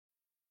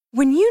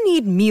When you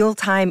need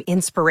mealtime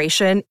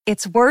inspiration,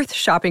 it's worth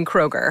shopping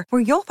Kroger,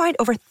 where you'll find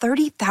over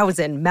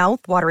 30,000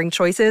 mouth-watering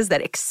choices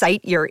that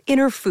excite your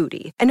inner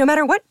foodie. And no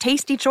matter what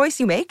tasty choice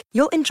you make,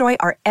 you'll enjoy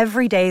our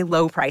everyday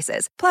low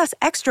prices, plus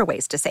extra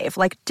ways to save,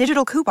 like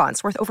digital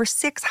coupons worth over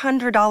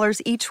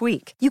 $600 each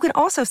week. You can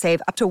also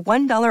save up to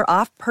 $1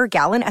 off per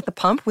gallon at the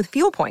pump with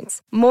fuel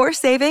points. More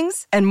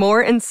savings and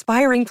more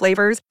inspiring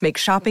flavors make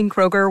shopping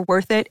Kroger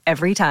worth it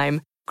every time.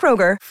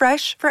 Kroger,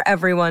 fresh for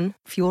everyone.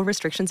 Fuel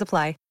restrictions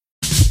apply.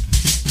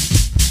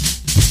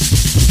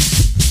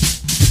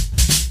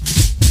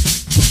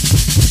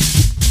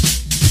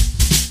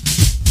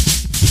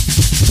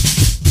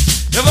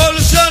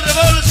 Revolución,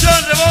 revolución,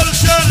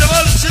 revolución,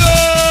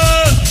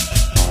 revolución.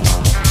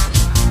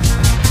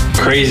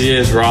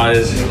 Craziest,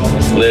 rawest,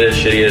 latest,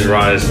 shittiest,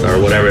 rawest,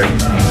 or whatever.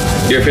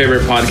 Your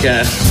favorite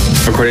podcast,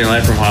 recording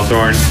live from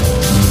Hawthorne.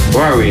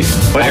 Where are we?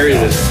 What area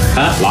is this?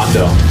 Huh?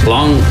 Lawndale.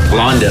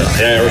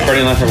 Yeah,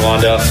 recording live from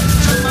Lawndale.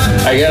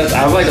 I guess I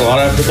have like a lot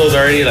of episodes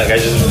already. Like I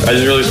just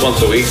release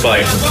once a week,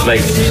 but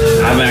like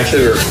I haven't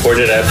actually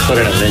recorded an episode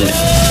in a minute.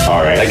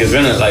 All right. Like it's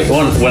been like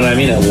when I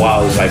mean a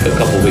while, it's like a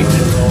couple weeks.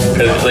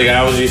 Cause like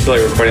I was used to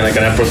like recording like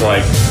an episode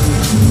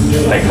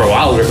like for a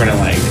while I was recording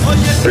like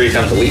 3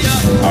 times a week.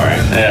 All right.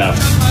 Yeah.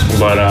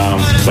 But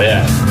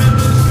yeah.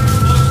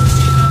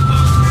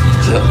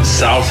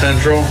 South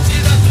Central.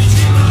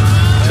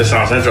 To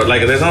South Central.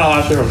 Like there's not a lot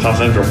of shit from South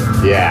Central.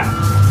 Yeah.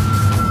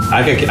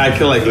 I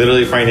could like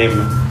literally probably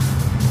name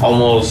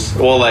almost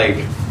like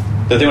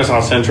the thing with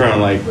South Central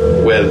and like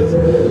with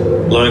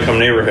low income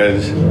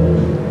neighborhoods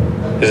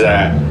is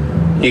that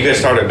you could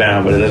start a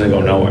band but it doesn't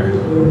go nowhere.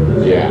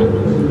 Yeah.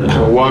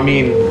 Well, I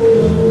mean,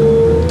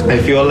 I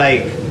feel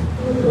like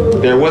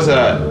there was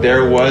a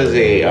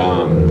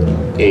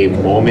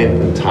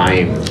moment in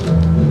time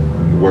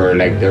where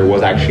like there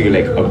was actually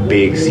like a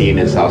big scene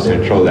in South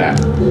Central that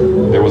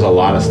there was a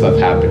lot of stuff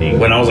happening.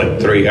 When I was like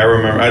 3, I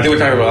remember. I think we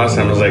talked about last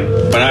time. It was like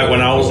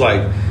when I was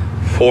like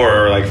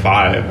 4 or like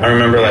 5. I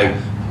remember like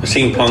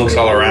seeing punks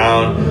all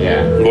around.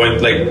 Yeah.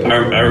 Going like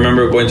I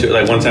remember going to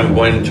like one time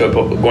going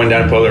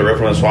down Polar River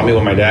from the swap meet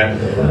with my dad.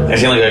 I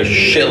seen like a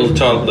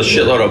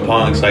shitload of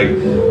punks like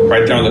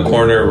right there on the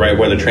corner, right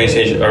where the train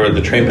station or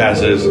the train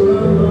passes.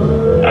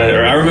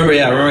 I remember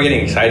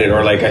getting excited,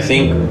 or like I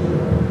think.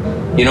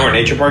 You know where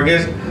Nature Park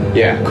is?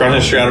 Yeah. Across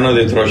the street, I don't know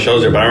if they throw shows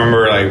there, but I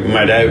remember like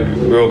my dad,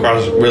 we were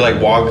like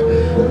walk,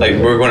 like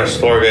we were going to the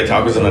store, get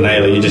tacos in the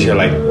night, like you just hear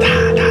like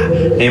ta ta,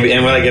 and we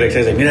like get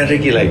excited, like mira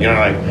Ricky, like you know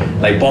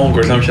like bonk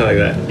or some shit like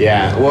that.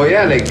 Yeah. Well,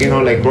 yeah, like you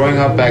know, like growing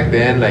up back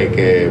then, like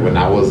when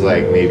I was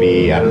like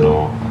maybe I don't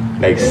know,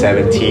 like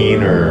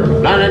 17 or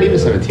not even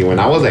 17. When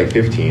I was like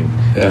 15,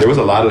 there was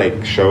a lot of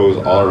like shows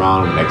all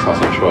around like South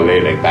Central LA,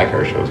 like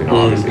backyard shows, you know,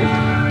 obviously.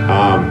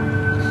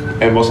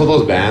 And most of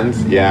those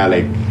bands, yeah,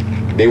 like.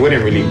 They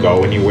wouldn't really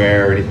go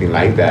anywhere or anything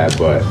like that,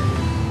 but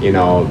you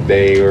know,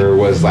 there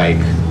was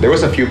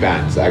a few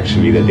bands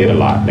actually that did a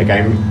lot. Like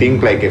I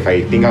think like if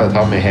I think off the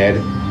top of my head,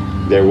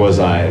 there was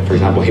for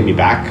example Hit Me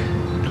Back.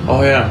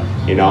 Oh yeah.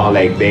 You know,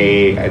 like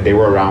they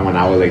were around when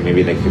I was like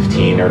maybe like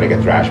 15. They were like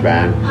a thrash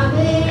band,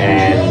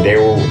 and they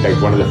were like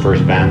one of the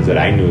first bands that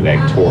I knew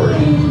like toured.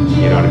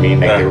 You know what I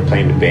mean? Like they were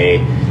playing the Bay,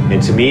 and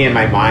to me in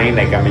my mind,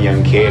 like I'm a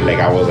young kid, like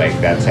I was like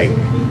that's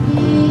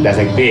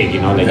like big,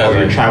 you know, like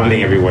you're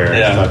traveling everywhere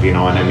and stuff, you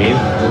know what I mean?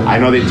 I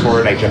know they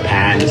toured like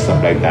Japan and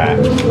stuff like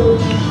that,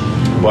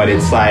 but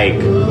it's like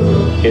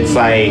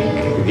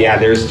yeah,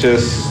 there's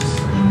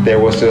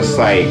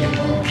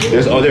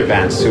other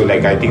bands too,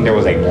 like I think there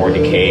was like More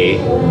Decay,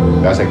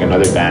 that's like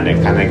another band,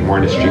 like kind of like more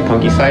on the street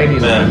punky side, you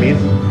know what I mean?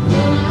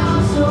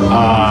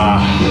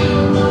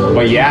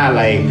 But yeah,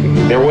 like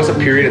there was a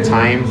period of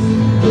time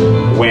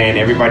when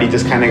everybody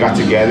just kind of got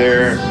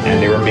together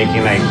and they were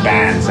making like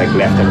bands like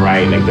left and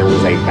right. Like there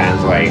was like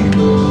bands like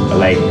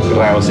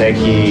Rayos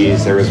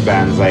X, there was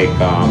bands like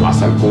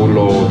Hasta el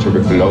Culo,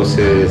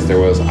 Tuberculosis, there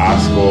was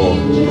Asco,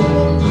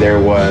 there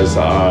was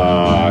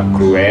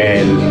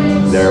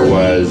Cruel, there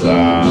was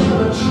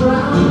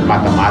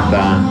Mata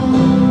Mata,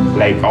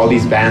 like all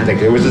these bands. Like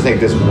there was just like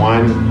this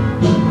one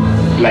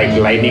like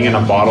lightning in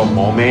a bottle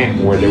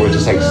moment where there was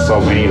just like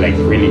so many like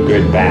really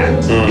good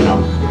bands, you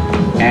know.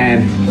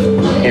 And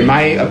in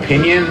my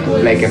opinion,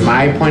 like in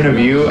my point of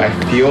view, I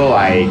feel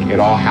like it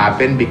all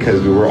happened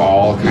because we were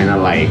all kind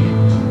of like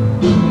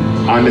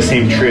on the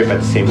same trip at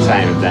the same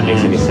time, if that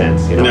makes any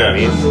sense, you know what I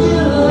mean?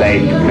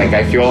 Like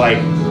I feel like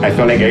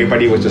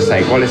everybody was just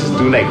like, well, let's just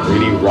do like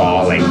really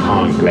raw like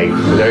punk, like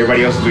because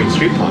everybody else is doing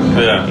street punk,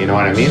 you know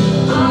what I mean?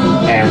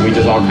 And we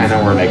just all kind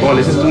of were like, well,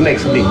 let's just do like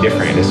something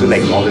different. Let's do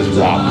like all this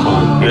raw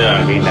punk, you know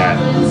what I mean? That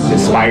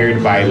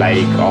inspired by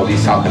like all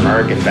these South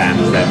American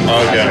bands that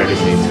I started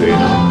listening to, you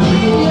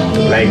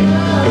know? Like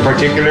in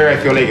particular, I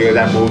feel like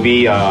that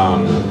movie,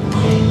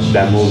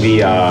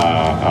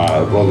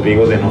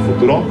 Rodrigo de No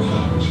Futuro.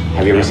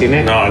 Have you ever seen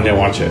it? No, I didn't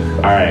watch it.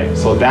 Alright,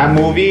 so that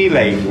movie,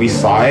 like, we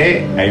saw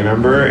it, I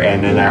remember,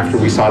 and then after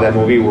we saw that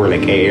movie, we were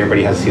like, hey,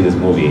 everybody has to see this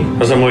movie.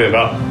 What's the movie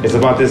about? It's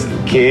about this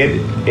kid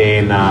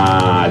in,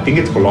 I think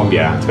it's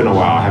Colombia. It's been a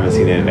while. I haven't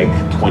seen it in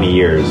like 20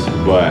 years,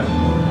 but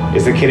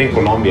It's a kid in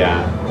Colombia,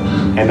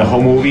 and the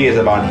whole movie is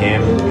about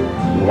him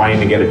wanting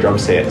to get a drum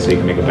set so he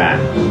can make a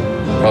band.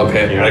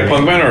 Okay. You know Like what I punk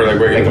mean? band or like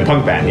regular Like a band?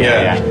 punk band,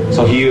 Yeah. yeah.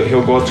 So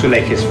he'll go to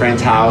like his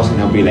friend's house and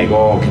he'll be like,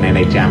 oh, can I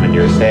like jam on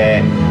your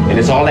set? And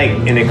it's all like,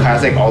 and it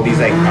has like all these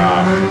like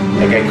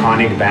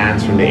iconic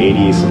bands from the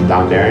 80s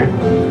down there,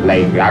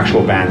 like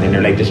actual bands, and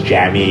they're like just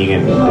jamming,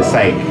 and it's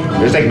like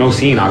there's like no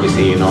scene,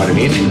 obviously, you know what I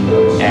mean?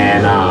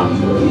 And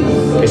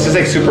it's just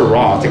like super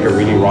raw. It's like a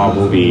really raw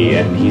movie,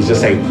 and he's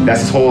just like, that's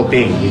his whole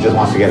thing. He just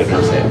wants to get a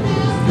drum set.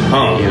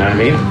 Huh. You know what I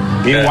mean?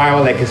 Meanwhile,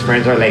 like his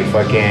friends are like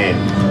fucking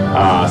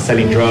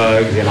selling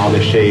drugs and all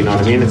this shit. You know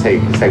what I mean? It's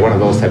like one of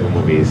those type of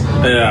movies.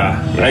 Yeah,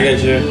 I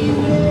get you.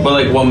 But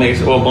like, what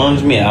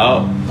bums me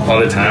out a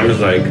lot of times,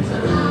 like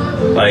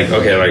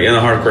okay, like in the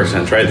hardcore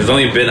sense, right? There's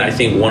only been, I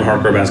think, one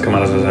hardcore band's come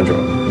out of South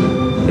Central.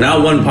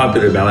 Not one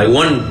popular band, like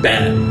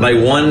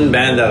one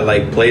band that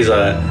like plays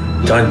a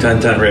ton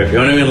riff. You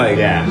know what I mean? Like,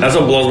 yeah, that's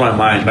what blows my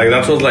mind. Like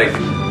that's what like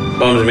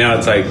bums me out.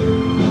 It's like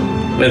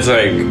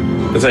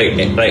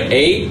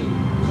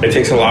it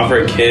takes a lot for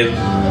a kid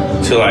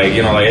to like,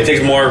 you know, like it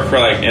takes more for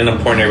like in the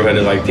poor neighborhood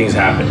to like things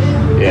happen.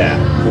 Yeah.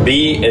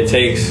 B, it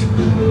takes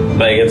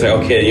like, it's like,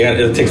 okay,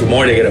 it takes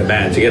more to get a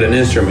band, to get an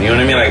instrument. You know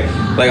what I mean?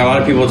 Like a lot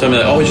of people tell me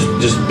like, oh,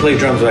 just play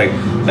drums. Like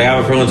I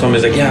have a friend who told me,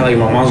 he's like, yeah, like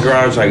my mom's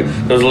garage, like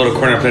there was a little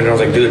corner playing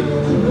drums. I was like, dude,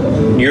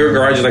 your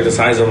garage is like the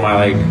size of my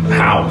like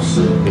house.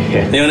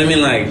 Yeah. You know what I mean?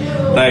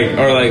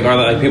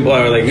 Or people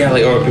are like, yeah,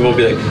 like, or people will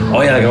be like,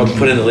 oh yeah, like I'll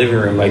put it in the living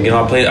room. Like, you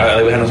know, we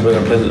had no space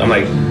to play. I'm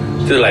like,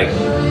 dude, like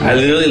I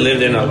literally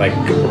lived in a like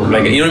you know what I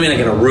mean, like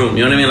in a room.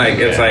 You know what I mean? Like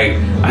it's like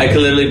I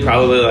could literally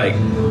probably like,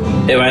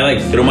 if I like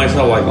threw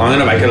myself like long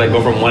enough, I could like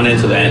go from one end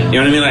to the end.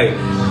 You know what I mean? Like, you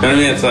know what I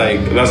mean? It's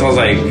like, that's what I was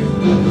like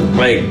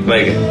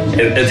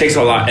it takes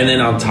a lot. And then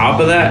on top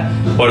of that,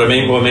 what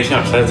makes me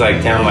upset is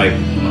like, damn, like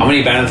how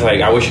many bands like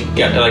I wish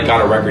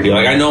got a record deal.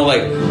 Like I know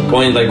like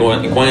going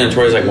on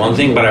tour is like one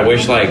thing, but I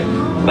wish like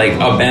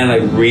a band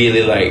like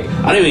really like,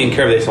 I don't even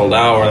care if they sold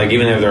out or like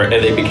even if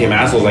they became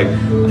assholes, like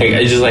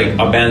it's just like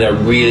a band that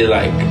really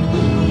like,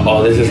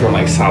 oh, this is from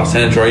like South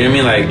Central. You know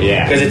what I mean? Like,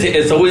 yeah, because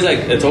it's always like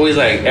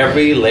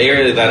every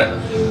layer that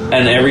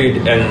and every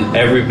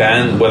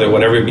band,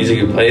 whatever music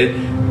you play,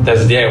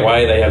 that's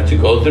DIY they have to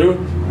go through.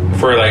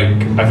 For like,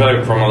 I feel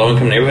like from a low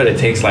income neighborhood, it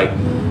takes like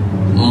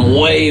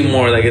way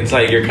more. Like it's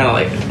like you're kind of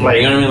like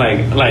you know what I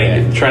mean?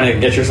 Like trying to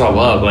get yourself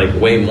up like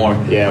way more.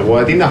 Yeah. Well,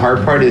 I think the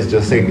hard part is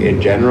just like in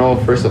general.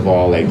 First of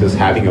all, like just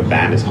having a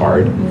band is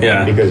hard.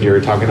 Yeah. Because you're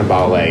talking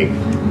about like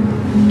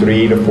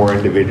 3 to 4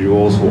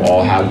 individuals who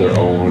all have their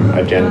own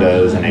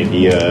agendas and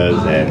ideas,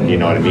 and you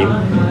know what I mean?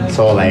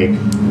 So like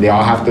they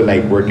all have to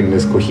like work in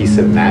this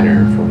cohesive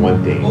manner for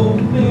one thing,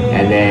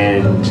 and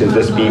then to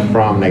just be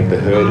from like the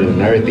hood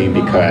and everything,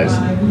 because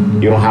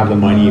you don't have the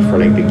money for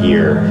like the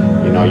gear,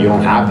 you know, you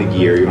don't have the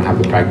gear, you don't have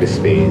the practice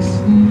space,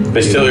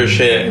 but still your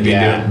shit.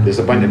 Yeah, there's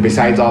a bunch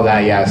besides all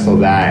that, yeah, still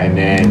that, and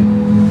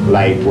then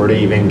like where to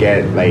even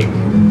get like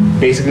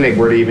basically like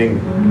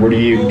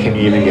can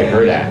you even get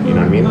hurt at, you know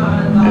what I mean?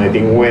 And I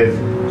think with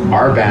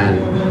our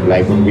band,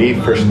 like when we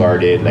first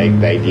started, like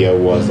the idea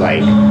was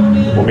like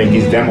we'll make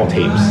these demo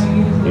tapes,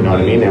 you know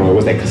what I mean? And it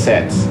was like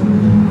cassettes.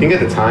 I think at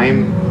the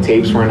time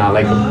tapes were not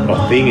like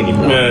a thing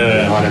anymore.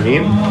 Yeah. You know what I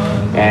mean?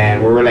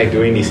 And we were like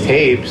doing these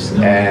tapes,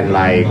 and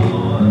like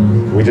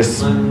we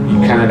just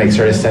kind of like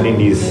started sending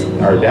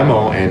our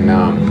demo, and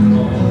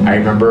I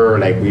remember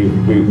like we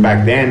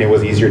back then it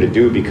was easier to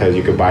do because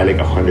you could buy like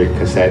 100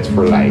 cassettes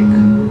for like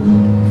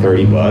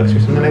 $30 or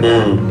something like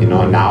that. You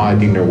know, now I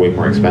think they're way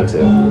more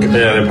expensive. Yeah,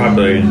 they're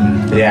popular.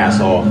 Yeah,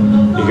 so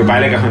you could buy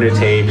like 100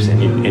 tapes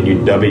and you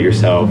dub it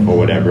yourself or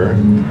whatever,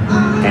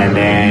 and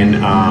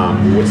then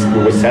we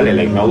would sell it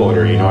like mail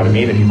order. You know what I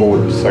mean? And people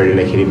would started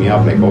like hitting me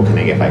up like, oh, can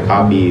I get 5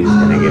 copies?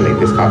 Can I get like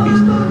this copies?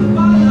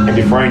 And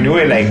before I knew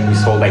it, like we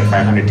sold like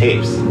 500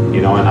 tapes.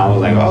 You know, and I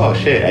was like, oh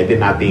shit! I did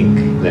not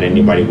think that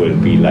anybody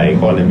would be like,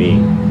 oh, let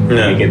me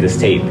get this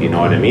tape. You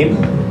know what I mean?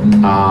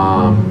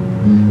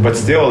 But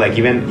still, like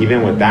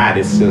even with that,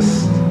 there's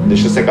just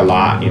like a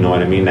lot, you know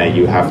what I mean, that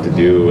you have to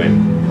do,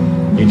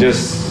 and you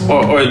just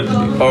or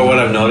what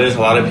I've noticed, a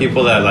lot of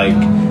people that like,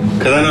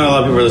 because I know a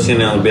lot of people are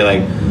listening and will be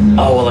like,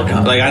 oh well,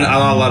 like I know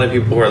a lot of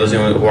people who are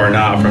listening who are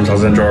not from South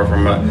Central or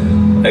from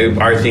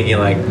are thinking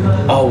like,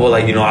 oh well,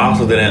 like, you know, I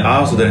also didn't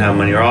have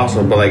money, or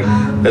also, but like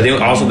the thing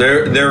also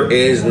there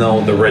is no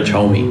the rich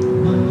homie.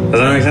 Does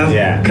that make sense?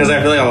 Yeah. Because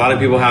I feel like a lot of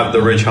people have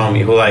the rich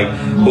homie who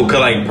could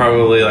like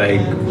probably like,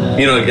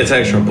 you know, gets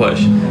extra push.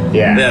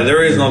 Yeah. Yeah.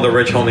 There is no the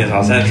rich homie in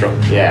South Central.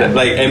 Yeah.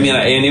 Like I mean,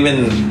 and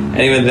even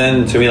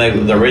then, to me, like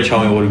the rich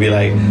homie would be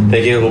like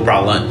the kid who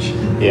brought lunch.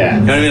 Yeah.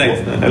 You know what I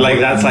mean? Like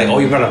that's like, oh,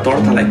 you brought a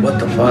torta. Like what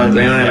the fuck?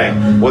 You know what I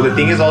mean? Like, well, the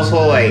thing is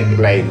also like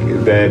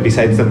the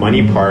besides the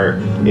money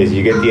part is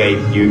you get the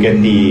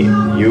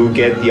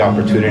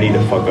opportunity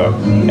to fuck up,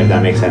 if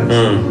that makes sense.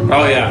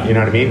 Oh yeah. You know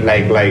what I mean?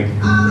 Like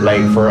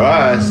for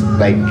us,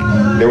 like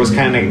there was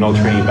kind of like no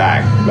turning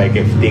back. Like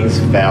if things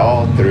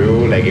fell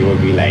through, like it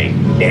would be like,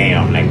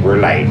 damn, like we're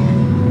like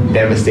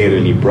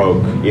devastatedly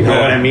broke. You know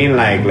what I mean?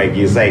 Like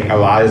it's like a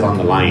lot is on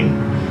the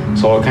line.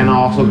 So it kind of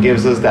also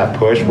gives us that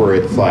push where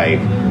it's like,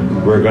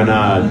 we're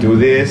gonna do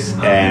this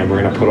and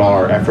we're gonna put all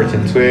our efforts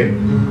into it,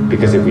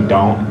 because if we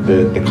don't,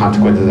 the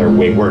consequences are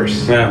way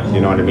worse. Yeah.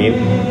 You know what I mean?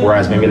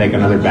 Whereas maybe like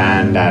another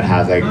band that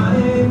has like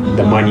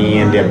the money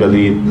and the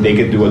ability, they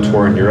could do a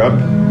tour in Europe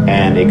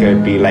and it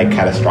could be like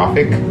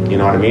catastrophic. You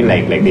know what I mean?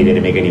 Like they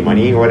didn't make any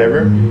money or whatever,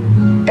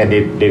 and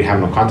they'd have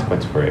no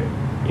consequence for it.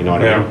 You know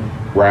what I mean?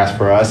 Whereas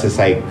for us, it's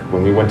like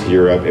when we went to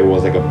Europe, it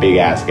was like a big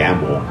ass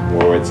gamble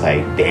where it's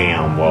like,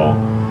 damn, well,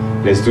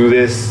 let's do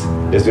this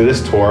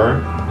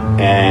tour,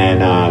 and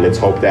let's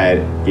hope that,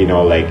 you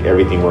know, like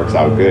everything works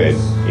out good.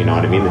 You know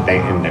what I mean?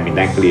 And I mean,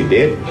 thankfully it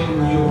did.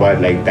 But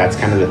like that's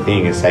kind of the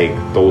thing. It's like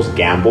those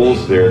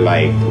gambles, they're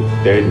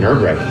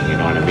nerve-wracking. You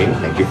know what I mean?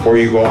 Like before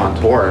you go on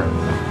tour,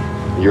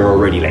 you're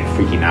already like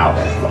freaking out.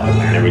 Like, oh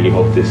man, I really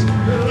hope this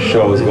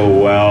shows go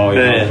well. You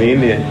know what I mean?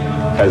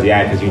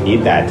 Because you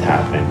need that to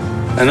happen.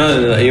 I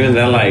know that even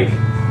then, like,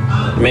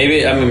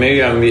 maybe I'm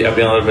being a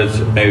little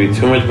bit maybe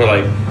too much, but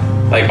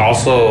like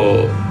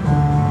also,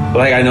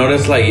 like I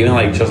noticed, like even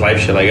like just life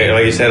shit, like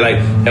you said, like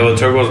if a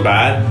tour goes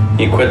bad,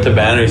 you quit the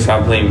band or you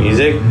stop playing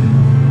music.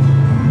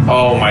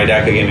 Oh, my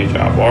dad could give me a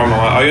job, or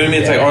my, you know what I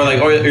mean? It's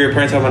like, or your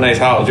parents have a nice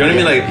house. You know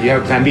what I mean? Like you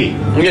have plan B.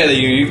 Yeah,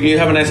 you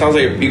have a nice house.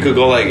 Like you could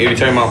go, like if you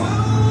tell your mom,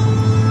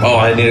 oh,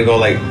 I need to go,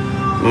 like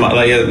you know what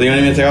I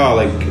mean? It's like, oh,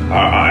 like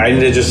I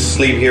need to just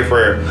sleep here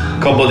for a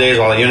couple of days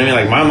while, you know what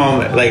I mean? Like my mom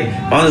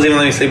doesn't even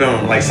let me sleep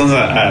at, like,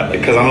 sometimes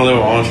because I don't live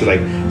with my mom.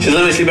 She's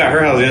let me sleep at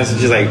her house. You know?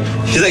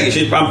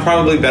 So I'm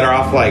probably better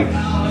off, like,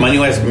 money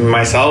wise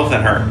myself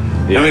than her.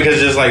 You know what I mean? Because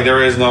just like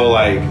there is no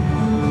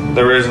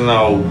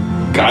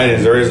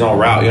guidance, there is no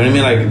route. You know what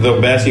I mean? Like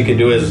the best you could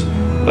do is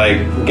like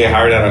get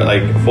hired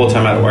at full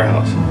time at a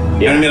warehouse.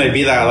 You know what I mean? Like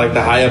be that, like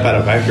the high up at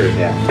a factory.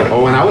 Yeah.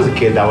 Well, when I was a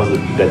kid, that was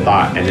the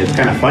thought, and it's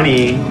kind of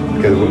funny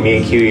because me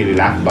and Q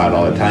laugh about it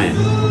all the time.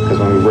 Because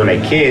when we were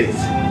like kids,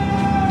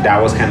 that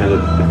was kind of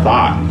the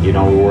thought. You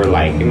know, we were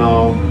like, you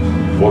know,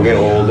 we'll get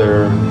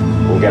older,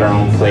 we'll get our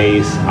own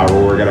place, I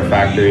will work at a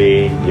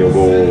factory, you'll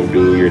go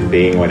do your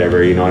thing,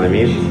 whatever. You know what I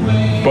mean?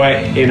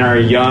 But in our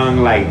young,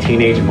 like,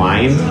 teenage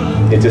mind,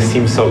 it just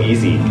seems so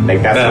easy.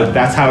 Like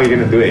that's how you're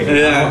gonna do it.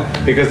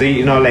 Yeah. Because,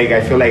 you know, like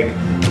I feel like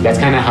that's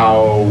kind of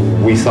how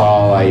we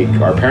saw, like,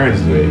 our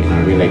parents do it. You know what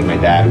I mean? Like my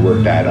dad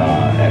worked at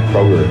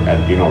Kroger,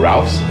 at, you know,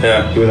 Ralph's.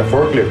 Yeah. He was a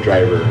forklift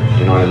driver.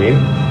 You know what I mean?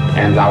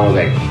 And I was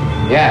like,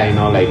 yeah, you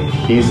know, like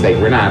he's like,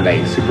 we're not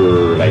like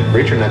super like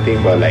rich or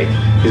nothing, but like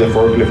he's a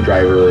forklift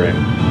driver and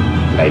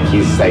like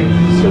he's like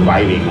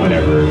surviving,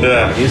 whatever.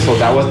 Yeah. And so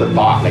that was the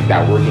thought, like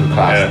that working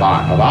class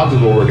thought of, I'll just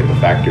go work at the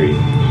factory.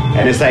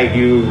 And it's like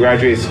you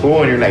graduate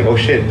school and you're like, oh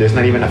shit, there's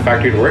not even a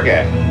factory to work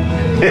at.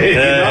 You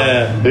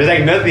know? There's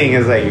like nothing.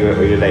 It's like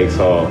you're like,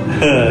 so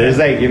there's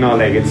like, you know,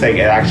 like it's like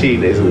it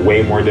actually is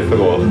way more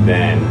difficult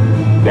than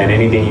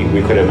anything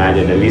we could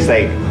imagine, at least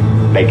like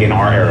in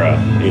our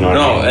era, you know.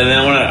 No, and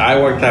then when I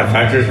worked at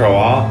factories for a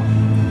while,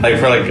 like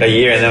for like a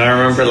year, and then I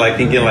remember like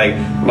thinking like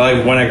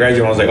when I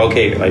graduated, I was like,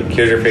 okay, like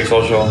here's your fake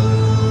social,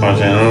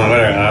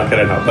 whatever, how could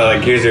I not? But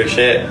like here's your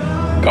shit,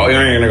 go,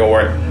 you're gonna go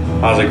work.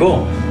 I was like,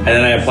 cool. And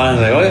then I applied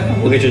and I was like, oh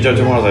yeah, we'll get your job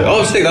tomorrow. I was like,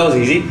 oh sick, that was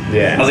easy.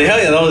 Yeah. I was like, hell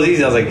yeah, that was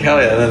easy. I was like,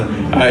 hell yeah. And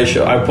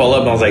then I pull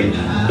up and I was like,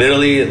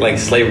 literally like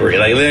slavery.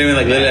 Like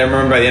literally, I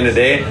remember by the end of the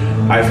day,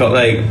 I felt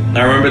like,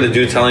 I remember the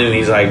dude telling me,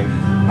 he's like,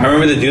 I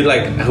remember the dude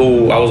like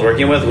who I was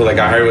working with, who like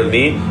got hired with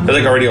me, he was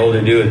like already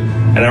older dude.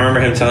 And I remember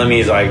him telling me,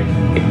 he's like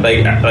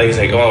he's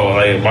like, oh,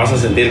 like, vas a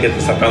sentir que te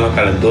está pegando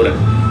calentura.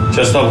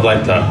 Just of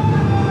like the,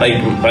 like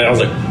I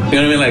was like,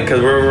 you know what I mean? Like, cause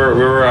we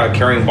were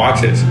carrying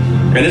boxes.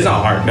 And it's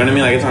not hard, you know what I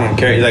mean? Like, it's not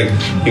carry, like,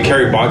 you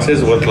carry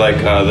boxes with, like,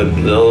 the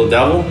little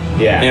devil.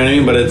 Yeah. You know what I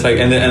mean? But it's like,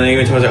 and then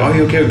even to me, I was like, oh,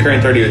 you okay with carrying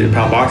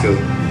 30-pound boxes?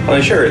 I was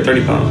like, sure,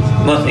 30 pounds,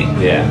 nothing.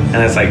 Yeah.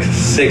 And it's like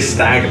 2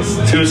 stacks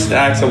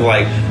of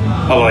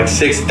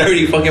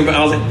 630 fucking pounds.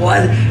 I was like,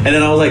 what? And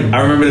then I was like, I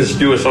remember this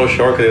dude was so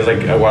short because it was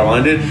like what I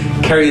wanted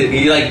to carry.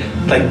 He like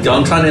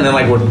dunks on it and then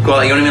like would go,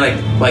 like, you know what I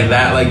mean? Like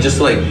that, like just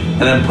like,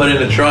 and then put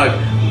it in the truck.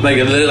 Like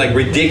a little, like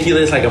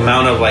ridiculous, like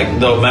amount of like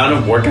the amount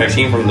of work I've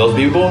seen from those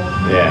people.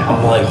 Yeah.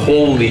 I'm like,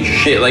 holy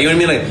shit! Like, you know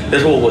what I mean? Like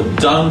this fool would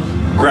dunk,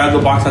 grab the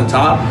box on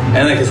top,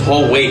 and like his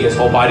whole weight, his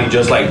whole body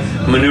just like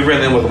maneuvering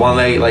them with one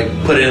leg, like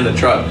put it in the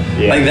truck,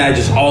 like that,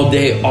 just all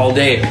day.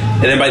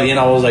 And then by the end,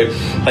 I was like you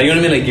know what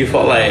I mean? Like you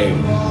felt like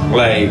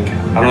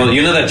I don't know,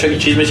 you know that Chuck E.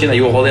 Cheese machine that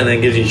you will hold it and then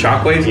it gives you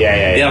shockwaves?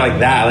 Yeah, like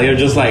that. Like you're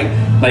just like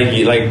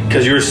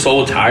because you're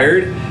so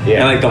tired.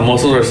 Yeah. And like the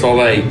muscles are so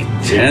like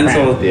tense.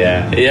 So,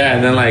 yeah,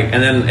 and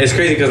then it's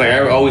crazy because like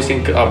I always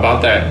think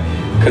about that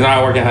because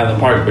now I work at Highland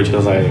Park, which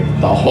is like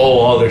the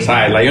whole other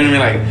side. Like, you know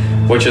what I mean?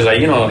 Like, which is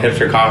like, you know,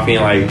 hipster coffee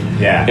and like,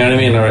 you know what I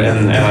mean?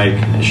 And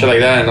like shit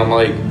like that. And I'm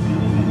like,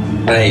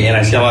 and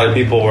I see a lot of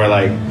people where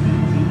like,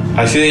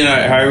 I see, you know,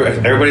 how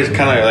everybody's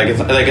kind of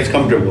like it's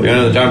comfortable. You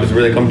know, the job is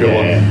really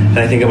comfortable. And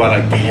I think about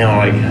like, damn,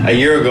 like a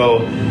year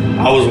ago,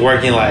 I was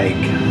working like,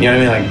 you know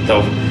what I mean, like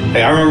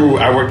Like I remember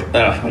I worked.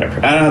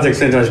 Whatever. I don't have to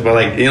explain too much, but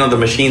like the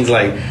machines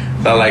that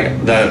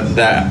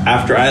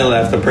after I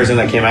left, the person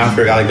that came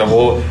after got like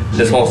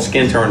this whole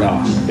skin turned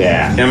off.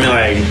 Yeah. You know what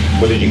I mean?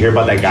 Like, what did you hear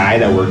about that guy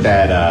that worked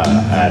at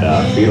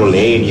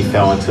Frito-Lay and he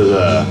fell into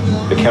the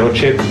kettle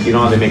chip? You know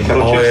how they make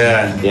kettle chips? Oh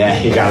yeah. Yeah,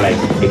 he got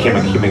became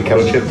a human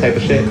kettle chip type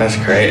of shit. That's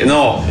great.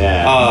 No.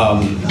 Yeah.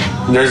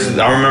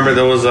 I remember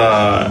there was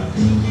a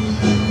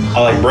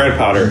like bread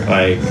powder,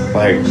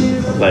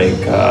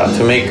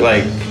 to make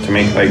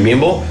like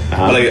bimbo.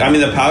 Uh-huh. But, like I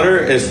mean, the powder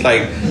is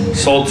like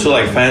sold to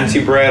like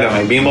fancy bread and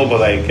like bimbo, but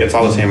like it's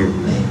all the same.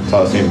 It's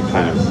all the same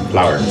kind of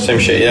flour. Same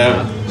shit,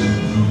 yeah.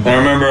 And I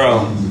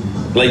remember,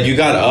 like you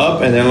got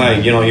up and then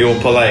like you'll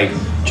put like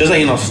just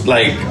like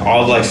like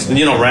all like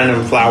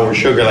random flour,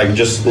 sugar, like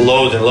just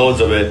loads and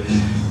loads of it,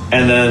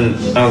 and then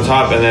on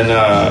top, and then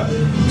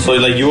so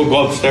like you will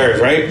go upstairs,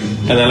 right,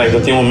 and then like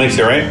the thing will mix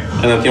it, right,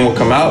 and the thing will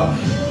come out,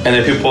 and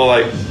then people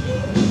like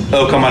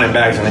it'll come out in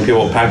bags, and then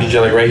people will package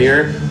it like right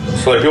here.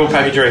 So like people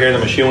package it right here, the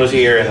machine was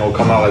here, and it will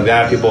come out like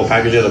that. People will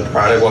package it, the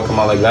product will come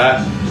out like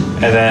that,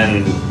 and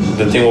then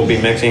the thing will be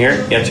mixing here.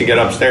 You have to get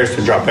upstairs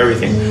to drop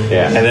everything.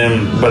 Yeah. And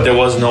then, but there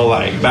was no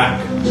like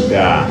back.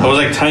 Yeah. It was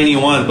like tiny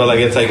ones, but like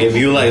it's like if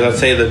you like, let's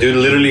say the dude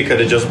literally could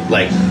have just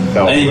like,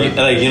 or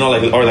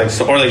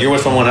you're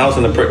with someone else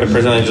and the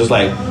person like just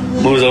like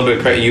moves a little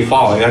bit crazy, you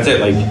fall. Like that's it.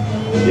 Like.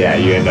 Yeah,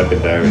 you end up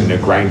in the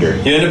grinder.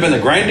 You end up in the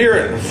grinder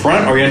in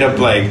front, or you end up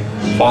like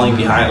falling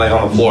behind, like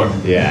on the floor.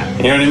 Yeah.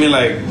 You know what I mean?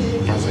 Like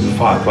I was like,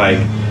 fuck, like.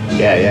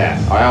 Yeah.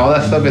 All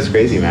that stuff is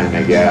crazy, man.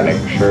 Like like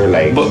for sure,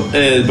 like. But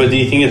do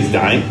you think it's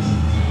dying?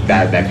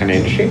 That kind of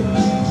industry?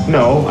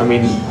 No, I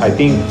mean I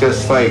think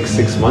just like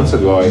 6 months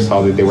ago I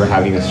saw that they were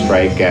having a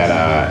strike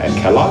at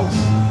Kellogg's,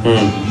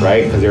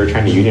 right? Because they were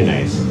trying to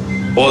unionize.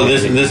 Well,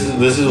 this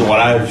is what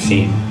I've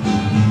seen.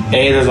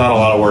 A, there's not a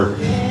lot of work.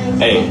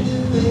 A.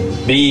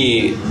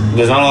 B,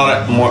 there's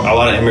not a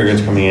lot of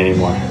immigrants coming in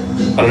anymore.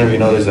 I don't know if you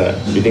noticed that.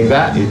 You think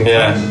that?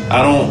 Yeah. That?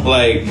 I don't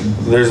like.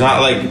 There's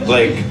not like,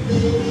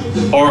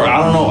 or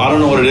I don't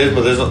know what it is,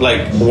 but there's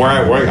like where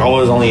I work, I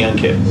was only a young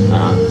kid,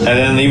 and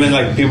then even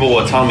like people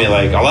will tell me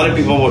like a lot of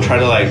people will try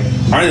to like.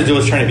 I this dude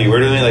was trying to be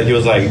weird with me. Like he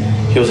was like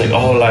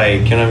oh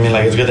like you know what I mean,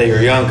 like it's good that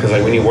you're young because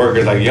like when you work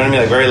it's like you know what I mean,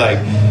 like very like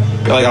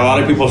a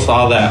lot of people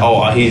saw that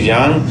he's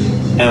young,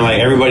 and like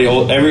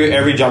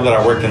every job that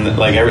I worked in,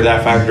 like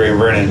that factory in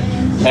Vernon.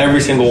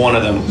 Every single one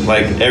of them,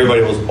 like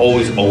everybody was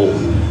always old.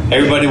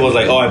 Everybody was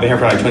like, I've been here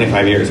for like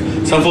 25 years.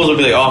 Some fools would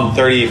be like, I'm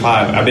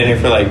 35. I've been here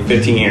for like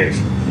 15 years.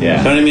 Yeah.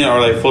 You know what I mean? Or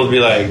like fools would be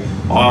like,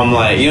 I'm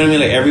like, you know what I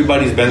mean? Like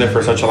everybody's been there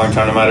for such a long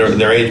time, no matter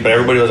their age, but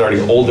everybody was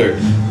already older.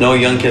 No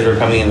young kids were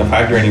coming in the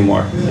factory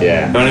anymore.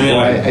 Yeah. You know what I mean?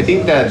 Well, I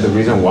think that the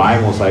reason why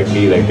most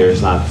likely like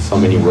there's not so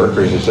many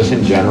workers is just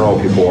in general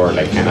people are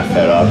like kind of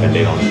fed up and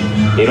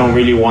they don't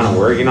really want to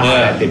work. You know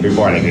how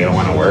people are like they don't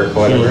want to work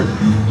or whatever.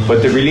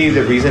 But the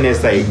reason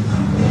is like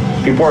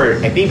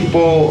I think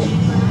people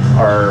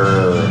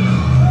are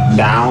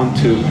down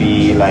to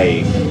be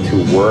like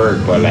to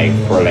work, but like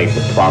for like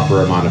the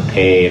proper amount of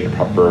pay and the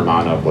proper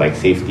amount of like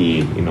safety,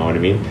 you know what I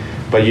mean?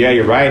 But yeah,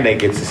 you're right,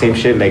 like it's the same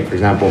shit. Like for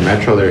example,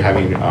 Metro, they're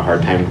having a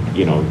hard time,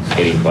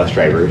 getting bus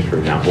drivers, for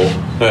example.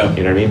 Yeah.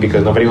 You know what I mean?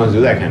 Because nobody wants to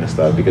do that kind of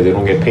stuff because they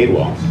don't get paid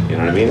well. You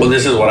know what I mean? Well,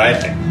 this is what I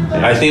think.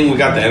 Yeah. I think we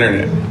got the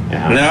internet.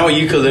 Yeah. Now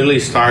you could literally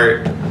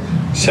start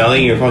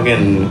selling your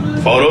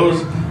fucking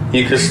photos.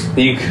 You could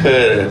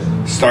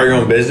start your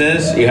own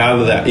business. You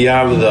have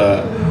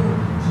the.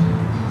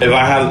 If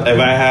I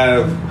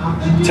have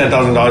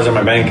 $10,000 in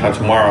my bank account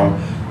tomorrow,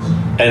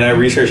 and I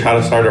research how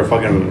to start a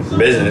fucking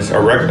business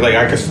or record, like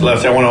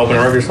let's say I want to open a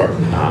record store,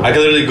 I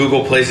could literally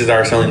Google places that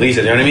are selling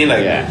leases. You know what I mean?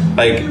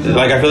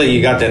 Like I feel like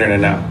you got the internet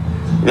now.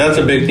 That's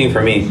a big thing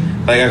for me.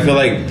 Like I feel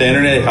like the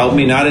internet helped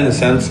me, not in the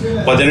sense,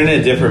 but the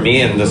internet did for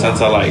me in the sense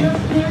that like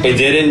it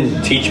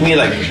didn't teach me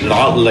like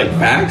not like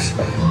facts,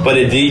 but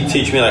it did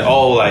teach me like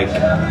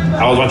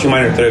I was watching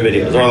Minor Threat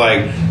videos or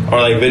like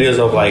videos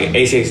of like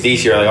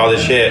A6DC or like all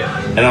this shit,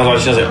 and I was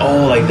watching. I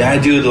was like, like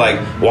that dude, like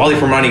Wally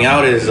from Running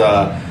Out is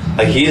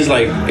like he's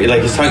like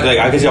he's talking, like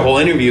I could see a whole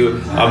interview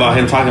about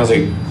him talking. I was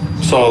like,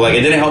 so like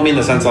it didn't help me in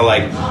the sense of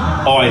like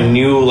I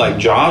knew like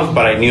jobs,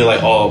 but I knew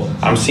like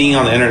I'm seeing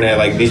on the internet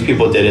like these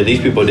people did it,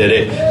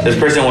 this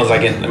person was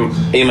like A.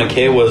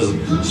 McKay was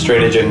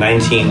straight edge in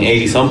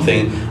 1980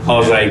 something. I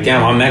was like,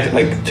 damn, I'm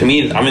like to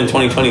me I'm in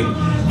 2020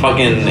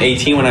 fucking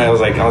 18 when I was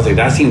like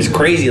that seems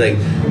crazy, like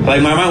my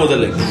mind was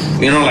like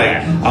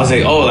I was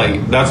like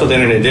like that's what the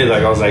internet did.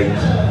 Like I was like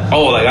I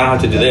don't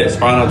have to do this,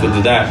 or I don't have to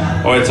do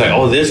that, or it's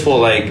like this will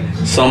like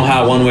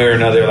somehow one way or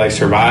another like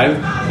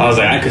survive. I was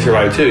like I could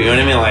survive too, you know what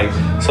I mean? Like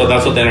so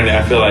that's what the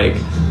internet, I feel like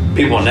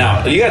people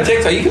now, you got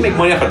TikTok, you can make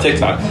money off of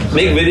TikTok,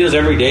 make videos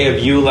every day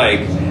of you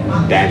like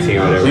dancing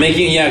or whatever,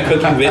 making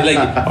cooking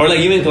like or like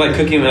even like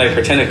cooking, like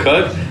pretend to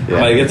cook.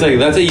 Like it's like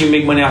that's how you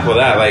make money off of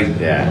that. Like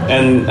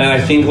and I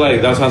think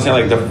like that's what I'm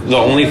saying, like the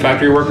only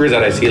factory workers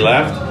that I see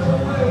left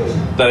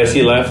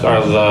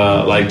are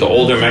the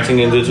older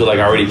Mexican dudes who like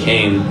already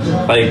came,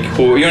 like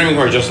who, you know what I mean,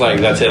 who are just like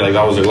that's it, like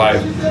that was their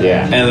life.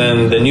 And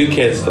then the new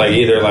kids like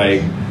either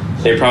like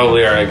they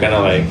probably are gonna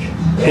like,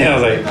 I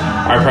was like,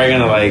 are probably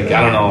gonna like,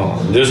 I don't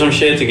know, do some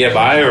shit to get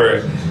by,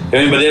 or I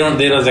mean, but they don't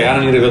like, I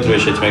don't need to go through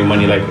this shit to make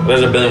money. Like,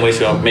 there's a billion ways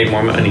to make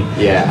more money.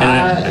 Yeah.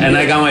 And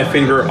I got my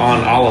finger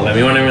on all of them.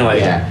 You know what I mean?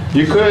 Like, yeah,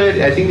 you could.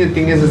 I think the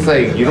thing is, it's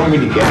like you don't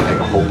really get like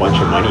a whole bunch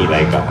of money.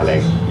 Like,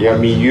 yeah, I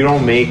mean, you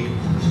don't make.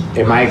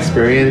 In my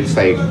experience,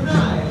 like,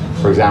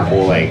 for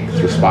example, like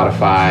through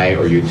Spotify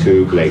or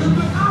YouTube, like,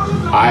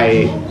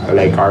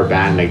 our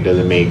band like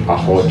doesn't make a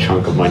whole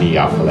chunk of money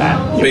off of that.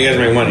 But you guys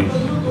make money.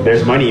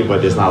 There's money,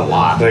 but there's not a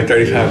lot. It's like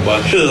 $35.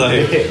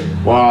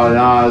 Like, well,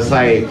 no, it's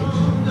like.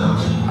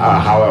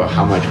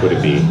 How much would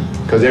it be?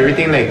 Because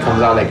everything like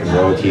comes out like in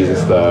royalties and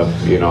stuff,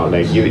 you know,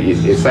 like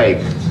it's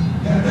like,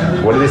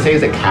 what do they say?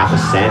 It's like half a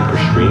cent per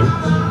stream,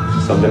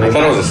 something like that.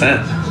 I thought it was a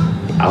cent.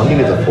 I don't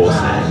think it's a full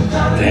cent.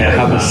 Damn,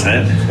 half a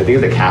cent? I think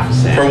it's like half a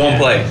cent for one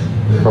play.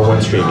 For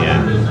one stream,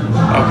 yeah.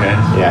 Okay.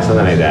 Yeah,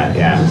 something like that.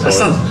 Yeah.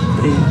 So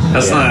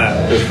that's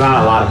not. It's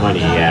not a lot of money.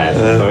 Yeah.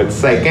 So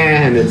it's like,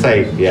 and it's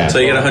like, yeah. So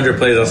you get 100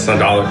 plays. That's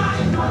 $1.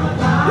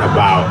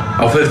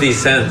 About 50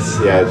 cents.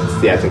 Yeah,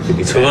 it's like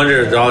 50 cents.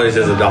 $200 is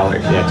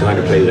 $1. Yeah,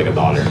 200 plays like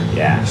 $1.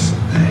 Yeah.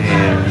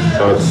 Damn.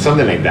 So it's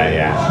something like that.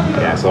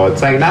 Yeah. So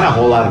it's like not a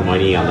whole lot of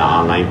money on the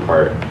online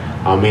part.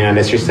 I mean,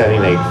 unless you're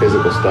selling like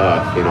physical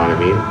stuff, you know what I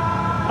mean?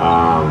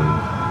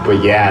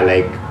 But yeah,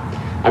 like,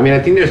 I mean, I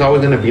think there's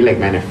always gonna be like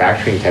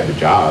manufacturing type of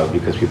jobs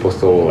because people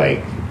still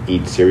like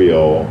eat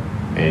cereal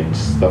and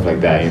stuff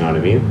like that. You know what I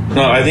mean?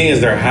 No, I think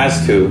there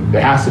has to.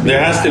 There has to be.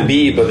 There has to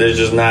be, but there's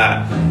just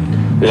not.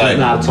 There's like,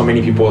 not so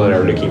many people that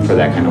are looking for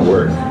that kind of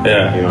work.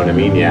 Yeah. You know what I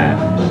mean? Yeah,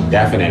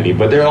 definitely.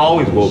 But there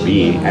always will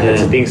be. And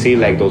that's the thing, see,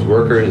 like those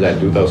workers that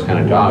do those kind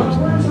of jobs,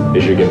 they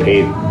should get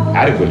paid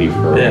adequately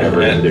for whatever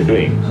they're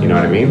doing. You know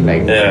what I mean?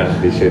 Like,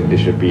 they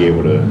should be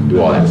able to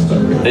do all that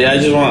stuff. You know? Yeah, I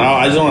just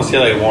want to see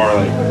like more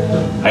like,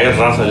 I guess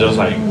Raza just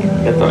like,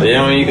 you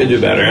know, you could do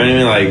better. You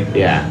know what I mean? Like,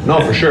 yeah, no,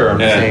 for sure. I'm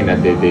just saying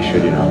that they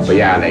should, you know. But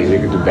yeah, like they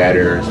could do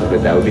better and stuff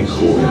like that would be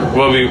cool. You know?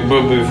 Well,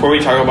 before we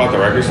talk about the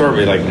record store,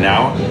 be like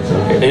now.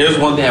 Okay. Here's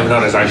one thing I've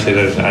noticed actually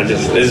that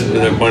this is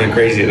going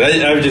crazy.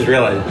 I've just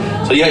realized.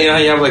 So yeah, you know how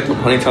you have like the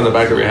ponytail on the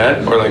back of your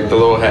head, or like the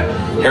little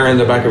hair in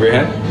the back of your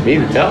head. Me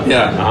to tell.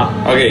 Yeah.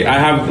 Uh-huh. Okay, I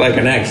have like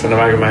an X on the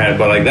back of my head,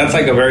 but like that's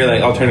like a very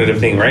like alternative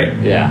thing, right?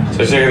 Yeah.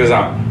 So check this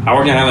out. I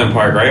work in Highland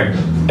Park, right?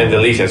 And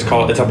Delicia, it's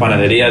a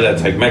panaderia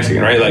that's like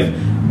Mexican, right? Like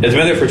it's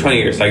been there for 20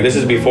 years. Like this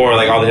is before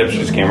like all the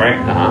hipsters came, right?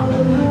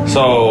 Uh-huh.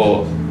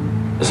 So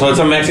it's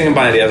a Mexican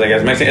panaderia, I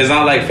guess. Mexican. It's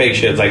not like fake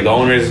shit. It's like the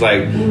owner is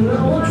like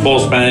full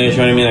Spanish.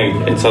 You know what I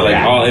mean? Like it's like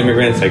all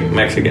immigrants, like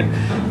Mexican.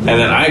 And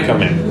then I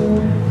come in.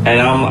 And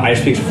I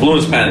speak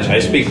fluent Spanish. I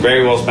speak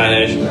very well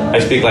Spanish. I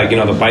speak like, you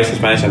know, the paisa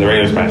Spanish and the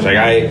regular Spanish.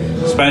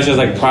 Like Spanish is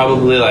like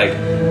probably I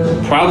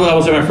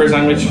would say my first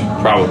language.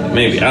 Probably,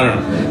 maybe, I don't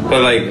know.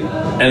 But like,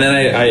 and then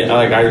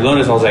I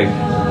noticed, I was like,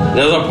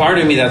 there's a part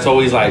of me that's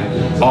always like,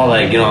 oh,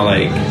 like,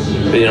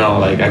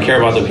 like I care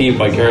about the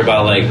people. I care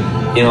about like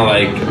the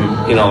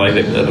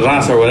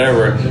raza or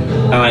whatever.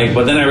 And like,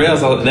 but then I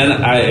realized,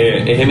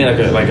 it hit me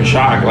like a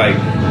shock. Like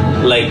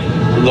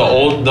the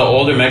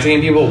older Mexican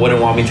people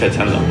wouldn't want me to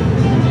attend them.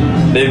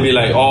 They'd be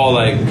like, oh,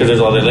 like, because there's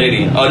another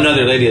lady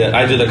that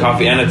I do the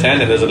coffee and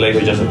attend, and there's a lady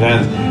who just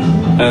attends.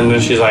 And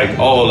then she's like,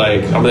 oh,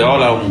 like, I'm like,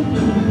 hola,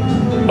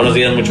 buenos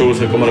días, mucho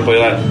gusto, ¿cómo le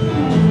puedo ayudar?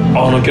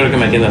 Oh, no quiero que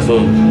me atiendas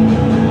tú.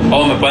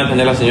 Oh, ¿me puede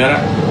entender la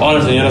señora? Oh,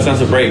 la señora está en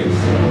su break.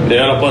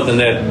 Yo la puedo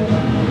entender.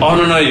 Oh,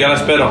 no, yo la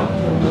espero.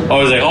 I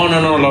was like, oh,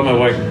 no, me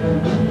voy.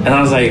 And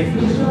I was like,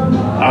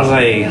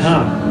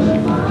 huh.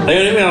 Like,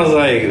 you know what I mean? I was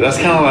like, that's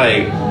kind of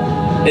like,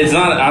 it's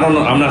not, I don't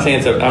know, I'm not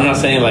saying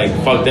like,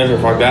 fuck this or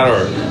fuck that,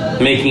 or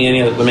making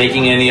any like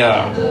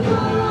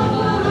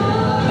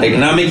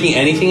not making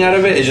anything out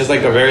of it. It's just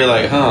like a very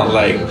like, huh,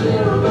 like you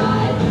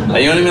know what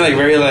I mean? Like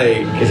very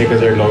like. Is it because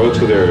they're loyal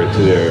to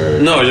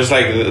their? No, it's just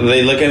like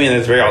they look at me and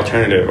it's very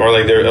alternative, or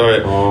like they're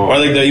or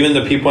like even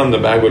the people in the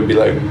back would be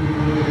like.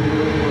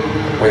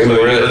 What do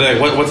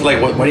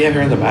you have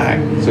here in the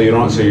back? So you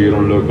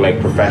don't look like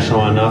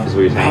professional enough, is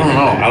what you're saying?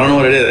 I don't know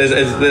what it is.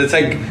 It's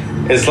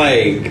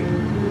like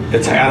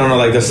I don't know,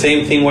 like the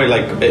same thing where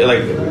like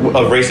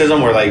of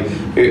racism, where like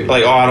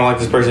oh, I don't like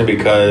this person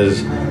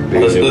because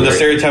the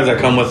stereotypes that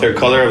come with their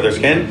color of their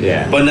skin.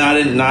 Yeah. But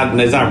it's not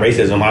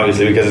racism,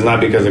 obviously, because it's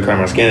not because of the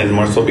color of my skin. It's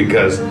more so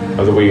because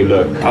of the way you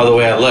look. Of the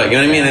way I look. You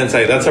know what I mean? It's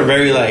like that's a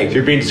very like. So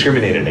you're being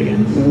discriminated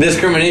against.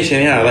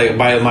 Discrimination, yeah, like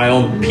by my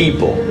own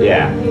people.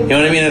 Yeah. You know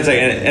what I mean? It's like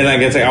and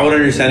like it's like I would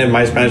understand if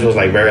my Spanish was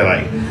like very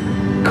like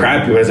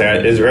crappy, but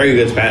it's very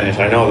good Spanish.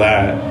 I know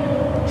that.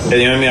 You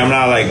know what I mean? I'm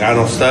not like, I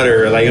don't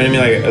stutter, like, you know what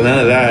I mean? Like, none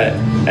of that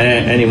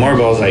anymore,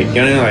 but I was like,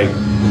 you know what I mean?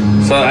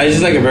 Like, so it's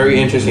just like a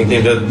very interesting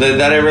thing.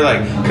 That ever,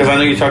 like, because I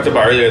know you talked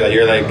about earlier that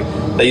you're like,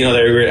 that, you know,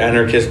 that you're an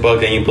anarchist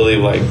book and you believe,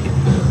 like,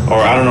 or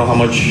I don't know how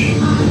much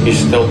you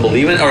still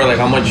believe in, or like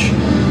how much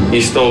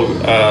you still.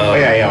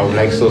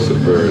 Like, so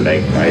super,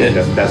 like,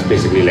 that's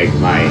basically like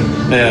my,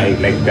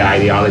 like the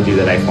ideology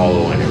that I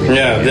follow and everything.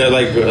 Yeah, they're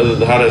like,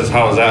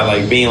 how is that,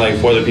 like, being like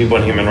for the people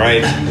and human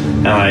rights?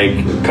 And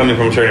like coming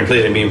from a certain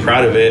place and being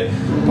proud of it,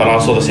 but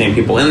also the same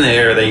people in the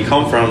area that you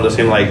come from, the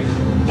same like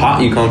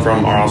pot you come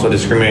from, are also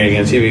discriminating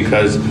against you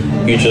because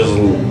you just,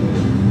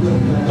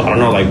 I don't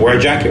know, like wear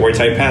a jacket, wear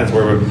tight pants,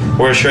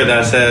 wear a shirt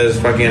that says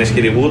fucking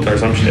Esquiti Buta or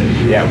some shit.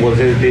 Yeah, well,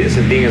 the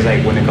thing is,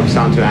 like, when it comes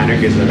down to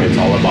anarchism, it's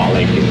all about,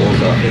 like,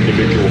 people's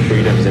individual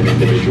freedoms and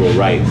individual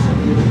rights.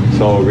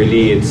 So,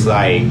 really, it's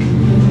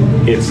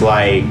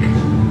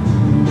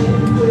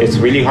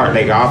really hard.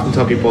 Like, I often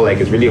tell people, like,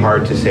 it's really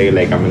hard to say,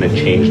 like, I'm going to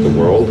change the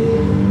world.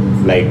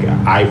 Like,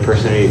 I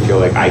personally feel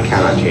like I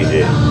cannot change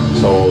it.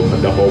 So,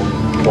 the whole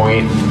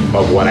point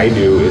of what I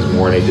do is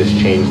more like just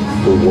change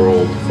the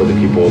world for the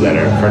people that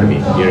are in front of me.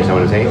 You understand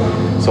what I'm saying?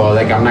 So,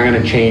 like, I'm not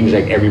going to change,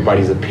 like,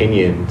 everybody's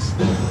opinions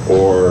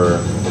or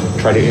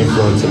try to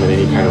influence them in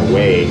any kind of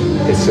way.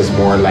 It's just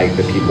more like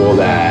the people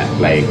that,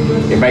 like,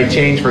 if I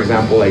change, for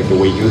example, like, the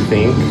way you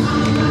think,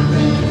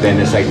 then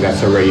it's like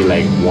that's already,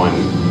 like, one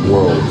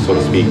world, so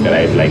to speak, that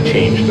I've, like,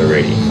 changed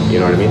already. You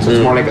know what I mean? So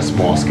it's more like a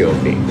small scale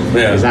thing.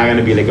 Yeah. It's not going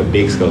to be like a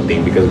big scale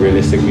thing because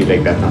realistically,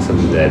 like, that's not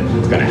something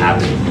that's going to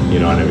happen. You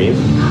know what I mean?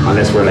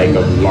 Unless we're, like,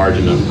 a large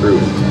enough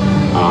group.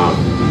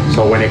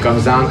 So when it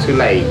comes down to,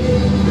 like,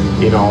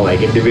 you know,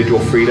 like, individual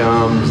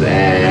freedoms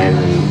and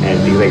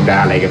things like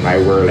that, like, if I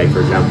were, like, for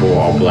example,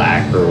 all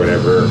black or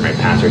whatever, my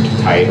pants are too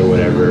tight or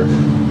whatever,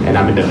 and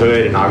I'm in the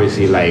hood, and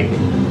obviously, like,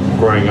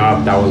 growing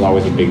up, that was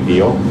always a big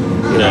deal.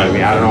 You know what I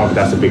mean? I don't know if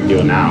that's a big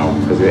deal now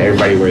because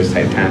everybody wears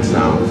tight pants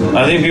now.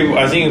 I think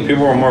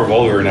people are more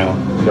vulgar now.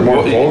 They're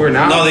more vulgar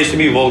now? No, they used to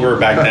be vulgar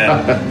back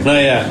then. No,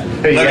 yeah.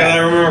 Like, I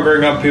remember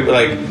growing up, people,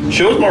 like,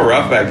 she was more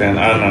rough back then.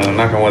 I don't know. I'm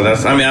not going with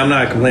that. I mean, I'm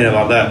not complaining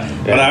about that.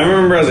 Yeah. But I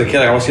remember as a kid,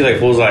 like, I would see, like,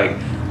 fools, like,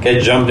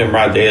 get jumped in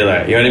broad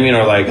daylight. You know what I mean?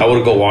 Or, like, I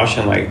would go wash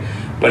them, like.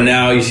 But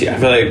now, you see, I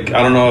feel like,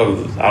 I don't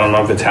know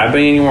if it's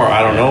happening anymore.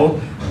 I don't know.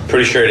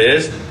 Pretty sure it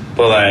is.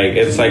 But, like,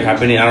 it's, like,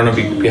 happening, I don't know,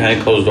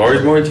 behind closed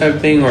doors more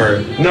type thing,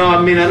 or... No, I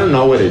mean, I don't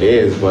know what it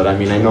is, but, I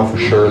mean, I know for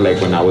sure, like,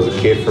 when I was a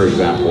kid, for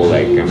example,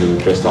 like, I mean,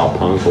 dressed all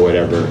punk or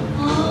whatever,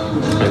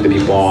 like, the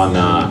people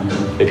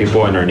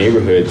in our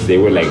neighborhoods, they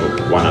would, like,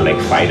 want to, like,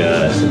 fight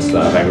us and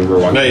stuff. I remember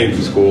walking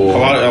to school. A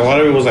lot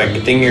of it was, like,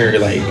 thinking you're,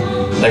 like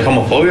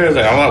homophobia?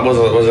 Like, was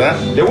that?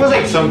 There was,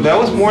 like, that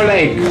was more,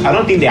 like, I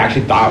don't think they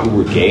actually thought we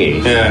were gay.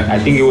 Yeah. I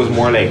think it was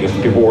more, like, if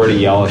people were to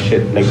yell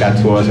shit like that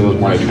to us, it was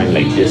more, like, trying to,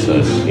 like, diss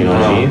us, you know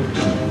what I mean?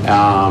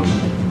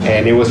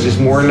 And it was just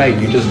more, like,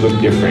 you just look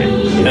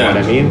different, you know what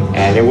I mean?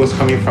 And it was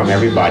coming from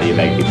everybody,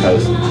 like,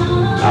 because,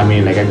 I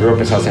mean, like, I grew up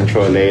in South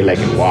Central LA, like,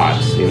 in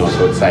Watts, you know,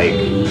 so it's, like,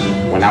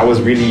 when I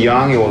was really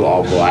young, it was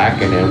all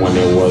black, and then when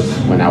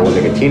I was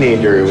like a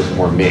teenager, it was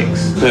more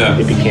mixed. Yeah.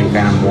 It became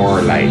kind of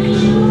more like,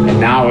 and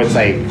now it's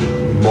like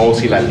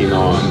mostly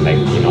Latino, and, like,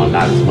 you know,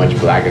 not as much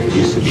black as it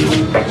used to be.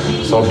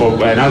 So, but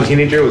when I was a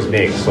teenager, it was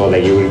mixed. So,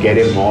 like, I would get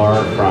it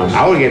more from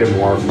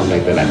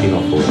like the Latino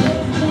food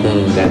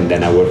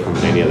than I would from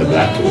any other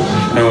black food.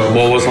 And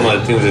what was some of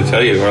the things they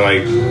tell you, or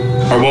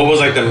what was,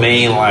 like, the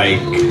main,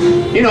 like...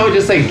 You know,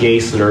 just, like, gay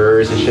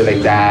slurs and shit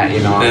like that,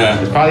 you know. Yeah.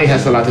 It probably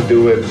has a lot to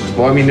do with...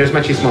 Well, I mean, there's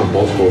machismo in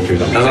both cultures.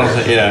 That's what I'm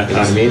saying, yeah. You know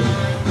what I mean?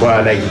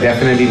 But, like,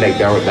 definitely, like,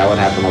 that would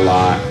happen a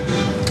lot.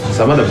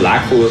 Some of the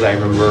black fools, I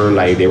remember,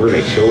 like, they were,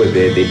 like, chill with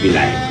it. They'd be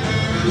like,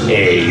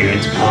 hey, you're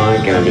into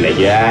punk? And I'd be like,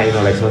 yeah. You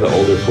know, like, some of the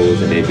older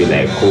fools, and they'd be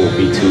like, cool,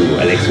 me too.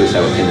 I like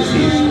suicidal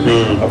tendencies.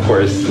 Of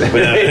course. Yeah.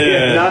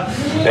 You know?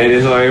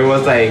 And so it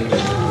was, like...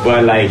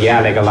 But, like,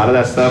 yeah, like, a lot of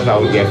that stuff I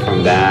would get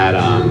from that.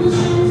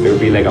 There would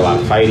be, like, a lot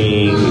of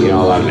fighting, you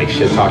know, a lot of, like,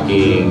 shit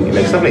talking,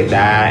 like, stuff like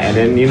that. And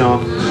then, you know,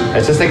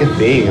 it's just, like, a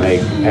thing,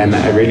 like, and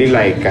I really,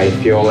 like, I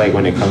feel like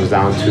when it comes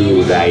down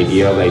to the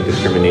idea of, like,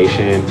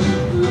 discrimination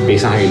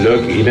based on how you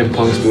look, even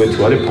punks do it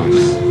to other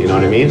punks, you know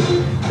what I mean?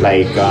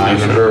 Like, I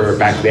remember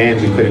back then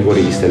we couldn't go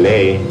to East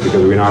LA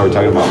because we were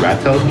talking about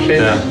rat tails and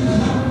shit. Yeah.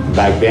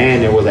 Back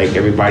then, it was, like,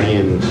 everybody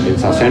in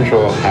South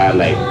Central had,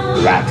 like,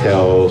 rat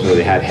tails, or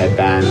they had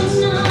headbands.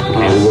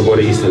 And we would go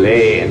to East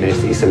LA, and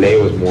East LA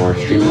was more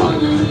street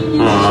punk.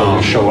 So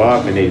we'd show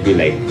up, and they'd be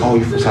like, oh,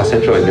 you're from South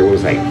Central? And there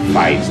was, like,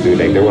 fights, dude.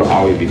 Like, there would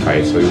always be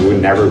fights. So we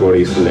would never go to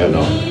East LA,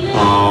 though.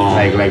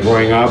 Like,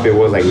 growing up, it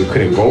was, like, we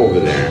couldn't go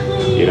over there.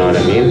 You know what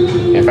I mean?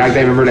 In fact,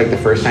 I remember, like, the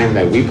first time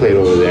that we played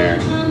over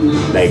there,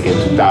 like, in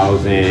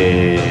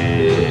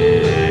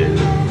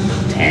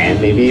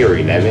 2010, maybe, or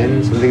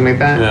 11, something like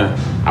that. Yeah.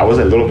 I was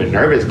a little bit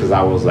nervous because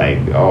I was like,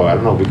 oh, I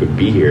don't know if we could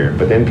be here.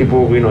 But then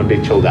people, you know,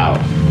 they chilled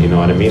out, you know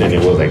what I mean? And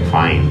it was, like,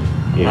 fine,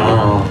 you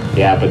know?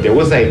 Yeah, but there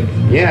was, like,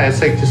 yeah, it's,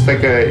 like, just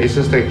like it's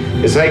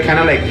like kind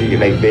of like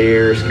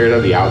they're scared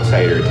of the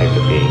outsider type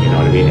of thing, you know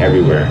what I mean?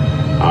 Everywhere.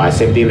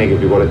 Same thing, like,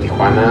 if you go to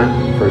Tijuana,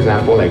 for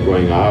example, like,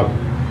 growing up,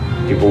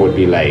 people would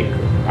be like,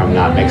 I'm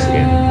not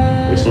Mexican,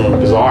 which is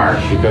bizarre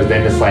because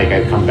then it's like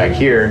I'd come back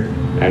here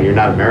and you're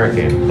not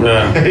American.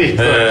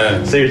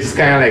 Yeah. So you're just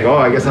kind of like, oh,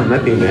 I guess I'm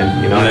nothing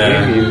then. You know what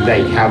I mean? You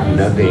like have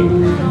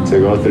nothing to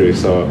go through.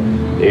 So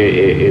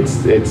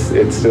it's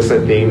just a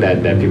thing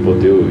that people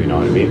do. You know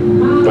what I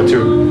mean? But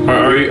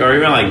or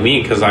even like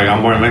me, because like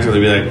I'm born in Mexico, to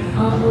be like,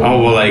 oh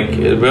well, like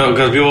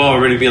because people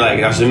already be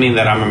like assuming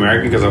that I'm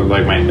American because of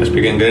like my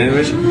speaking good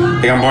English.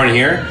 Like I'm born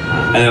here,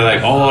 and they're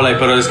like, oh, like,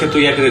 pero es que tú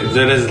ya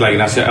eres like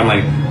nació. I'm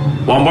like,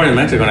 well, I'm born in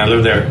Mexico and I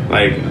lived there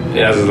like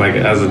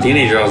as a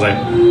teenager. I was like,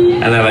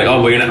 and they're like,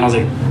 oh, but you're not. I was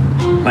like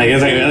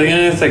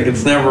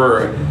it's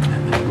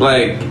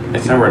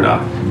never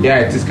enough. Yeah,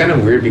 it's just kind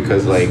of weird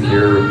because like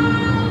you're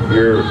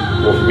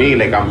well, for me,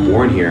 like I'm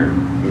born here,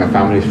 my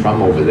family's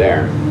from over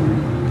there,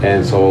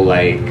 and so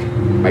like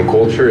my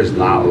culture is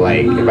not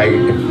like if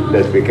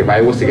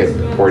I was to get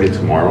deported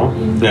tomorrow,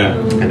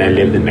 and I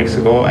lived in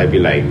Mexico, I'd be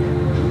like,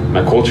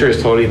 my culture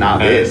is totally not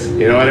this.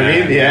 You know what I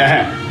mean?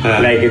 Yeah.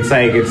 Like it's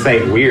like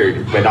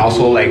weird, but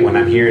also like when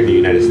I'm here in the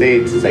United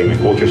States, it's like my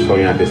culture is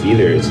totally not this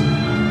either. It's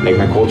like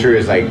my culture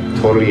is like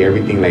totally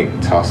everything like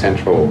South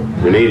Central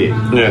related.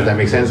 Does that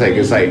make sense? Like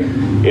it's like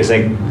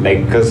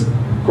because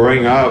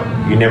growing up,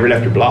 you never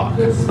left your block.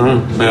 You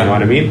know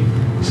what I mean?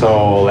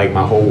 So like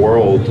my whole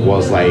world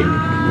was like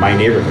my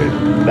neighborhood.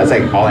 That's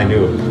like all I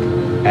knew.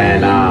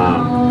 And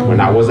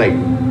when I was like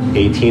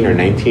 18 or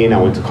 19, I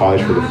went to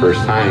college for the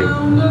first time.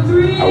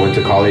 I went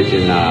to college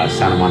in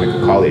Santa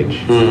Monica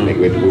College. Like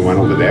we went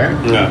over there,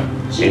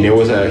 and it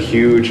was a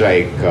huge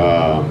like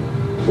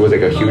it was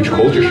like a huge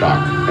culture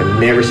shock. I'd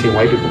never seen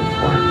white people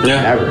before,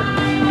 ever.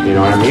 You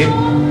know what I mean?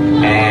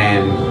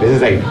 And this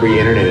is like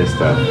pre-internet and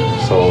stuff,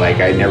 so like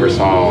I never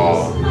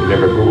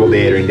Googled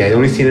it or anything. I'd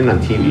only seen it on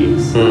TV.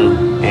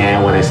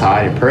 And when I saw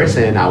it in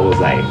person, I was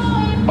like,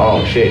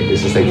 oh shit,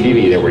 this is like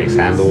TV. They're wearing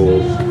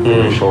sandals,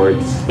 wearing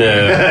shorts.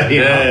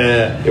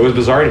 Yeah. It was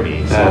bizarre to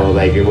me. So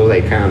like it was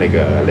like kind of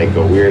like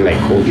a weird like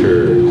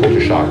culture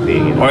shock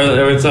thing. You know?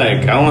 Or it's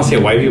like, I don't want to say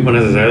white people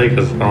necessarily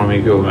because I don't want to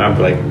make people mad,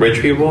 but like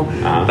rich people,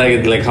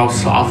 like how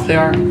soft they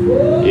are.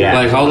 Yeah.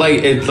 Like how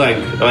like it's like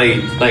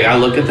I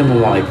look at them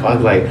and I'm like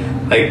fuck like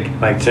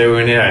say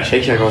we're in there at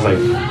Shake Shack, I was like,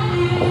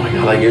 oh my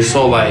god, like you're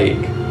so like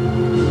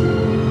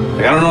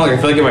I don't know, like I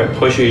feel like if I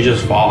push you, you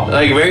just fall.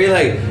 Like very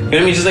like, you know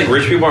what I mean? Just like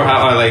rich people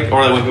are like,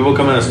 or like when people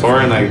come in the store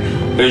and like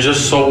they're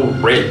just so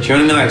rich. You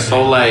know what I mean? Like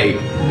so like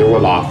they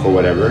were off or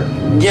whatever.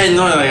 Yeah,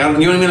 no, like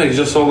you know what I mean? Like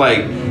just so like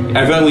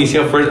I feel like when you see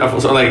a first,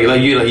 so like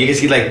you can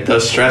see like the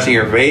stress in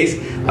your face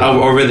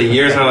over the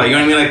years. Or like you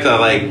know what I mean?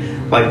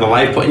 Like the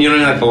life, you know what I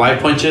mean? Like the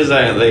life punches.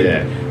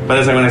 But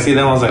it's like when I see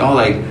them, I was like, oh,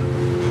 like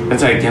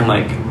it's like damn,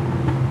 like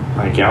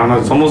I don't know.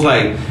 It's almost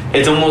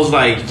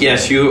like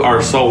yes, you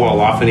are so well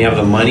off and you have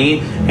the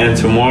money, and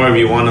tomorrow if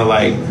you want to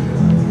like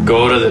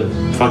go to the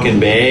fucking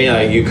bay,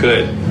 like you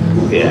could.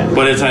 Yeah.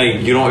 But it's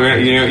like you don't have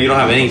anything. You know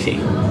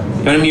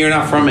what I mean? You're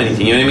not from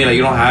anything. You know what I mean? Like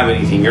you don't have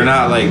anything. You're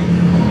not like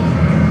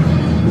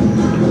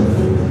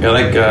you're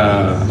like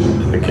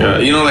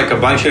you know, like a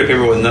blank sheet of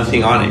paper with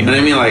nothing on it. You know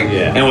what I mean? Like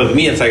and with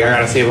me, it's like I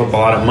gotta save up a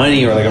lot of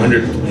money or like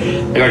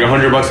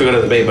 $100 to go to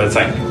the bay, but it's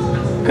like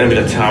gonna be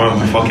the time of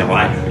my fucking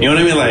life. You know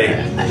what I mean? Like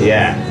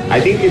I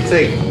think it's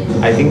like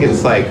I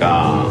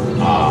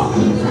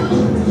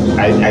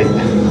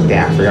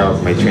forgot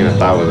what my train of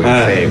thought was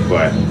gonna say,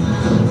 but I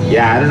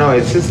don't know,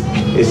 it's just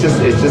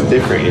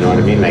different, you know what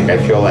I mean? Like I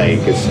feel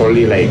like it's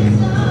totally like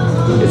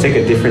it's like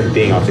a different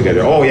thing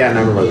altogether. Oh yeah, I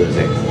remember what I was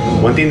gonna say.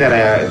 One thing that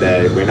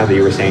right now that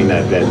you were saying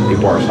that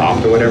people are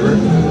soft or whatever,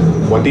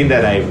 one thing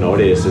that I've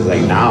noticed is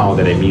like now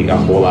that I meet a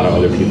whole lot of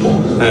other people,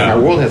 my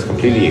world has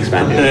completely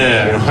expanded. You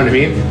know what I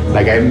mean?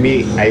 Like I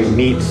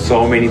meet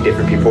so many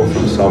different people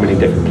from so many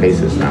different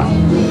places now.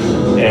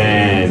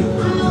 And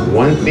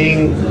one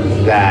thing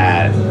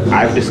that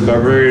I've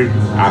discovered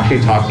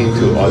actually talking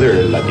to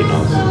other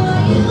Latinos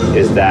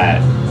is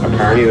that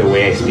apparently the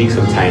way I speak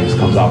sometimes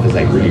comes off as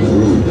like really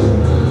rude,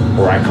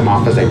 or I come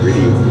off as like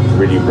really,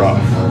 really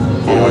rough.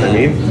 You know what I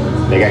mean?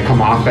 Like I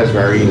come off as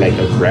very like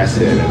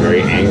aggressive and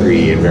very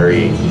angry and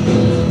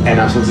and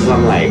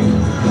I'm like,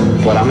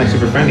 but I'm like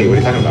super friendly. What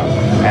are you talking about?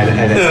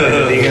 And the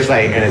thing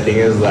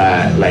is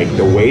that like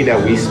the way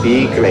that we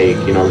speak, like,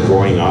 you know,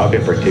 growing up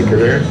in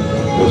particular,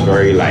 was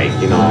very like,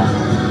 you know,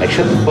 like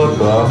shut the fuck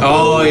up.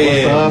 Oh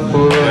yeah. What's up,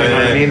 fool? You know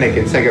what I mean? Like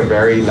it's like a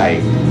very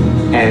like,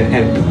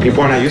 and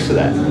people are not used to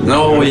that.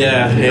 No, you know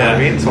what I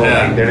mean? So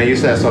like they're not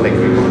used to that. So like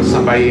when you come to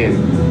somebody and,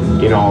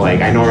 you know,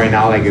 like I know right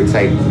now, like it's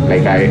like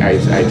I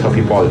tell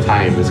people all the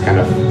time, it's kind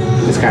of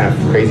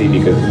crazy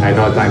because I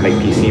know it's not like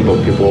PC,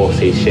 but people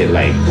say shit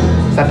like,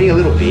 stop being a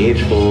little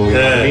bitch, fool. You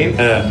know what I mean?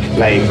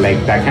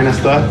 Like that kind of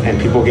stuff, and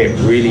people get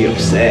really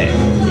upset,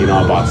 you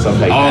know, about stuff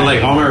like that. Oh,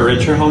 like all my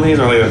richer homies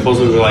are like supposed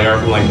to be like are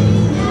from like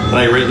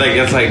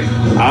it's like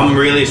I'm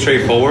really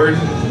straightforward,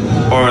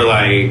 or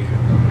I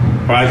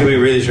could be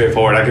really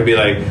straightforward. I could be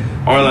like,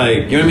 or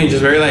like, you know what I mean,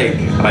 just very like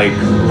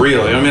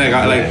real, you know what I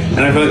mean,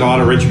 and I feel like a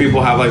lot of rich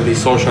people have like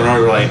these social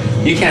norms where like,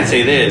 you can't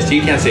say this,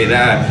 you can't say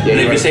that, and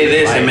if you say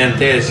this, it meant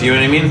this, you know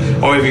what I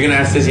mean, or if you're gonna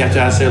ask this, you have to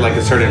ask it like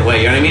a certain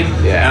way, you know what I mean,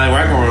 and like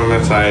where I come from,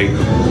 it's like,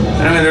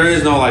 I mean, there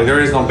is no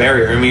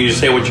barrier. I mean, you just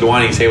say what you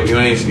want, you say what you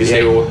want,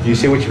 you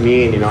say what you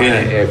mean, you know.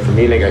 And for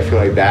me, like, I feel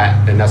like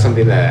that, and that's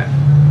something that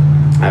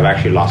I've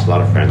actually lost a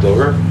lot of friends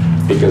over,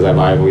 because I've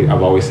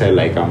always said,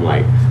 like, I'm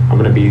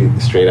gonna be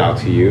straight out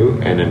to you,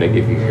 and then like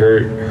if you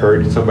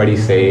heard somebody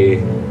say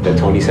that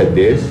Tony said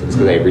this, it's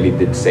because I really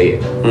did say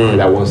it,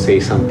 and I won't say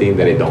something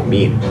that I don't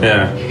mean.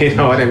 Yeah, you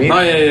know what I mean? Oh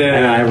yeah.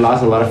 And I've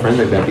lost a lot of friends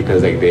like that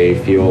because like they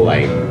feel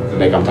like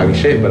I'm talking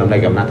shit, but I'm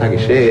like, I'm not talking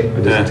shit.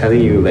 I'm just telling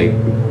you, like,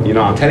 you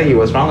know, I'm telling you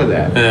what's wrong with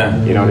that. Yeah.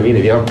 You know what I mean?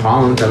 If you have a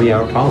problem, tell me you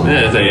have a problem.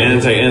 Yeah,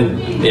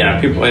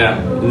 people. Yeah,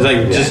 it's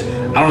like just.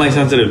 I don't like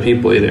sensitive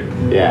people either.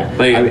 Yeah,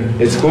 like I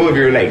mean, it's cool if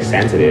you're like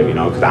sensitive, you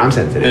know, because I'm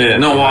sensitive. Yeah,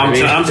 no, well, I'm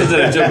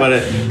sensitive too,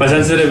 but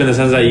sensitive in the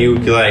sense that you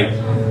like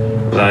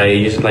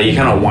you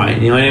kind of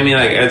whine. You know what I mean?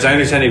 Like, I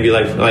understand if you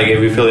like if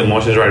you feel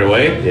emotions right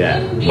away.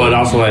 Yeah. But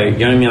also like,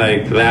 you know what I mean?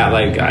 Like that.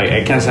 Like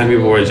I can't stand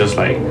people who are just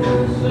like, I don't know.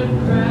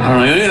 You know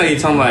what I mean? Like you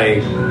tell them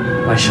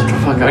like shut the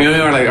fuck up. You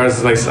know what I mean? Or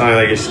it's like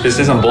it's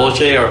just some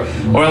bullshit. Or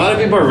a lot of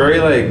people are very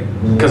like,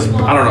 because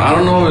I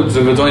don't know if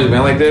it's always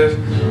been like this.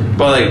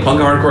 But like punk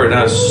and hardcore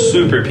now is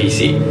super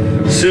PC,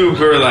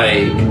 super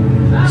I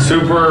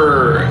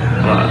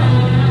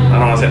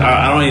don't want to say,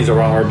 I don't use the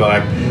wrong word, but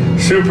like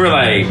super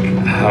like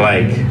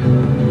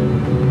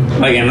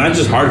and not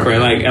just hardcore,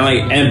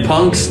 and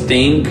punks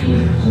think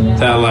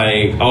that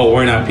like, oh,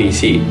 we're not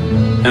PC,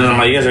 and I'm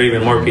like, you guys are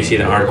even more PC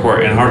than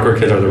hardcore, and hardcore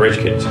kids are the rich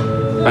kids.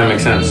 That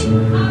makes sense,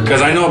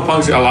 because I know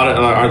punks a lot of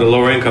are the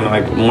lower income and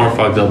like more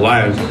fucked up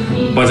lives,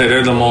 but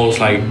they're the most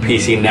like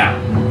PC now.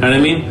 You know what I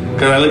mean?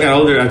 Because I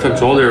talk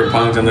to older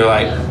punks and they're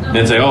like, and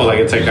it's like, oh, like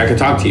it's like I could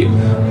talk to you,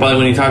 but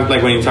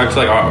like when you talk to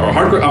like a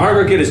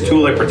hardcore kid is too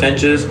like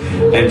pretentious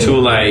and too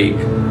like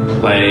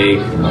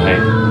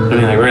I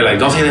mean like very like,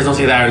 don't say this, don't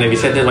say that, and if you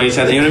said this, why you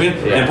said that, you know what I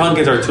mean? Yeah. And punk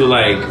kids are too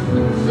like, you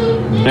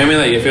know what I mean?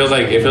 Like it feels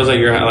like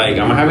you're like,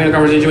 am I having a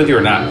conversation with you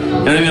or not? You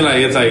know what I mean? Like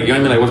it's like, you know what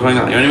I mean? Like what's going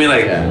on? You know what I mean?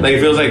 Like like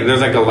it feels like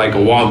there's like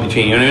a wall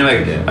between, you know what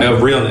I mean? Like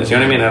of realness, you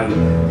know what I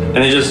mean?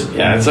 And it just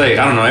it's like,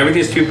 I don't know,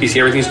 everything's too PC,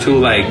 everything's too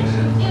like,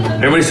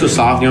 everybody's too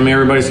soft, you know what I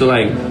mean? Everybody's too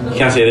like, you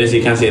can't say this,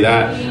 you can't say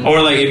that.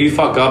 Or like if you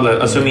fuck up, like,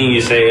 assuming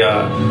you say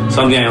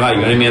something I like,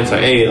 you know what I mean? It's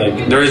like, hey,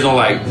 like there is no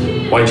like,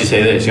 why'd you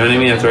say this? You know what I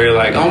mean? It's very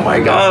like, oh my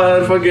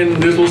god, fucking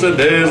this fool said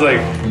this, like,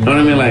 you know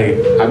what I mean?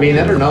 Like, I mean,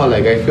 I don't know,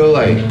 like I feel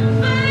like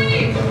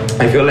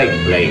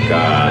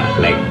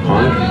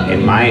punk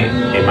in my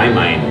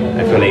mind,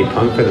 I feel like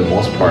punk for the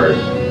most part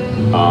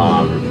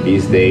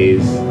these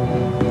days,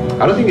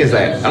 I don't think it's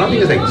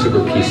like super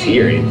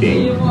PC or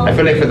anything. I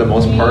feel like for the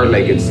most part,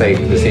 like it's like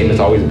the same as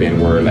always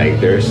been, where like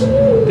there's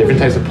different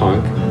types of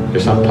punk.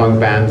 There's some punk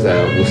bands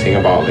that will sing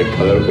about like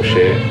political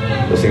shit.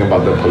 They'll sing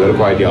about the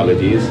political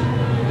ideologies.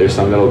 There's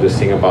some that will just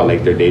sing about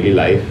like their daily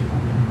life.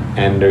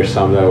 And there's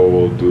some that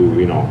will do,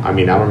 you know, I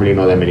mean, I don't really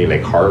know that many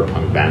like hard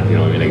punk bands, you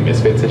know what I mean, like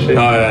Misfits and shit.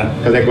 Oh yeah.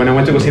 Because like when I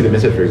went to go see the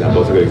Misfits, for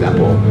example, it's a good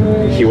example.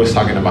 He was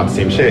talking about the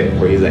same shit,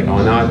 where he's like,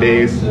 oh,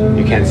 nowadays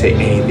you can't say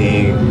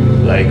anything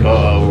like,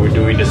 oh, we're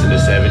doing this in the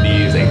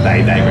 70s, like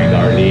Die Green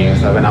Darling and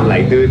stuff. And I'm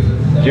like, dude,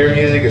 your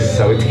music is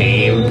so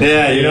tame.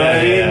 Yeah, you know what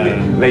I mean?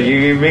 Yeah. Like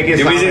you make it.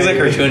 Your music's like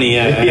cartoony.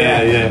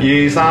 Yeah.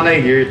 You sound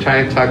like you're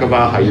trying to talk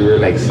about how you were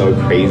like so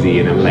crazy,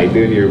 and I'm like,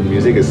 dude, your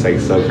music is like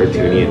so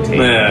cartoony and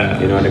tame. Yeah.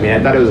 You know what I mean?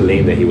 I thought it was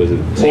lame that he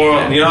wasn't.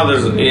 Or you know,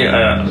 there's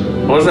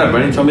what was that?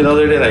 Brendan told me the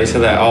other day that he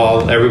said that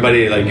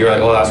everybody like, you're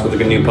like, oh, that's what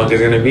the new punk is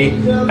gonna be,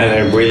 and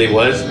it really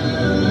was.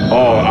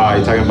 Oh,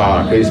 you're talking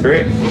about Crazy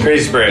Spirit?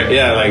 Crazy Spirit,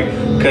 yeah, like,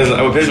 because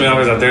what pisses me off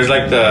is that there's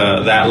like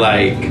that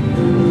like,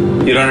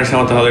 you don't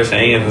understand what the hell they're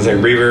saying, and it's like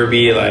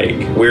reverby, like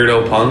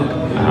weirdo punk,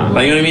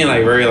 like, you know what I mean,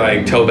 like very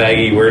like toe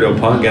baggy weirdo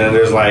punk, and then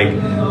there's like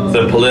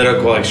the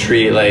political like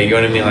street, like, you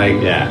know what I mean,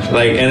 like,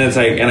 like, and it's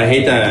like, and I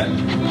hate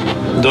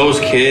that those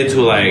kids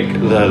who like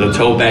the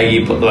toe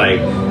baggy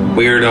like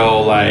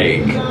weirdo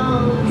like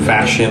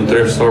fashion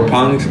thrift store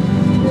punks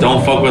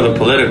don't fuck with the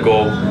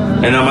political.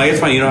 And I'm like, it's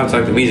fine, you don't have to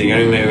talk to music, you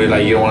know what I mean? Maybe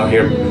like you don't want to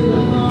hear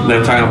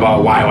them talking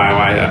about why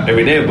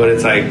every day, but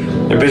it's like,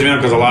 it pisses me off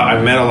because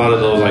I've met a lot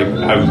of those, like,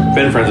 I've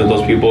been friends with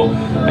those people,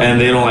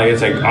 and they don't like,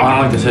 it's like, oh, I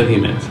don't like the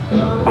Subhumans.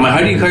 I'm like, how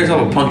do you call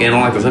yourself a punk and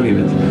don't like the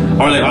Subhumans?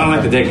 Or like, I don't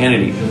like the Dead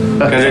Kennedys.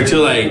 Because they're too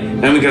like,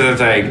 and because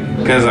it's like,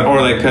 because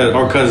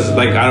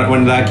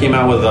when that came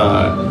out with,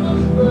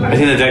 I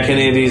think the Dead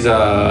Kennedys,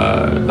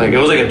 like, it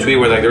was like a tweet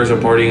where like they were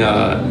supporting,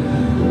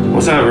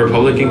 what's that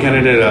Republican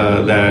candidate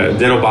that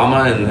did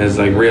Obama and his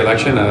like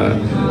re-election,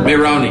 Mitt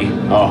Romney.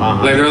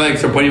 Like they're like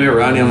supporting Mitt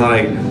Romney. I'm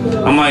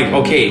like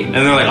okay, and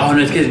they're like, oh no,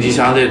 it's because you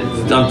saw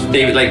that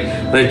David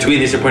like tweet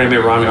they supporting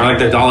Mitt Romney, or like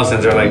the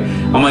Dollar-Cents are like,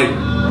 I'm like,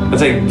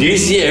 it's like, do you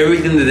see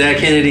everything that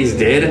Kennedys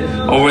did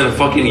over the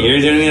fucking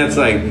years? You know what I mean? It's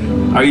like,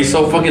 are you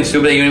so fucking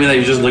stupid that, you know what I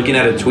mean, that you're just looking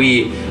at a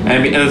tweet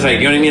and it's like,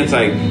 you know what I mean? It's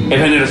like, if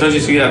an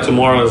associate see that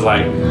tomorrow is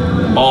like,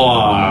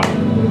 oh,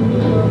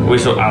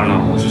 I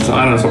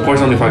don't know, support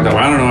something fucked up.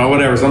 I don't know,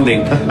 whatever,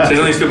 something. Say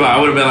something stupid. I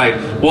would have been like,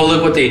 well,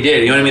 look what they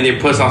did. You know what I mean? They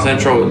put South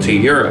Central to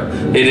Europe.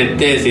 They did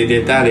this, they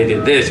did that, they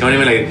did this. You know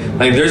what I mean?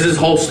 Like there's this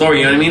whole story.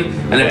 You know what I mean?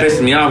 And it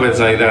pisses me off. It's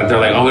like that they're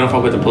like, oh, we don't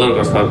fuck with the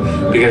political stuff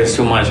because it's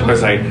too much. Or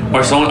it's like, or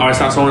it's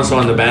not so and so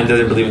in the band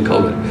doesn't believe in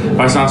COVID.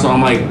 Or it's not so.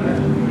 I'm like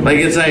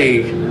it's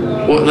like.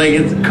 Well, like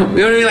it's, you know what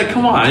I mean? Like,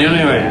 come on, you know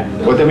what I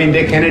mean? Well, I mean,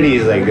 Dead Kennedy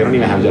is like they don't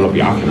even have Jello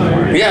Biafra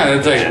anymore. Yeah,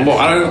 it's like, well,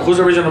 I don't know who's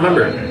the original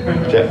member.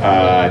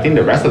 I think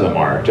the rest of them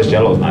are. Just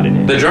Jello's not in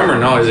it. The drummer,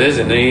 no,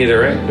 isn't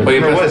either, right? The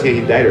drummer was. He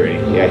died already.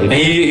 Yeah, and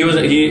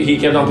he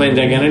kept on playing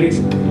Dead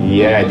Kennedys.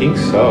 Yeah, I think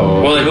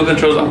so. Well, like who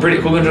controls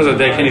the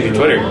Dead Kennedy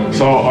Twitter?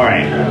 So all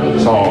right,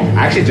 so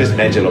I actually just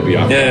met Jello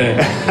Biafra.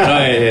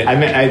 Yeah.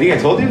 I think I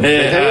told you.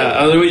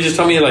 You just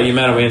told me like you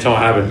met him. You didn't tell me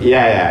what happened.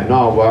 Yeah.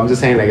 No, well, I'm just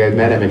saying like I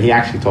met him and he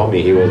actually told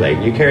me he was like,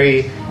 you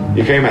carry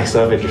my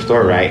stuff at your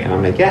store, right? And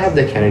I'm like, yeah, I have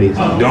Dead Kennedys.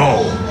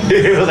 No.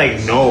 He was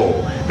like,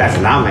 no, that's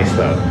not my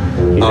stuff.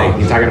 He's like,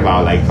 he's talking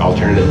about like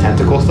alternative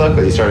tentacle stuff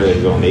because he started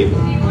his own label.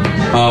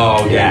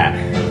 Oh, okay.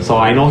 Yeah. So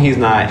I know he's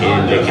not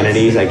in Dead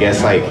Kennedys. I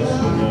guess like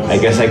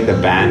the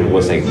band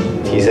was like,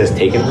 he says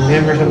taken from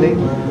him or something,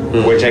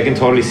 which I can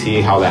totally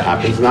see how that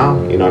happens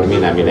now. You know what I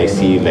mean? I mean, I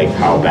see like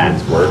how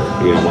bands work.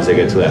 You know, once they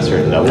get to that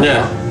certain level.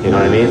 Yeah. You know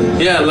what I mean?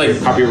 Yeah, like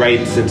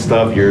copyrights and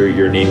stuff.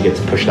 Your name gets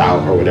pushed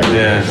out or whatever.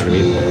 Yeah. You know what I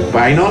mean?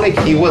 But I know like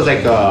he was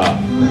like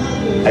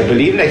I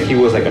believe like he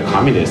was like a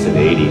communist in the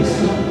 80s.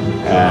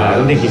 I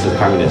don't think he's a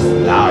communist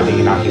now. I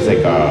think now he's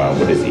like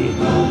what is he?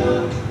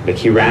 Like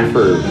he ran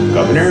for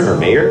governor or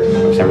mayor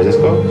of San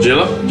Francisco.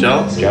 Jello,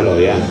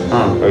 yeah.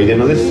 Oh, you didn't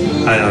know this?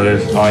 I know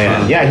this. Oh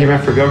yeah, yeah. He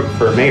ran for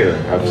mayor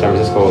of San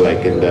Francisco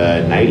like in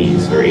the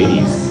 90s or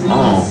 80s.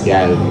 Oh.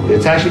 Yeah,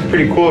 it's actually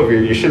pretty cool.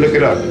 You should look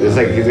it up. It's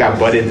like he's got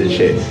buttons and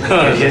shit.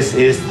 And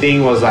his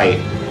thing was like.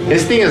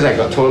 His thing is like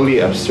a totally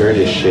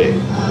absurdist shit.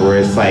 Where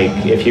it's like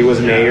if he was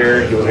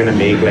mayor, he was gonna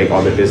make like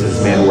all the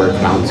businessmen wear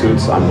clown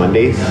suits on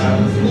Mondays.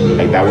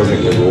 Like that was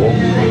like the rule.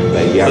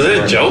 Like was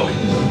it a joke?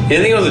 You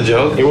didn't think it was a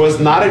joke? It was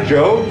not a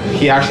joke.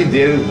 He actually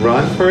did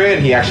run for it.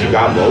 And he actually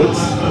got votes.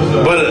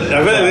 But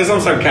I feel like there's some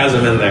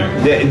sarcasm in there.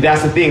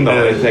 That's the thing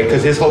though. It's like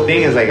because his whole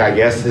thing is like I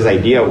guess his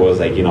idea was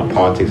like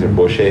politics are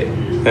bullshit.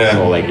 Yeah.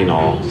 So like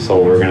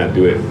so we're gonna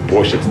do it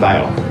bullshit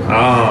style.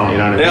 Oh. You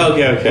know what I mean?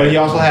 Yeah. Okay. But he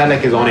also had like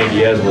his own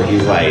ideas where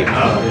he's like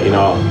Yeah.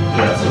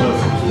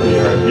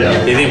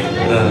 You think?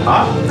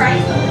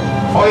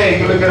 Oh yeah, you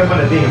can look it up on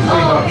the thing. It's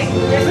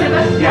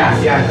 $20.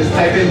 Yeah. Just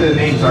type in the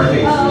name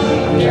Scarface.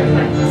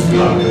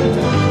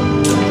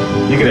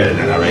 You can edit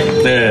that out, right?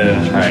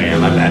 Yeah. Alright, yeah,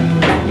 my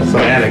bad. So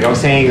yeah, like I was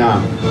saying,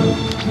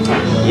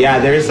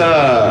 there's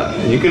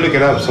you can look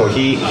it up. So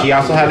he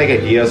also had like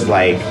ideas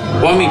like.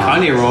 Well, I mean,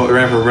 Kanye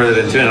ran for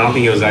president too, and I don't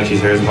think he was actually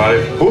serious about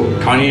it. Who?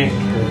 Kanye.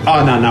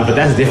 Oh no, but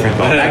that's different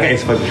though. That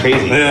guy's fucking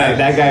crazy. Yeah.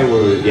 That guy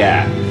would,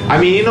 yeah. I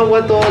mean, you know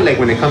what though? Like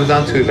when it comes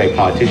down to like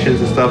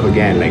politicians and stuff,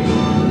 again, like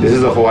this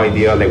is the whole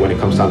idea. Like when it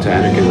comes down to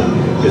anarchism,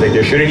 it's like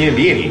there shouldn't even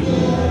be any.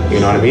 You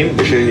know what I mean?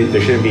 There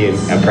shouldn't be a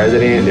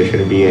president. There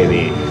shouldn't be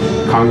any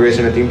Congress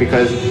or anything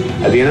because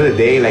at the end of the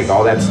day, like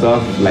all that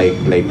stuff, like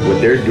what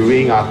they're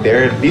doing out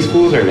there, these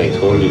fools are like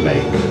totally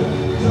like,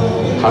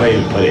 how do I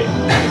even put it?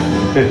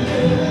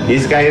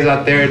 These guys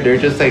out there, they're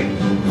just like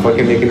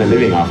fucking making a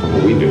living off of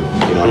what we do. You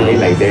know what I mean?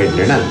 Like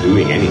they're not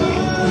doing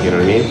anything. You know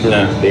what I mean?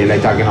 Yeah. They're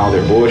like talking all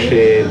their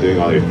bullshit, doing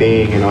all their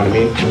thing. You know what I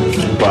mean?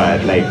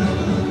 But like,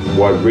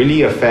 what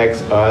really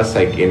affects us,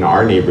 like in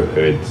our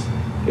neighborhoods,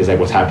 is like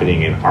what's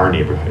happening in our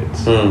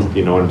neighborhoods.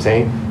 You know what I'm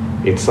saying?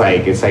 It's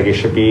like we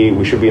should be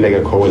like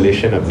a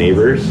coalition of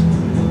neighbors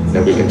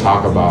that we can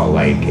talk about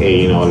like,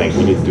 hey, like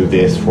we need to do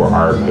this for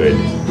our hood.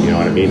 You know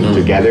what I mean?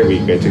 Together we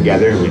get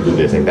together and we do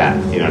this like that.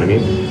 You know what I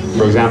mean?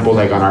 For example,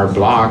 like on our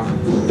block,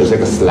 there's like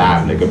a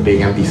slab, like a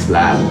big empty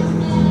slab,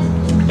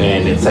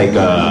 and it's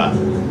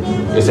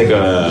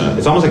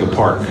almost like a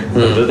park. It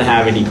doesn't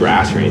have any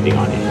grass or anything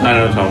on it. I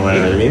know what you're talking about.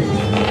 You know what I mean?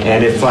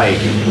 And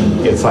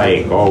it's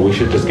like, oh, we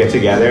should just get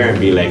together and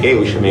be like, hey,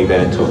 we should make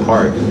that into a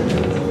park.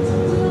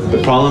 The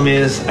problem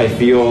is, I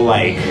feel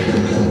like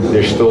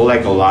there's still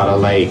like a lot of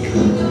like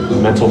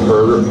mental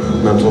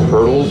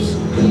hurdles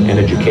and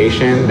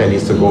education that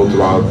needs to go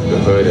throughout the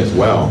hood as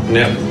well.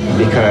 Yeah.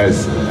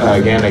 Because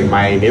again, like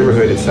my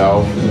neighborhood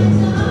itself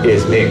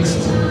is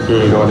mixed.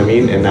 You know what I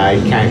mean? And I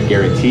can't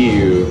guarantee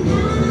you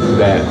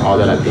that all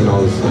the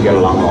Latinos get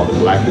along with all the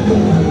black people,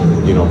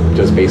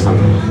 just based on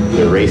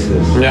their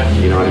races. Yeah.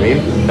 You know what I mean?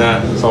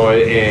 Yeah. So,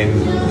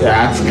 and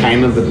that's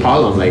kind of the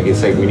problem. Like,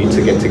 it's like we need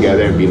to get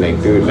together and be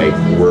like, dude, like,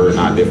 we're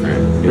not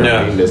different. You know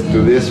what I mean? Let's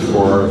do this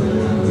for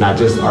not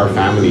just our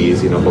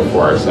families, but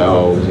for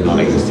ourselves,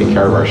 like, let's take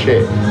care of our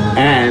shit.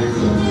 And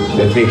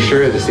let's make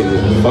sure the city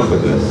doesn't fuck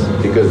with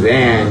us. Because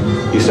then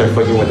you start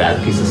fucking with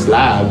that piece of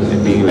slab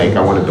and being like,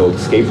 I want to build a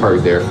skate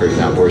park there, for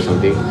example, or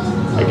something.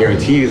 I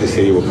guarantee you the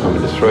city will come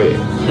and destroy it.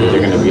 They're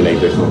going to be like,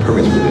 there's no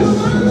permits for this.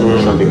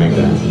 Or something like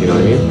that. You know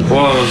what I mean?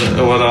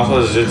 Well, what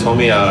also this dude told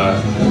me,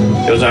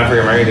 it was an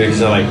African American dude.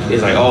 He's like,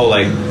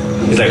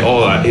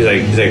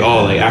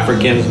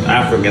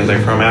 Africans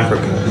like from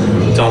Africa.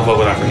 don't fuck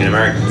with African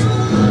Americans.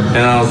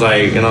 And I was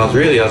like,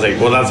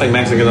 well, that's like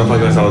Mexicans don't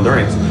fucking with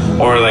Salvadorians,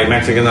 or like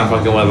Mexicans not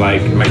fucking with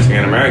like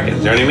Mexican Americans.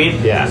 You know what I mean?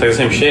 Yeah. It's like the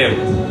same shit.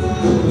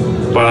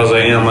 But I was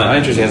like, I'm like, oh,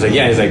 interesting. He's like,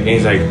 yeah. He's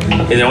like,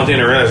 the one thing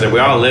to realize that we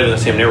all live in the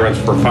same neighborhoods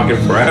for fucking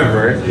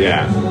forever.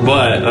 Yeah.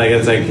 But like,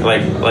 it's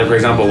like for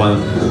example,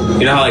 when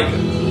you know how like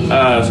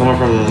someone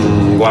from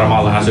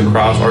Guatemala has to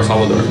cross, or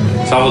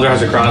Salvador has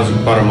to cross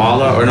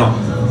Guatemala, or no.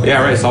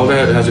 Yeah, right.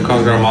 Salvador has to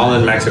cross Guatemala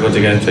and Mexico to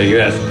get into the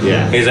U.S.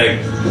 Yeah. He's like,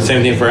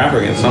 same thing for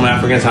Africans. Some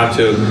Africans have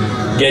to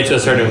get to a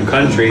certain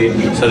country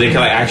so they can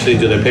like actually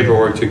do the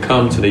paperwork to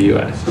come to the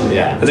U.S.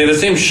 Yeah. It's like the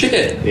same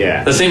shit.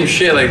 Yeah. The same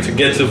shit, like to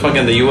get to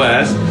fucking the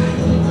U.S.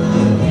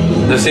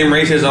 The same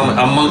racism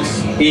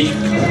amongst each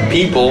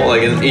people,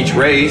 like in each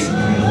race.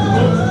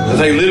 It's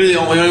like literally, you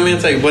know what I mean?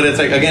 It's like, but it's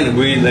like, again,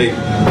 we like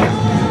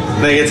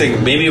it's like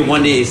maybe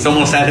one day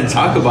someone sat and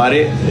talk about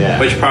it,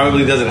 which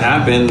probably doesn't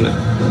happen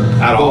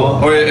at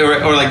all. Or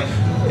like,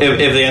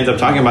 if they end up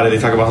talking about it, they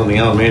talk about something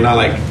else. Maybe not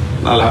like.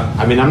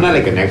 I mean, I'm not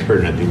like an expert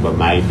or nothing, but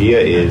my idea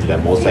is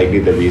that most likely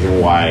the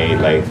reason why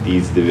like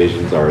these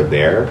divisions are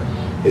there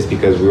is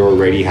because we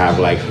already have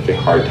like such a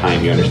hard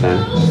time. You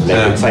understand?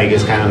 Like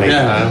it's kind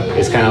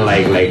of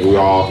like we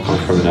all come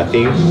from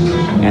nothing,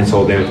 and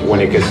so then when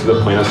it gets to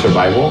the point of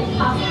survival.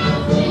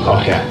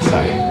 Oh yeah,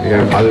 sorry. You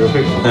gonna pause it real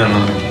quick? I don't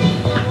know.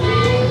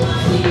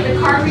 The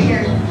car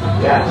reader.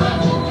 Yeah.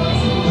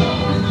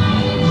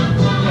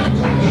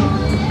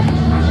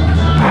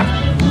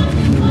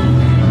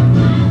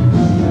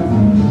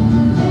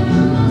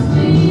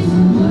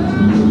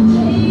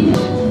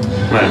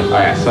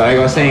 Alright, so like I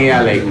was saying,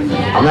 yeah, like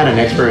I'm not an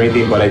expert or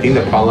anything, but I think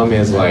the problem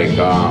is like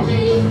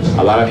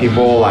a lot of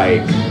people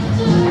like,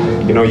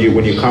 you know,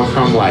 when you come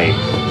from like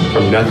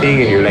from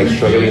nothing and you're like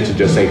struggling to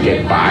just like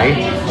get by,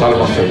 it's all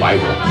about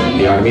survival.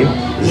 You know what I mean?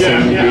 The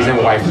same reason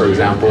why, for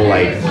example,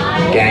 like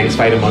gangs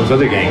fight amongst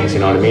other gangs. You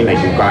know what I mean? Like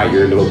you've got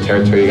your little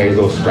territory, you got your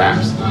little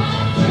scraps,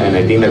 and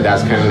I think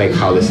that's kind of like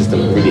how the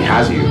system really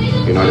has you.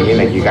 You know what I mean?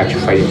 Like you got you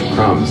fighting for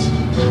crumbs.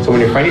 So when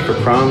you're fighting for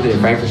crumbs and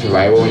you're fighting for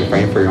survival and you're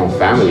fighting for your own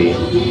family,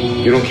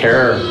 you don't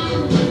care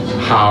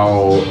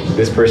how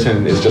this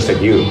person is just like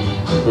you.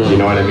 You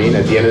know what I mean?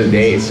 At the end of the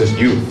day, it's just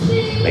you.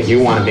 Like you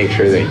want to make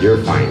sure that you're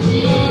fine.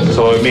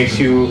 So it makes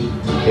them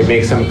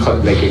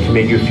like it can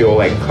make you feel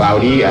like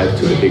cloudy as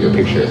to the bigger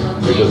picture.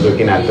 You're just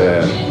looking at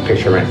the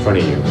picture right in front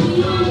of you.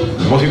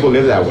 Most people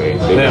live that way.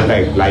 They live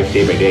like life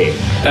day by day.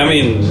 I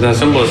mean, the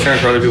simplest term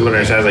for other people to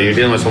understand is like you're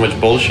dealing with so much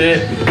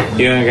bullshit,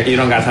 you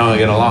don't got time to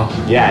get along.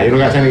 Yeah, you don't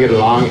got time to get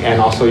along, and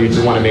also you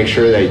just want to make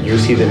sure that you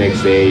see the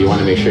next day. You want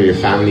to make sure your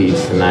family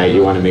eats tonight.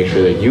 You want to make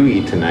sure that you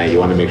eat tonight. You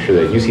want to make sure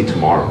that you see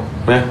tomorrow.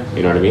 Yeah.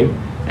 You know what I mean?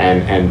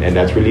 And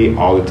that's really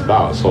all it's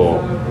about.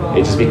 So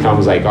it just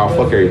becomes like, oh,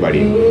 fuck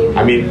everybody.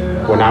 I mean,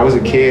 when I was a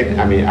kid,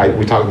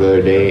 we talked the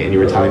other day, and you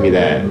were telling me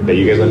that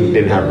you guys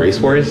didn't have race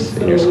wars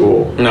in your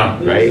school. No.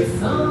 Right?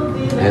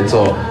 And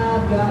so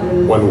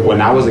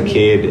when I was a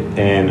kid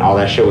and all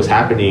that shit was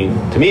happening,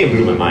 to me it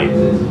blew my mind.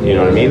 You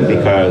know what I mean?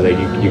 Because like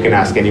you can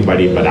ask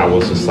anybody, but I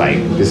was just like,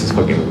 this is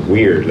fucking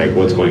weird. Like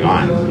what's going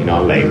on? You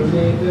know, like.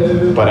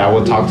 But I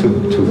would talk to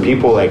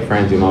people like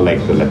friends, you know,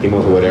 like the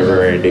Latinos or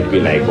whatever, and they'd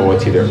be like, oh,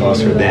 it's either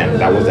us or them.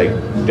 That was like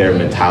their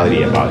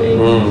mentality about it.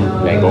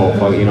 Like, oh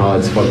fuck, you know,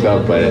 it's fucked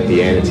up, but at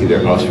the end it's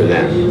either us or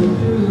them.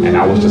 And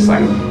I was just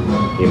like,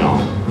 you know,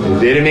 it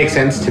didn't make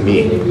sense to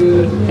me.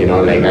 You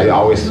know, like I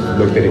always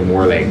looked at it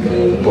more like,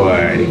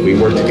 but if we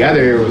work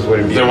together, it was what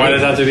it be. So why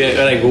does that have to be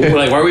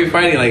like why are we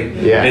fighting? Like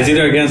it's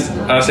either against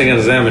us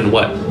against them, and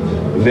what?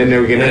 And then they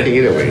would get nothing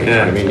either way. You know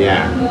what I mean?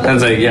 Yeah.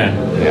 Sounds like Yeah.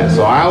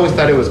 So I always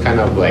thought it was kind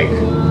of like,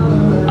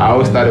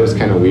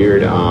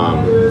 weird.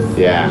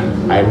 Yeah.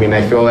 I mean,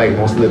 I feel like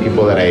most of the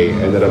people that I'm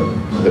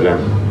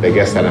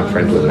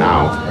friends with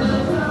now,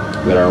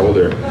 that are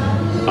older,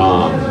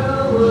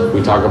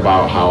 we talk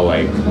about how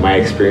like my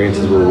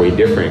experiences were way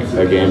different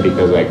again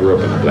because I grew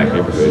up in a black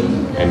neighborhood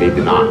and they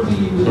did not.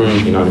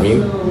 You know what I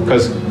mean?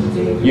 Because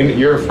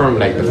you're from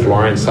like the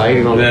Florence side,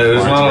 you know.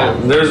 Yeah,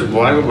 there's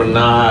black but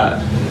not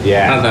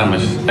not that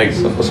much. Like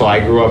so I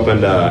grew up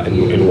in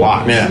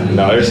Watts, on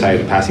the other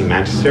side, passing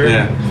Manchester.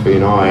 Yeah. You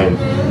know, and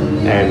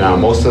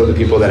most of the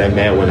people that I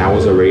met when I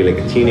was already like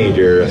a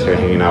teenager, I started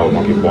hanging out with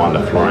more people on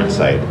the Florence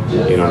side.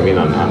 You know what I mean?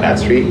 On that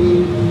street.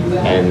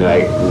 And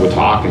like we would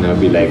talk and I'd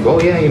be like, oh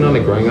yeah, you know,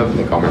 like growing up,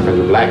 like all my friends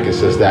were black. It's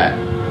just that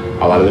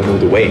a lot of them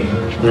moved away.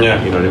 Yeah.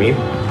 You know what I mean?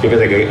 Because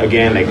like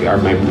again, like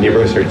my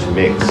neighborhood started to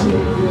mix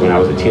when I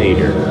was a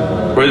teenager.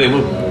 Where did they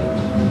move?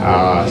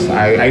 So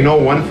I know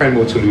one friend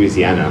moved to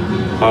Louisiana.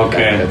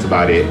 Okay. That's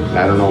about it.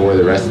 I don't know where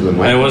the rest of them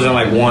went. It wasn't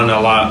like one. A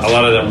lot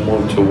of them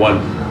moved to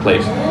one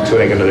place. To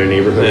like another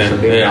neighborhood or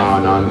something. Yeah.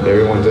 No,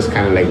 everyone just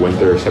kind of like went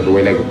their separate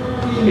way. Like,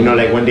 you know,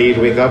 like one day you'd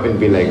wake up and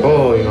be like,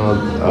 oh, you know,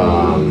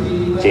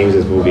 James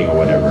is moving or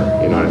whatever,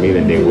 you know what I mean?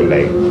 And they would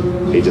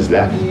they just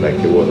left. Like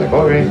it was like,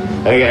 all right.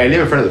 Like I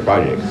live in front of the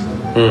projects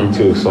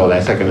too, so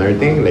that's like another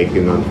thing. Like,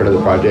 you know, in front of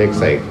the projects,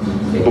 like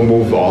people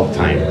move all the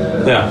time.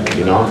 Yeah.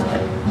 You know,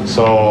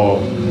 so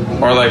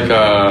Or like,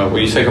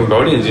 when you say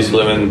Cambodians used to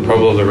live in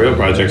Pueblo de Rio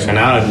projects, and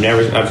now I've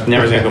never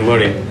seen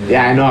Cambodia.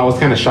 Yeah, I know. I was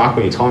kind of shocked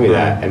when you told me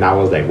that, and I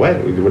was like, "What?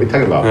 What are you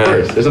talking about?" Of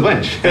course, there's a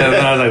bunch. Yeah,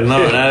 and I was like,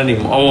 no, not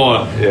anymore.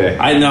 Oh, Yeah.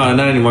 I know,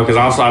 not anymore. Because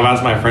also, I've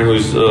asked my friend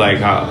who's like,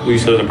 who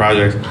used to live in the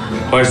projects,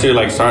 who I used to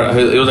like start.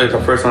 It was like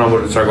the first time I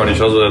would start going to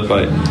shows with,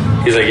 but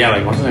he's like, yeah,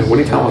 like, I was like, what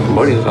are you telling about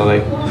Cambodians? I was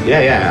like,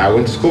 Yeah. I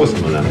went to school with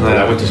some of them.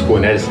 Yeah. I went to school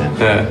in Edison.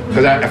 Yeah.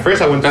 Because at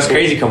first I went to that's school.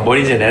 crazy.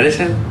 Cambodians in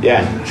Edison?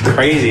 Yeah. It's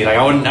crazy. Like,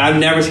 I've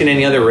never seen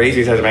any other race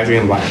besides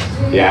Mexican and black.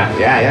 Yeah.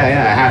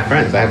 I had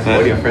friends. I had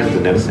Cambodian friends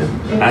in Edison.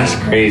 That's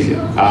crazy.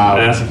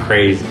 That's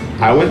crazy.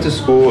 I went to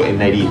school in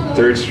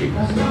 93rd Street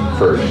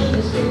first.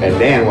 And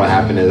then what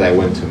happened is I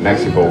went to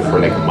Mexico for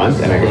like a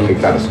month and I got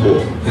kicked out of school.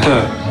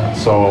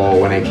 So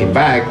when I came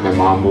back, my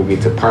mom moved me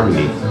to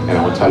Parmeli. And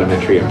I went to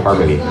elementary in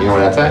Parmeli. You know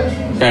where that's at?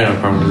 Yeah, no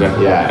problem.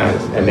 Yeah.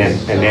 And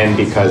then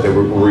because we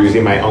were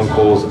using my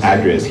uncle's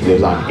address, he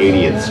lives on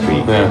 80th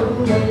Street. Yeah.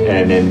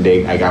 And then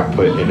I got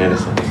put in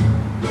Edison.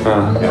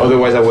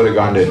 Otherwise, I would have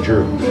gone to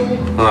Drew.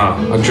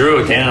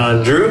 Drew,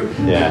 Drew?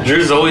 Yeah.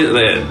 Drew's always,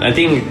 I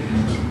think,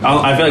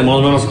 I feel like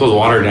most middle schools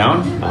water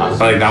down, but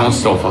like that one's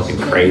still fucking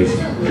crazy.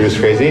 Drew's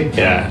crazy?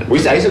 Yeah. I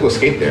used to go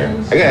skate there.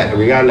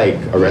 We got like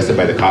arrested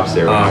by the cops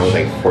there when I was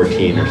like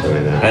 14 or something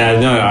like that. Yeah,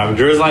 no,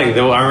 Drew's like, I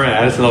remember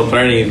Addison, they'll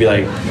threaten you, you'd be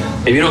like,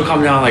 if you don't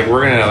come down, like,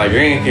 you're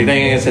gonna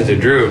get sent to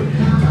Drew.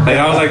 Like,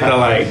 that was like the,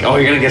 like, oh,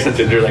 you're gonna get sent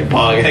to Drew, like,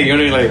 pog. Like, you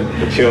know what I mean?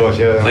 Like, Chill.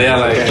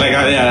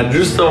 Yeah,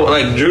 Drew's still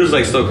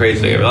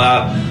crazy. I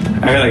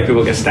feel like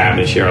people get stabbed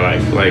and shit, or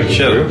like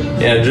shit.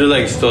 Yeah,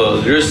 Drew's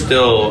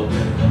still.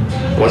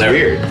 That's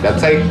weird.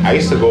 That's like I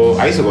used to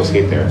go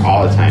skate there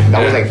all the time.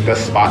 That was like the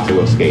spot to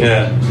go skate.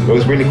 Yeah. It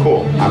was really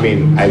cool. I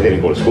mean, I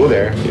didn't go to school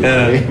there, you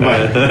know what I mean?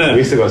 But we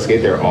used to go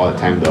skate there all the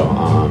time though.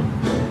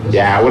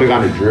 Yeah, I would have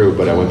gone to Drew,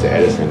 but I went to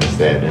Edison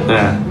instead.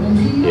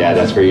 And, yeah,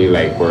 that's where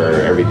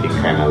everything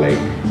kind of like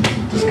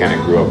just kind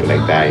of grew up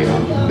like that, you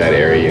know, that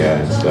area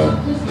and stuff.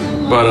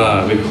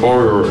 But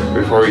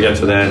before we get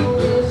to that,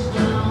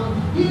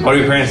 what do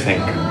your parents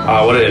think?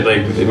 What are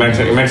they, like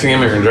Mexican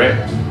immigrants, right?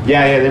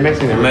 Yeah, they're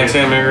Mexican.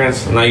 Mexican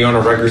immigrants. Now you own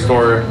a record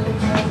store.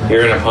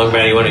 You're in a punk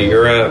band. You went to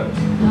Europe.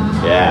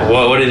 Yeah.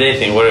 What did they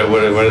think? What did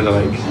they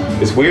like?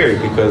 It's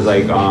weird because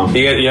like you have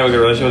a good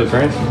relationship with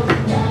your parents?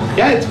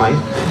 Yeah, it's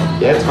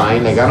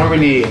fine. Like I don't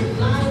really,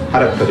 how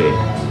to put it.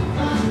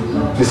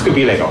 This could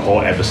be like a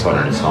whole episode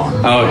on its own.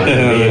 Oh,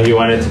 if you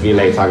wanted to be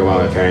like talk about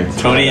my parents.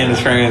 Tony and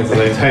his parents.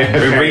 Like,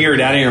 bring your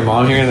dad and your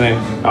mom here. And like,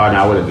 oh no,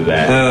 I wouldn't do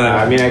that.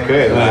 I mean, I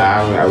could. But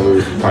I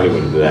probably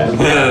wouldn't do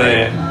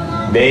that.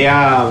 They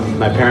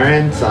my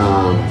parents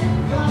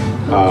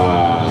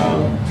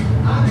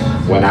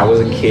when I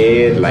was a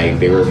kid, like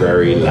they were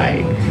very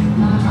like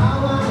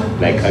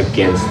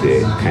against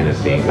it kind of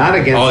thing. Not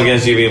against. All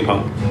against you being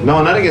punk.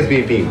 No, not against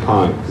me being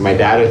punk. My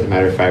dad, as a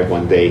matter of fact,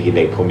 one day he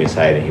like pulled me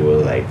aside and he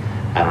was like,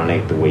 "I don't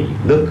like the way you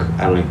look.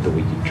 I don't like the way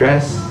you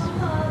dress,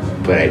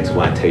 but I just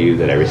want to tell you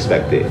that I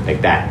respect it."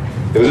 Like that.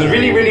 It was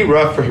really, really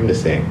rough for him to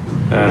say.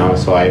 You know,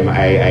 so I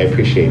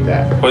appreciate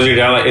that. Was your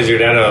dad like? Is your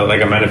dad a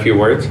man of few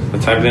words? The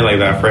type of thing like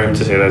that for him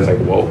to say that's like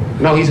whoa.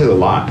 No, he says a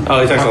lot. Oh,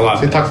 he talks a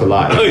lot. He talks a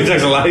lot. Oh, he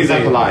talks a lot. He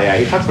talks a lot. Yeah,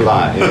 he talks a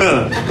lot. He's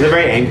a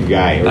very angry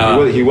guy.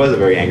 He was a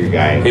very angry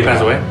guy. He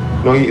passed away.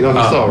 No, he's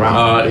still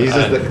around. He's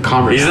just the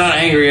calmer. He's not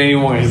angry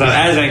anymore. He's not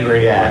as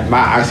angry. Yeah,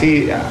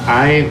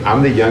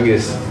 I'm the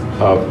youngest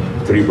of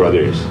 3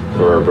 brothers,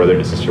 or a brother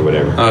and a sister,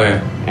 whatever. Okay.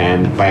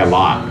 And by a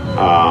lot.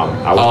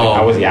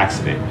 I was the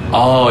accident.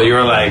 Oh, you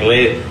were like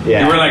late.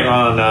 Yeah. You were like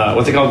on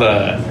what's it called,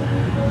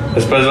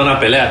 después de una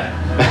pelea.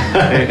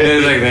 It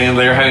was like they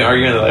were having an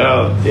argument.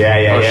 Like,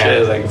 Yeah.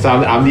 Shit. Like, so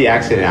I'm the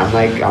accident.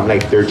 I'm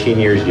like 13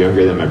 years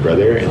younger than my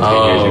brother and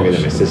 10 years younger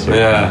than my sister.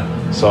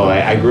 Yeah. So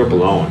I grew up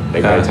alone.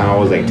 Like by the time I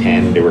was like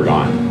 10, they were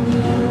gone.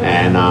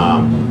 And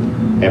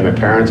my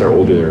parents are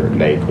older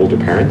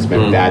parents. My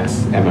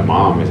dad's and my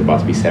mom is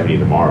about to be 70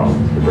 tomorrow.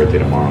 It's her birthday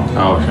tomorrow.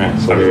 Oh, okay.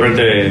 So happy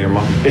birthday to your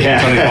mom.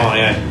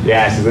 Yeah.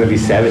 Yeah, she's gonna be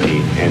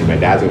 70, and my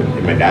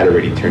dad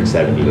already turned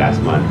 70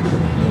 last month.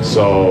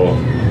 So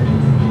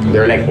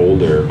they're like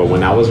older. But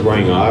when I was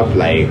growing up,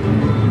 like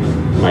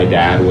my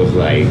dad was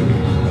like,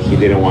 he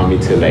didn't want me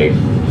to like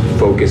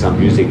focus on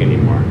music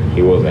anymore.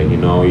 He was like, you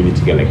know, you need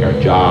to get like a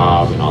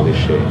job and all this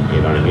shit.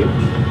 You know what I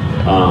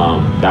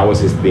mean? That was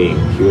his thing.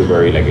 He was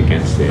very like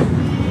against it.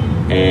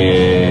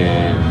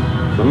 And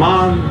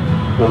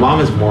my mom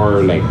is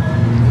more like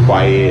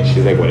quiet.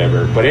 She's like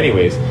whatever. But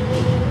anyways,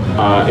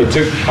 it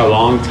took a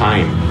long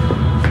time.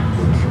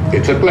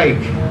 It took like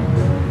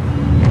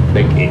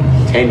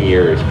 10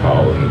 years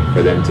probably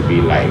for them to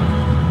be like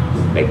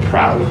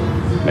proud,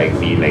 like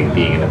me like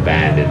being in a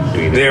band and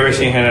doing. Have they ever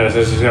seen Hannah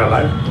Sisters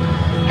live?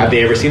 Have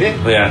they ever seen it?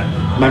 Yeah.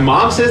 My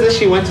mom says that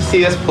she went to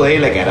see us play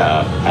like at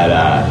a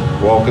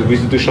because we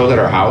used to do shows at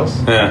our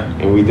house. Yeah.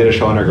 And we did a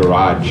show in our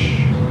garage.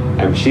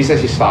 And she said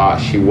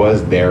she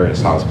was there and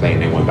saw us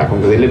playing and went back home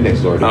because they live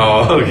next door to me.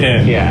 Oh,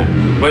 okay. Yeah.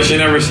 But she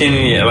never seen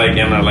any like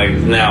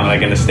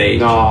in the stage.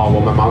 No,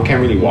 well my mom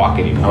can't really walk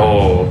anymore.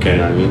 Oh, okay. You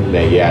know what I mean?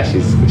 Like, yeah,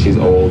 she's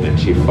old and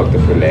she fucked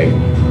up her leg.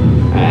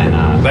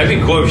 And That'd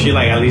be cool if she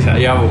like at least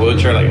you have a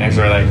wheelchair like next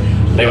to her like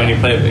when you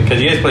play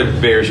because you guys play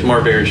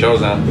bigger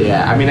shows now.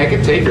 yeah, I mean I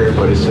could take her,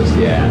 but it's just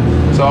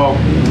So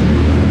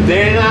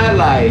they're not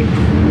like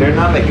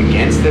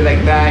against it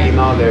like that, you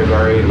know. They're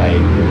very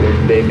like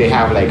they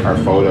have like our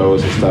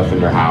photos and stuff in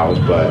their house,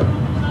 but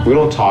we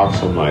don't talk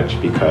so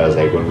much because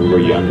like when we were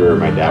younger,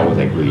 my dad was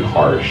like really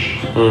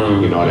harsh.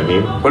 You know what I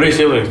mean? What are your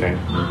siblings name?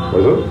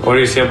 What Are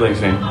your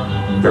siblings name?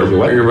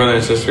 What? Your brother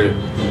and sister.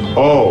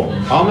 Oh,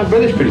 my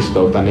brother's pretty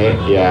stoked on it.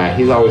 Yeah,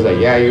 he's always like,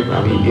 yeah, you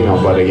know,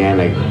 but again,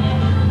 like,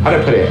 how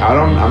to put it?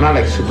 I'm not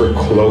like super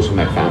close with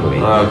my family.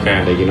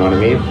 Okay. Like, you know what I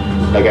mean?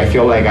 Like, I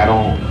feel like I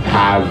don't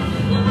have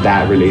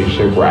that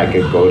relationship where I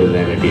could go to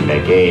them and be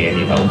like, hey, I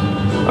need help.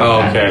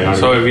 Oh, okay. You know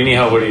So if you need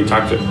help, what do you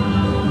talk to?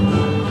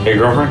 Your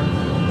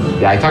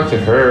girlfriend? Yeah, I talk to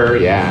her,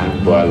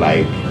 but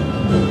like,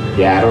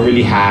 I don't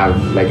really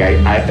have like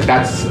I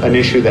that's an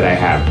issue that I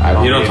have. I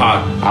don't. You don't really,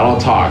 talk. I don't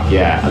talk.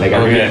 Yeah, like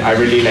Okay. I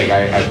really like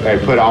I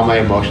put all my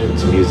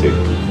emotions into music.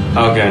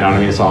 Okay. You know what I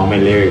mean? So all my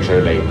lyrics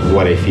are like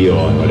what I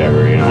feel and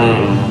whatever. You know. What I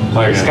mean?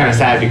 Okay. It's kind of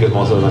sad because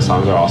most of my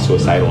songs are all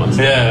suicidal ones.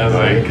 Yeah,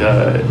 like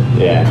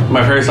Yeah.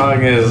 my favorite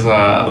song is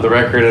the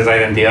record is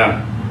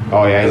Identidad.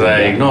 Oh yeah. It's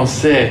like no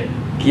sé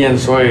quién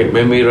soy,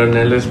 me miro en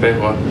el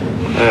espejo.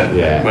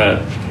 Yeah.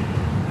 But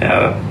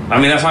yeah, I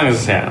mean that song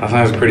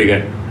is pretty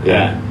good.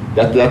 Yeah.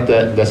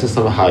 That's just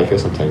some how I feel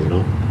sometimes, you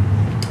know?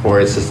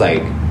 Or it's just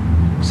like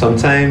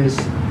sometimes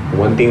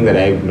one thing that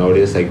I've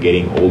noticed like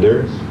getting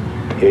older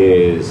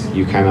is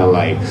you kind of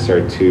like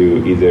start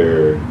to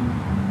either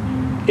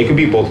it could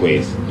be both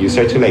ways. You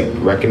start to like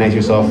recognize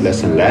yourself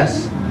less and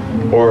less,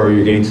 or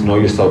you're getting to know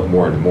yourself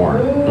more and more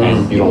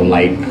and you don't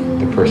like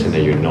the person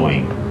that you're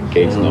knowing,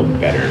 getting to know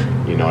better,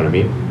 you know what I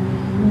mean?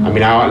 I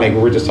mean, like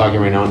we're just talking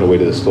right now on the way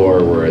to the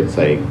store where it's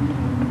like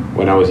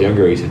when I was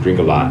younger I used to drink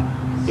a lot.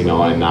 You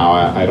know, and now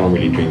I don't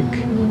really drink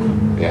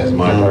as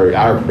much, or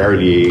I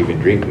barely even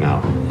drink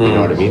now. You know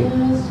what I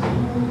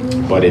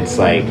mean? But it's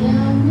like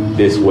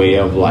this way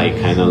of like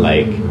kind of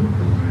like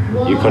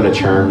you come to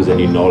terms and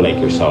you know like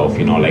yourself,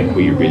 you know, like who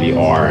you really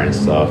are and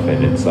stuff.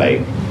 And it's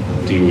like,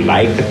 do you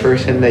like the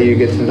person that you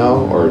get to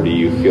know, or do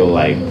you feel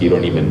like you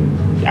don't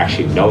even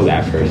actually know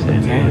that person?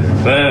 I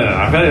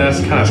feel like that's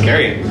kind of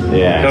scary.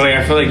 Yeah. Because like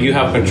I feel like you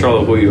have control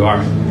of who you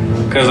are.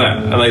 Because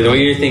like the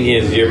way you're thinking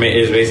is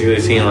is basically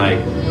seeing like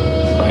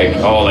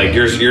oh like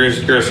you're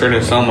a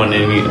certain someone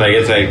and you, like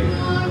it's like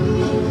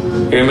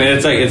I mean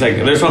it's like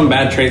there's some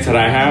bad traits that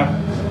I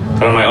have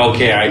but I'm like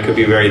okay I could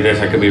be very this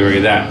I could be very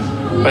that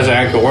but it's like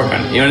I could work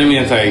on it, you know what I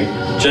mean? It's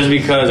like just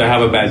because I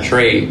have a bad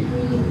trait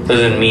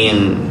doesn't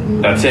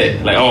mean that's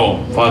it, like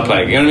oh fuck,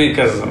 like you know what I mean?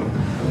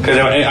 Because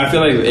I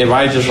feel like if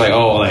I just like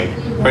oh like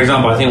for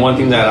example I think one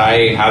thing that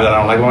I have that I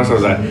don't like about myself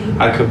is that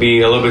I could be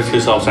a little bit too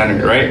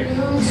self-centered, right?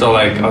 So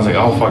like I was like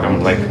oh fuck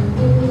I'm like,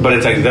 but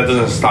it's like that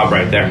doesn't stop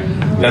right there.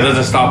 That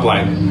doesn't stop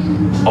like,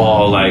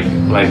 oh, like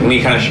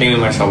me kind of shaming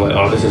myself, like,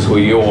 oh, this is who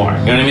you are.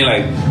 You know what I mean?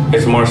 Like,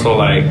 it's more so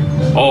like,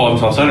 oh, I'm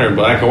self-centered,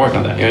 but I can work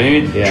on that. You know what I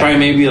mean? Yeah. Try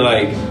maybe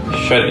like,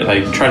 try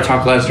to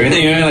talk less or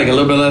anything. You know what I mean? Like a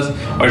little bit less,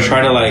 or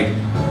try to like,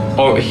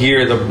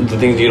 hear the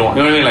things you don't want.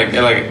 You know what I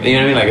mean? Like you know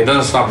what I mean? Like it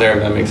doesn't stop there.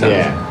 If that makes sense.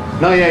 Yeah.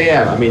 No,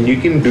 yeah. I mean, you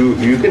can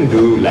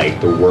do like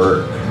the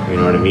work. You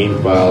know what I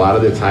mean? But a lot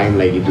of the time,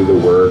 like you do the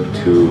work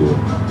to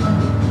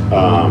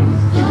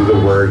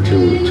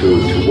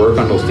work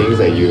on those things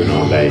that you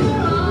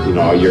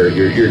know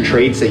your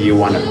traits that you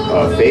want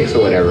to fix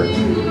or whatever.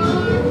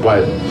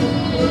 But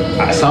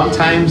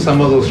sometimes some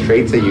of those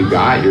traits that you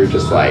got, you're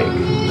just like,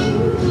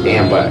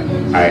 damn, but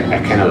I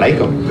kind of like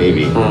them,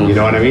 maybe. You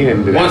know what I mean?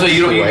 And Well, so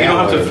you don't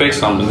have to fix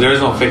something. There's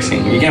no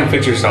fixing. You can't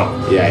fix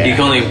yourself. Yeah. You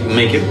can only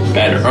make it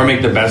better or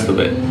make the best of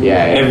it.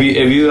 Yeah. If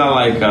you got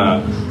like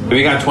if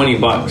you got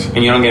 $20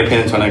 and you don't get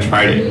paid until next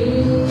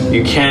Friday,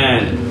 you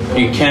can't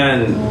be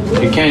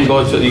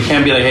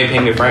like, hey, pay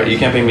me Friday. You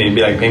can't pay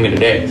me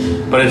today.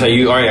 But it's like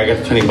you already I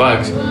got the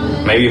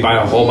 $20. Maybe buy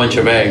a whole bunch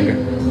of egg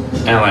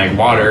and like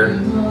water.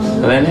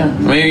 And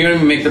then maybe you're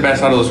gonna make the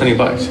best out of those $20.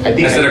 I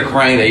think instead of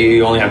crying that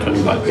you only have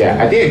 $20. Yeah,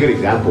 I think a good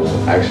example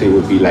actually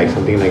would be like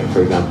something like,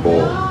 for example,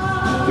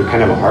 you're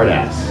kind of a hard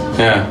ass.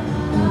 Yeah.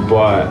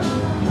 But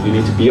you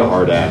need to be a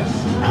hard ass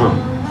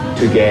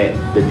to get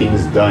the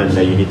things done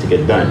that you need to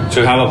get done.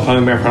 To have a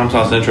Plumbing Bear Farms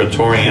House intro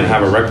touring and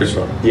have a record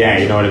store. Yeah,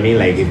 you know what I mean?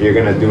 Like if you're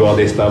gonna do all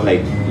this stuff,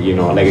 like, you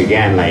know, like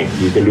again, like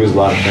you could lose a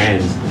lot of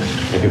friends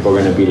and people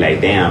are gonna be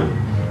like, damn,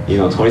 you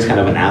know, Tony's kind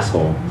of an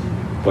asshole.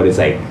 But it's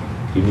like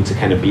you need to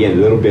kind of be a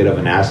little bit of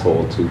an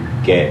asshole to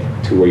get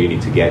to where you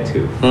need to get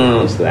to.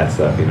 So that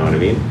stuff, you know what I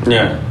mean?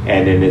 Yeah.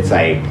 And then it's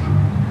like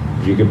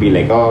you could be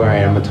like, oh, all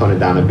right, I'm gonna tone it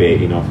down a bit,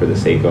 you know, for the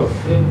sake of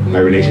my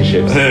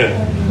relationships.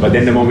 But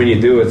then the moment you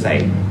do, it's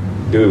like,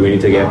 dude, we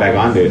need to get back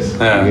on this.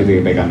 Yeah. We need to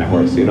get back on that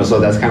horse, you know. So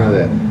that's kind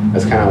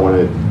of one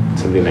of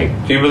something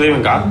like. Do you believe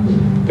in God?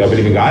 Do I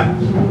believe in God?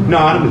 No,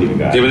 I don't believe in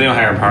God. Do you believe in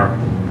higher power?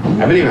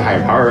 I believe in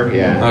higher power.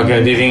 Yeah.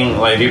 Okay. Do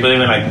you believe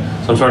in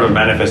like some sort of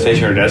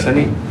manifestation or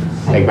destiny?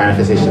 Like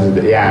manifestations,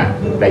 yeah.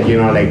 Like, you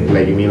know, like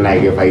you mean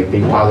like if I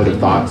think positive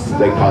thoughts,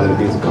 like positive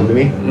things will come to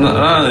me? No,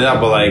 not only that,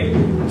 but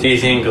like, do you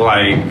think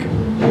like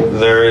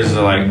there is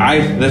like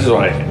this is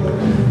what I think.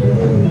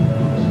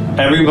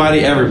 Everybody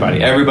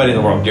in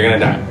the world, you're gonna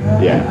die.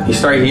 Yeah. You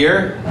start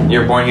here,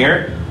 you're born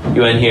here,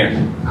 you end here.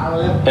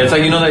 It's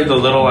like, you know, like the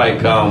little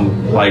like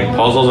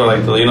puzzles, or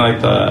like the, you know,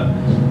 like the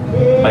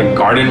like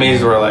garden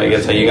maze, where like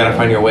it's like you gotta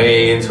find your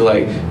way into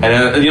like, and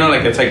then, you know,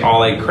 like it's like all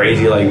like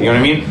crazy, like, you know what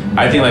I mean?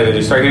 I think like if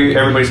you start here,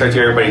 everybody starts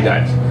here, everybody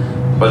dies.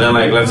 But then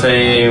like, let's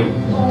say,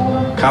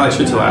 kind of like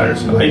Chutes and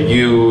Ladders, like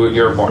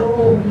you're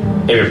born.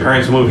 If your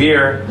parents move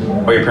here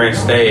or your parents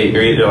stay,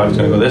 your either life's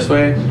gonna go this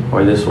way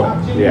or this way.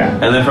 Yeah.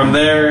 And then from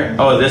there,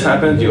 oh, this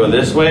happens, you go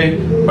this way,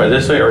 or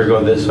you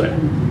go this way.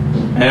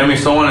 And I mean,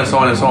 so on and so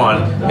on and so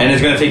on. And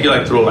it's gonna take you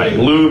like through like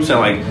loops and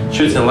like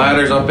Chutes and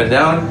Ladders up and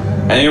down,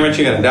 and you're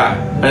eventually gonna die.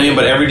 I mean,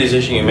 but every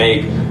decision you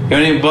make, you know what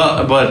I mean?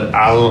 But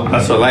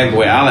that's the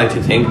way I like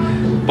to think.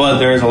 But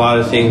there's a lot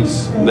of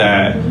things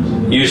that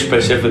you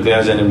specifically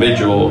as an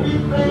individual,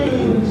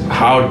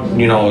 how,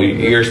 you know,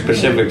 your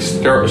specific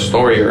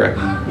story, or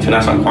to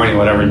not sound corny,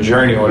 whatever,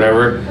 journey or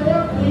whatever,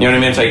 you know what I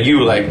mean? It's like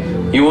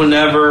you will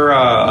never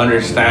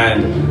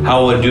understand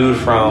how a dude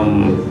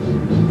from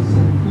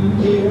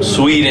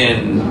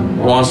Sweden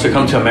wants to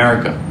come to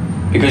America,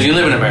 because you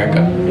live in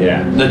America.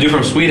 Yeah. The dude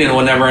from Sweden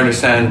will never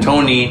understand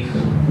Tony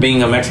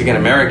being a Mexican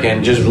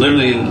American, just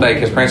literally like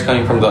his parents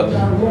coming from the,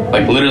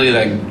 like literally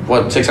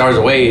like 6 hours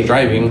away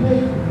driving, you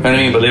know what I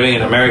mean, but living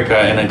in America,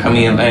 and then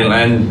coming in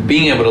and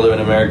being able to live in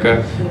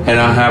America and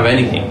not have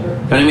anything, you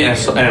know what I mean?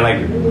 And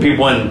like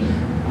people in,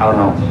 I don't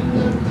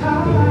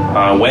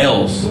know,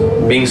 Wales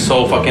being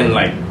so fucking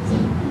like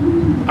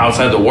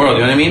outside the world,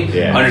 you know what I mean?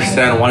 Yeah.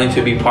 Understand, wanting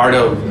to be part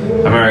of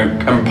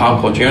American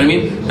pop culture, you know what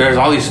I mean? There's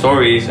all these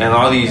stories and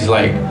all these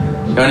like, you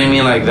know what I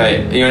mean, like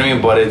that, you know what I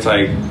mean? But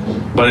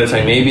it's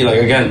like maybe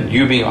like, again,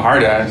 you being a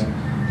hard ass, you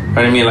know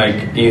what I mean?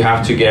 Like you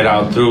have to get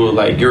out through,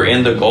 like you're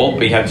in the gold,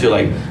 but you have to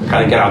like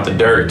kind of get out the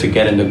dirt to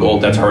get in the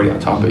gold that's already on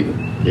top of you.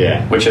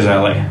 Yeah. Which is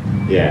LA.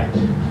 Yeah.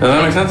 Does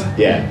that make sense?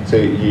 Yeah. So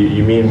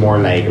you mean more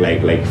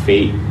like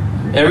fate?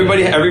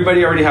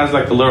 Everybody already has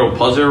like the little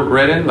puzzle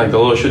written, like the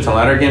little Chutes and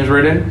Ladder games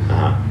written.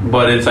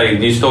 But it's like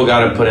you still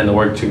gotta put in the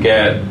work to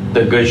get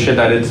the good shit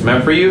that it's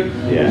meant for you.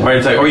 Yeah. Or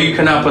it's like, or you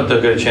cannot put the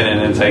good shit in.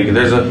 It's like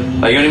there's a,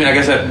 like, you know what I mean? Like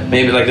I said,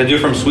 maybe like the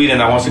dude from Sweden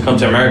that wants to come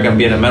to America and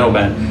be in a metal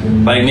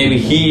band. Like maybe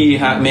he,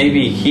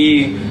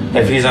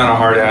 if he's on a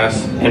hard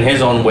ass in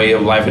his own way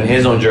of life, in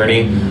his own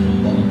journey,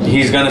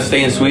 he's gonna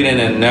stay in Sweden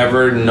and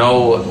never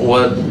know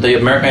what the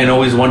America, and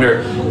always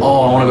wonder,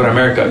 oh, I want to go to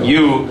America.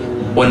 You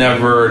will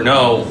never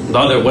know the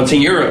other, what's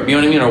in Europe, you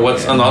know what I mean, or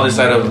what's on the other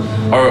side of,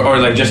 or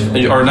like just,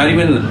 or not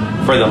even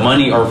for the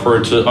money, or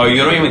you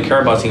don't even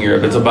care about seeing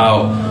Europe. It's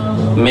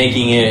about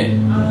making it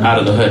out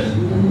of the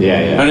hood. Yeah.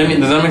 You know what I mean?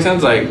 Does that make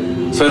sense? Like,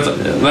 so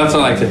that's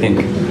what I like to think.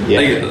 Yeah.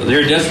 Like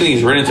your destiny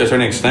is written to a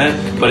certain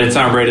extent, but it's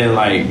not written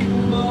like, you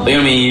know what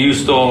I mean? You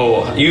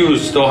still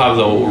have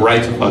the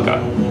right to fuck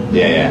up.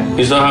 Yeah.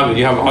 You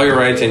have all your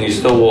rights, and you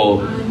still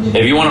will,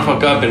 if you want to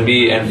fuck up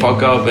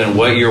and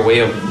what your way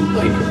of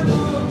like,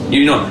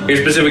 you know, your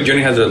specific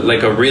journey has a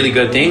really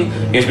good thing.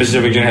 Your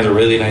specific journey has a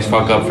really nice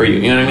fuck up for you.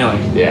 You know what I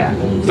mean? Like, yeah.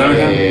 Does that make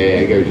sense? Yeah,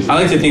 I get what you're saying. I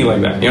like to think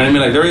like that. You know what I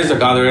mean? Like there is a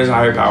God, there is a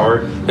higher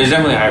power. There's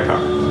definitely a higher power.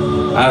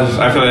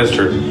 I feel that's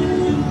true.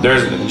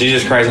 There's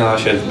Jesus Christ and all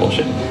that shit is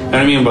bullshit. You know what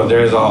I mean? But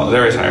there is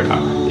higher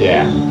power.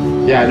 Yeah.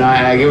 Yeah. No,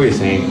 I get what you're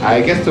saying.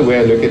 I guess the way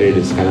I look at it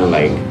is kind of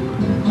like,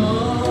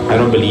 I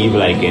don't believe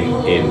like in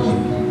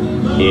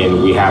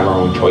we have our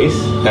own choice.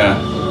 Yeah.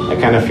 I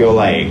kind of feel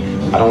like,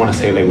 I don't want to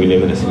say like we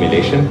live in a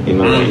simulation, you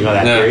know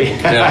that theory.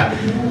 Yeah.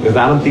 Because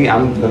I don't think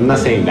I'm not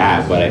saying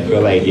that, but I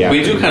feel like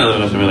we do kind of live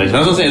in a simulation.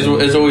 That's what I'm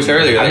saying. It's what we said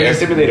earlier. Like, it's a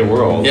simulated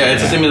world. Yeah,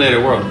 it's a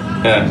simulated world.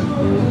 Yeah.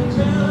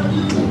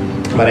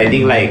 But I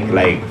think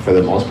like for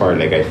the most part,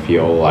 like I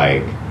feel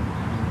like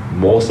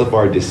most of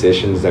our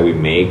decisions that we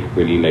make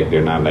really like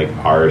they're not like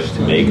ours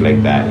to make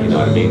like that. You know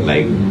what I mean?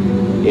 Like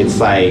it's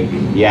like,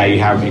 yeah, you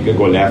can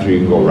go left or you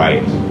can go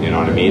right. You know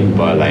what I mean?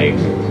 But like,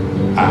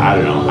 I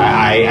don't know.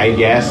 I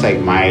guess like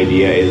my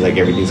idea is like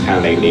everything's kind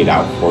of like laid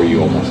out for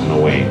you almost in a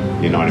way.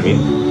 You know what I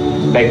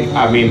mean? Like,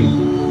 I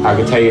mean, I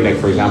could tell you like,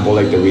 for example,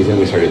 like the reason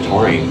we started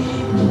touring,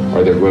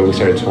 or the way we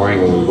started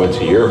touring when we went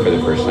to Europe for the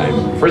first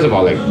time. First of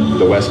all, like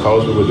the West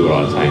Coast, we would do it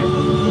all the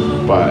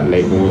time. But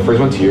like when we first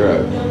went to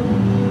Europe,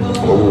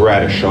 we were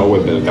at a show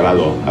with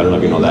Belgrado. I don't know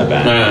if you know that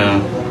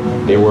band.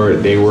 They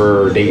were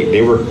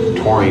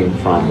touring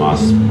from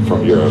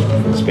Europe,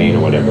 from Spain or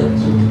whatever,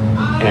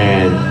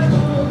 and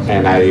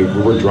we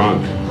were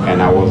drunk,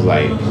 and I was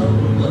like,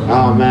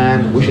 oh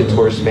man, we should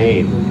tour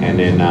Spain. And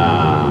then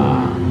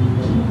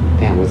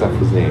damn, what's that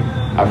fool's name?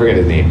 I forget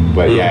his name,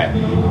 but yeah,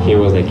 he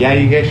was like, yeah,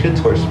 you guys should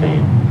tour Spain.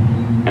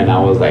 And I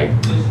was like,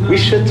 we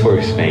should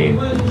tour Spain.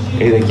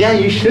 And he's like, yeah,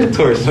 you should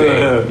tour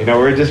Spain. You know,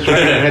 we're just trying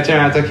to, and I turned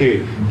around and talk,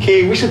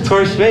 okay, we should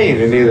tour Spain.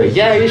 And he was like,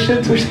 yeah, you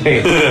should tour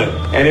Spain.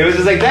 And it was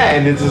just like that.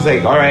 And it's just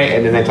like, all right.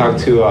 And then I talked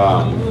to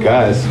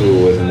Gus,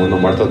 who was in Mundo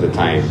Muerto at the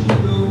time.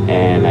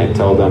 And I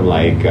told them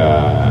like,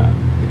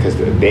 because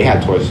they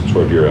had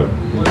toured Europe.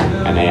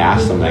 And I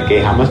asked them like, hey,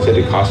 how much did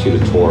it cost you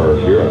to tour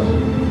Europe?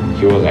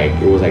 He was like,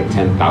 it was like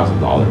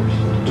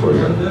 $10,000. tour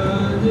Europe.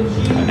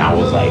 And I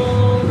was like,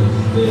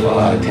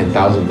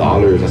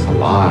 $10,000, that's a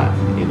lot,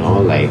 you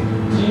know, like,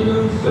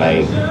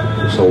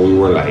 so we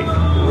were like,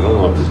 we don't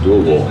know if it's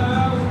doable.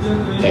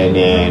 And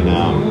then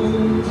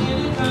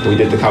we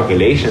did the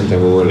calculations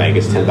and we were like,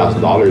 it's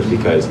 $10,000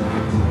 because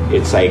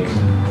it's like,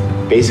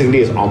 basically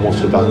it's almost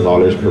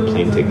 $2,000 per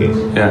plane ticket.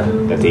 Yeah.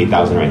 That's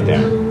 $8,000 right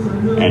there.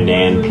 And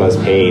then plus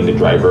paying the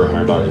driver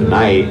 $100 a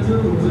night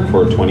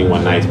for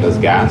 21 nights plus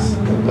gas,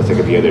 that's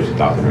like the other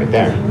 $2,000 right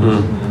there.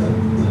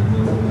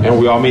 And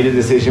we all made a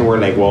decision. We're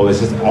like, well, let's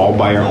just all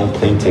buy our own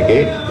plane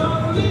ticket.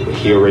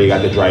 He already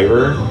got the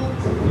driver.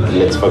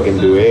 Let's fucking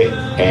do it.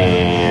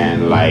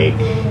 And like,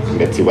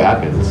 let's see what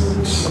happens.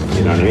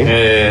 You know what I mean?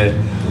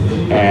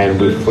 And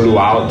we flew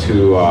out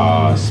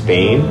to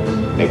Spain.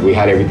 Like we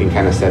had everything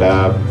kind of set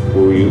up.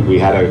 We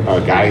had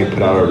a guy who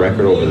put out a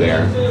record over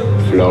there.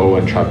 Flow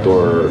and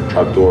Trapdoor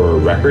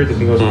Records, I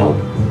think it was called.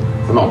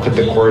 No, Cut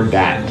the Cord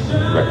That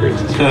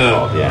Records. It's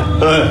called, yeah.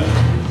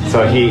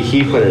 So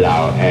he put it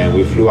out, and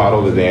we flew out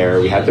over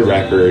there. We had the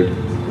record,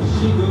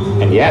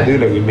 and yeah,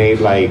 dude, like we made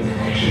like,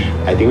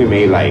 I think we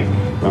made like,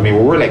 I mean,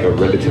 we were like a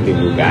relatively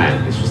new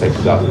band. This was like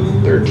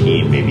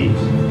 2013, maybe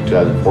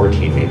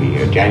 2014,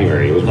 maybe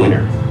January. It was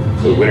winter.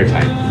 It was winter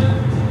time,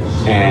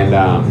 and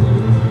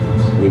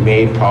we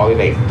made probably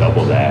like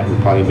double that. We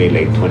probably made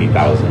like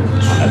 20,000 on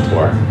that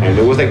tour, and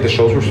it was like the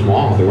shows were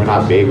small. They were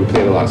not big. We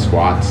played a lot of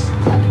squats.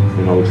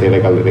 You know, we played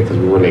like because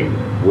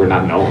we're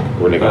not known.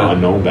 We're like an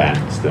unknown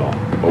band still.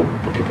 But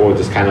people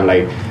just kind of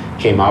like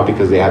came out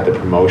because they had the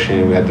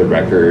promotion. We had the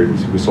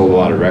records. We sold a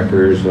lot of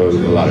records, so a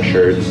lot of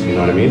shirts. You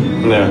know what I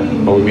mean? Yeah.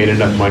 But we made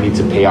enough money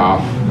to pay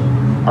off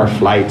our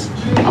flights.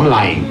 I'm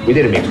lying. We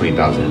didn't make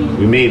 20,000.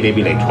 We made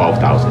maybe like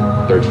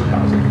 12,000,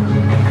 13,000.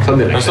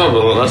 Something like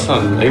that's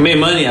not. You made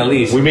money at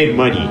least. We made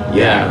money.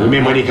 Yeah, we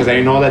made money because I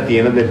know that at the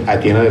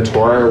end of the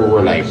tour, we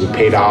were like, we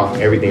paid off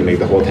everything. Like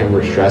the whole time we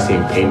were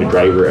stressing, paying the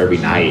driver every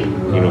night.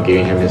 You know,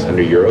 giving him his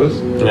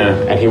 €100. Yeah.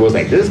 And he was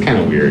like, "This is kind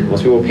of weird.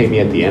 Most people pay me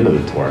at the end of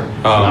the tour."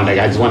 And I'm like,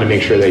 I just want to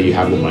make sure that you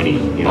have the money.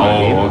 You know what I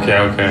mean?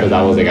 Okay. Because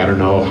I was like, I don't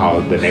know how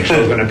the next show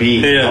is gonna be.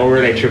 Yeah. You know,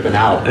 we're like tripping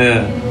out.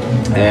 Yeah.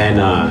 And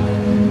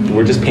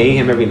we're just paying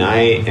him every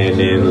night, and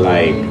then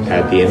like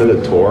at the end of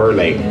the tour,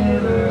 like.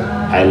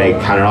 I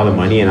like counted all the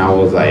money and I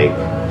was like,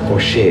 oh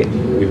shit,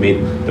 we made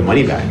the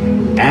money back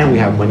and we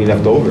have money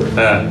left over.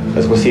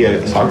 Let's go see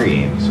a soccer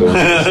game. So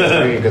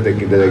because the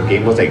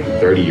game was like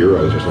 €30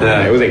 or something.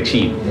 Yeah. It was like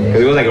cheap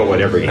because it was like a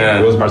whatever game. Yeah.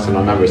 It was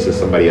Barcelona versus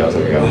somebody else.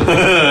 Like,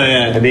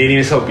 yeah. And they didn't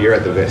even sell beer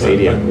at the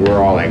stadium. We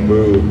were all like,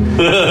 boo.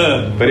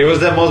 But it was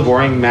the most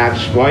boring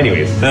match. Well,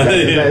 anyways,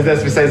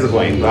 that's besides the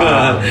point.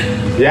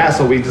 Yeah,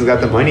 so we just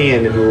got the money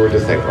and then we were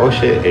just like, oh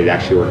shit, it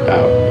actually worked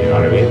out. You know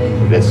what I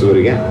mean? Let's do it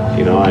again.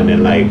 You know, and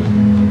then like.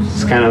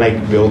 It's kind of like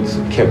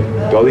kept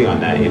building on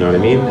that, you know what I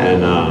mean?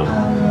 And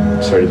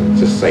started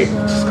just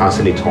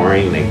constantly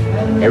touring. Like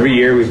every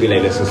year we'd be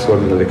like, let's just go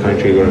to another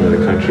country,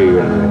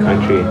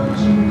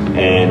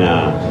 and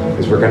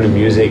just work on the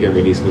music and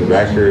release new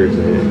records,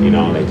 and you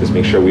know, like just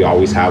make sure we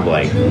always have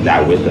like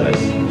that with us.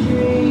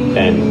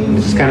 And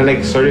it's just kind of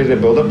like started to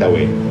build up that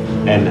way.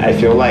 And I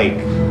feel like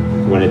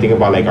when I think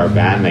about like our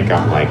band, like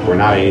I'm like we're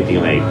not anything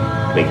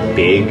like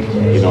big,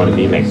 you know what I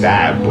mean, like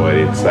that, but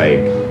it's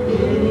like.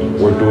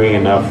 We're doing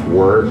enough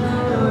work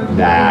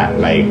that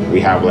like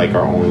we have like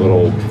our own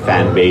little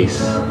fan base.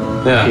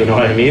 Yeah. You know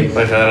what I mean?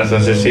 Like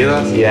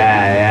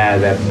Yeah,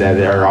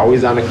 that are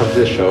always down to come to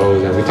the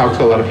shows. And we talk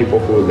to a lot of people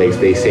who like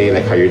they say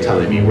like how you're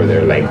telling me, where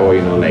they're like, oh,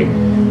 you know, like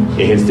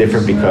it's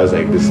different because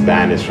like this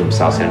band is from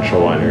South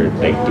Central and they're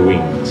like doing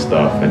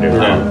stuff and they're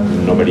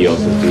nobody else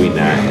is doing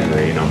that,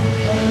 and you know.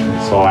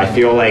 So I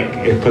feel like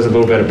it puts a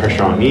little bit of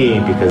pressure on me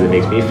because it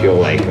makes me feel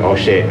like, oh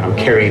shit, I'm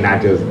carrying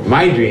not just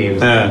my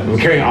dreams, I'm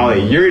carrying all of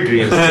your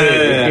dreams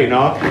too, you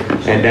know?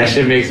 And that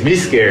shit makes me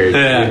scared, you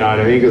know what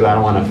I mean? Because I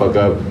don't want to fuck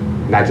up,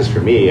 not just for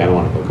me, I don't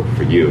want to fuck up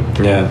for you.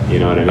 Yeah. You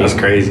know what I mean? That's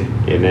crazy.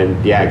 And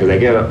then, yeah, because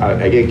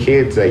I get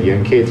kids, like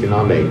young kids, you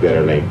know, like that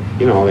are like,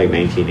 you know, like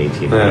 19,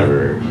 18,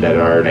 whatever, that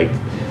are like,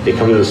 they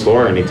come to the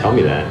store and they tell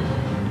me that.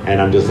 And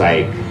I'm just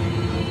like,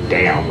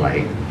 damn,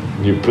 like,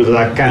 you put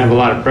like kind of a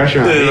lot of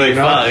pressure on me, like, you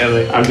know?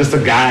 I'm just a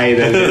guy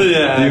that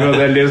you know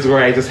that lives where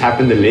I just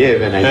happen to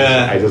live, and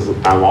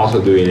I'm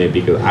also doing it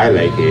because I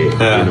like it.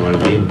 You know what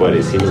I mean? But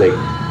it seems like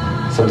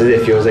sometimes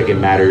it feels like it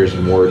matters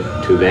more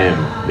to them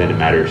than it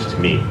matters to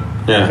me.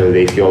 Yeah. So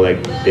they feel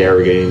like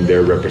they're getting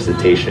their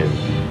representation,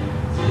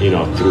 you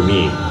know, through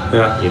me.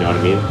 Yeah. You know what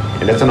I mean?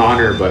 And that's an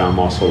honor, but I'm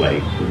also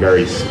like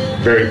very,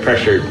 very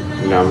pressured.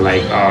 You know, I'm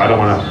like, oh, I don't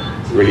want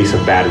to release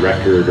a bad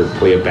record or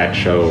play a bad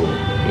show.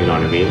 You know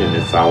what I mean? And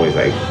it's always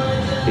like,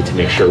 need to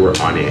make sure we're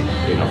on it,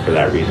 you know, for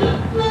that reason.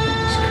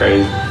 It's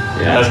crazy.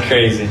 Yeah. That's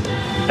crazy.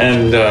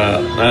 And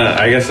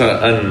I guess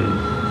that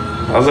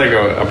was like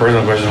a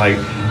personal question. Like,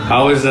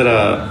 how is it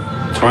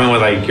touring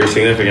with like your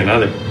significant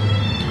other?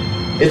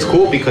 It's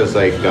cool because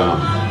like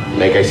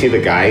I see the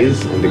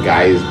guys, and the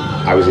guys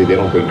obviously they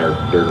don't bring their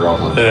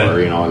girls on tour,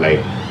 you know, like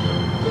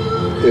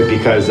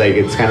because like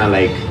it's kind of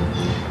like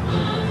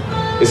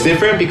it's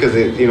different because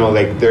it, you know,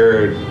 like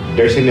they're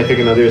their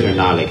significant others are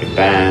not like in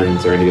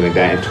bands or anything like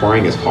that. And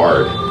touring is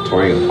hard.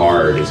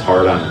 It's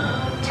hard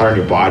on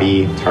your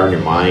body, it's hard on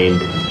your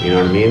mind. You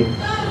know what I mean?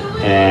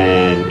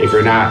 And if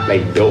you're not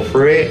like built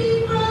for it,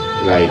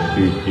 like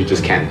you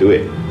just can't do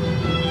it.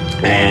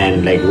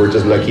 And like we're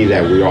just lucky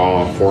that we're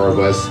all four of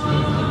us.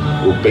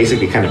 We're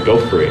basically kind of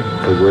built for it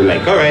because we're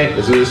like, all right,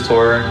 let's do this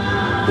tour.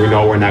 We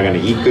know we're not gonna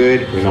eat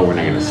good. We know we're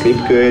not gonna sleep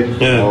good.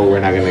 We know we're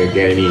not gonna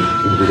get any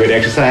good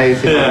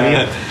exercise. You know what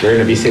I mean? We're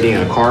gonna be sitting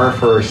in a car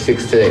for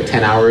 6 to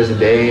 10 hours a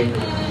day.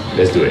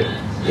 Let's do it.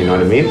 You know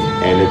what I mean?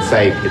 And it's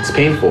like it's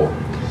painful,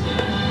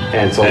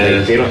 and so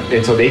they don't,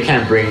 and so they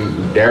can't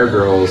bring their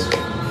girls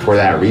for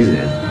that reason.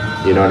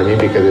 You know what I mean?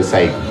 Because it's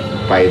like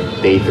by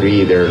day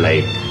 3, they're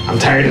like, I'm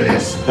tired of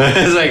this.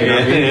 It's like, you know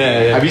what I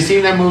mean? Have you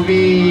seen that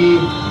movie?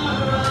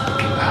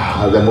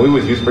 The movie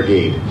with Youth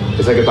Brigade.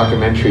 It's like a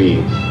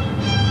documentary.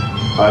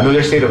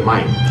 Another State of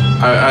Mind.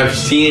 I've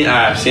seen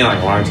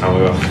like a long time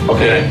ago.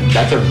 Okay,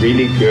 that's a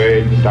really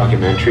good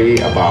documentary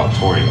about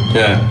touring.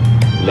 Yeah.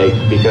 Like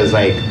because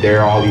like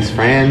they're all these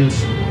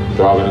friends.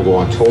 They're all gonna go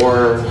on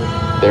tour.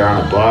 They're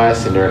on a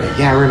bus and they're like,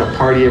 yeah, we're gonna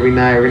party every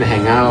night. We're gonna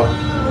hang out.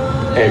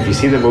 And if you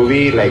see the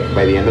movie, like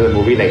by the end of the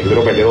movie, like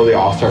little by little, they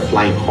all start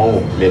flying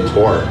home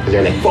mid-tour because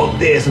they're like, fuck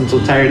this, I'm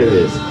so tired of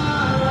this.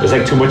 It's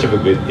like too much of a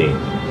good thing.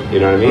 You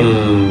know what I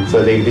mean?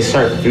 So they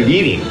start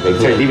leaving. They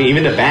start leaving.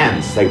 Even the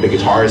bands, like the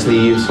guitarist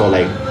leaves. So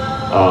like,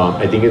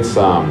 I think it's is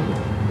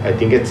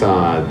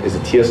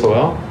it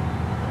TSOL?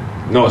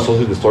 No, it's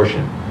Social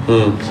Distortion.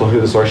 Social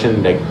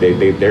Distortion, like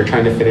they're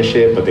trying to finish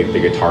it, but the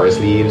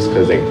guitarist leaves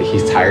because like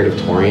he's tired of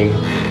touring.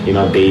 You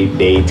know,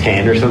 day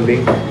 10 or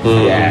something.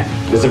 Yeah,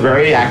 it's a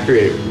very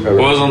accurate. What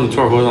was on the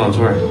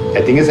tour?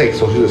 I think it's like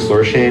Social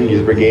Distortion,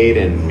 Youth Brigade,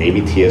 and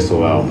maybe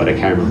TSOL, but I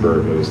can't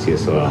remember if it was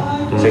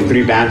TSOL. It's like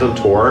 3 bands on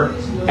tour,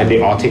 and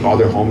they all take all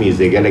their homies.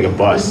 They get like a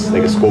bus,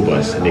 like a school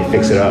bus, and they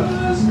fix it up,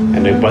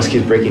 and the bus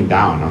keeps breaking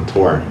down on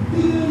tour.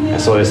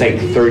 And so it's like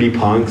 30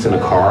 punks in a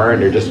car,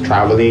 and they're just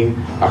traveling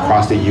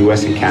across the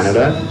U.S. and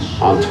Canada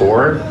on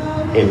tour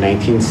in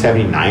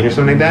 1979 or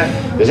something like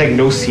that. There's like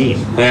no scene.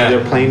 Yeah. So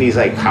they're playing these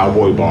like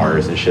cowboy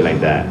bars and shit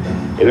like that.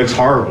 It looks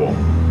horrible,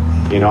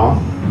 you know?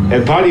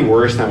 And probably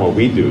worse than what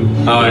we do. You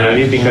know what I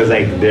mean? Because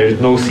like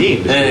there's no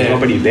scene. There's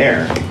nobody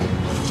there.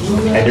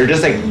 And they're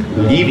just like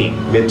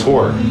leaving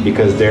mid-tour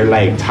because they're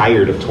like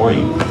tired of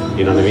touring.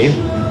 You know what I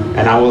mean?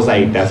 And I was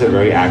like, that's a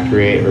very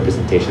accurate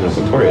representation of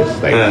what tour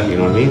is. Like, you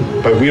know what I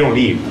mean? But we don't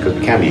leave because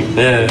we can't leave. You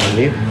know what I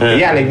mean?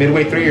 Yeah, like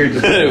midway through, you're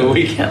just...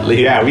 we can't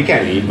leave. Yeah, we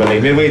can't leave. But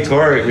like midway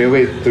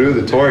through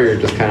the tour,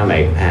 you're just kind of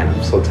like, man,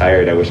 I'm so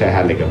tired. I wish I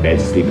had like a bed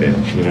to sleep in.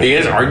 You know? Do you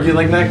guys argue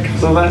like that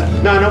because of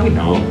that? No, we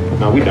don't.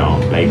 No, we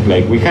don't.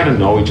 Like we kind of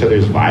know each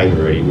other's vibe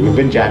already. We've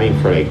been jamming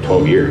for like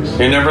 12 years.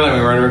 You're never like,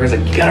 when we're records,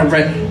 like, you gotta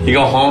write. You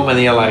go home and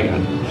then you're like...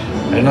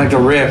 And like the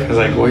riff is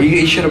like, well,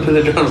 you should have put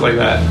the drums like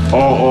that.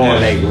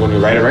 Like when we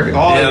write a record.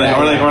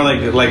 Or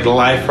like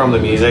live from the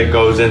music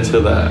goes into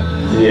like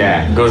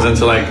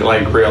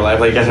real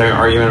life. Like, you guys have an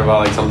argument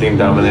about like something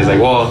dumb, and he's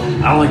like, well,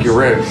 I don't like your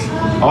riffs.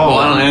 Well,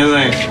 I don't know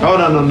anything. Oh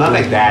no, not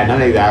like that,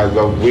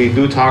 But we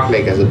do talk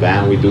like as a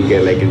band. We do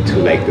get like into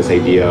like this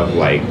idea of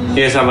like. You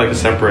guys have like a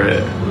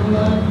separate.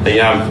 Like,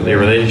 you have your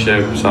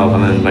relationship yourself,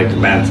 and then like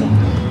the band.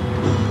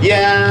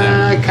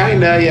 Yeah,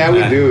 kinda. Yeah,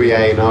 we do.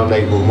 Yeah, you know,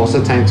 like most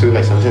of the time too.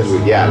 Like sometimes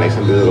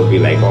sometimes it'll be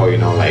like, oh, you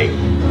know, like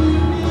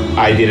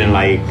I didn't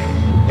like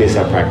this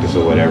at practice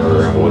or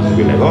whatever, and we'll just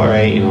be like, all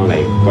right, you know,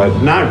 like,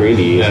 but not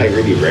really. It's like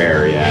really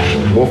rare.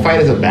 Yeah, we'll fight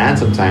as a band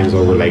sometimes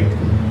over like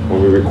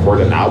when we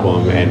record an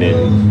album, and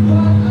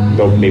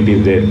then maybe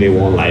they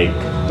won't like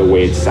the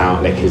way it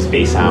sounds, like his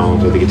bass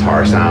sounds or the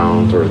guitar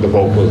sounds or the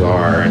vocals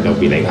are, and they'll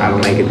be like, I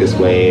don't like it this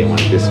way. I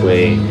want it this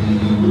way.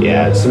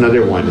 Yeah, it's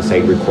another one. It's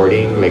like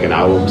recording like an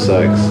album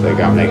sucks. Like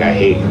I'm like, I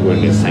hate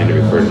when it's time to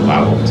record an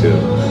album too.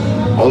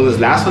 Although this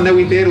last one that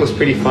we did was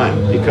pretty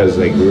fun because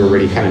like we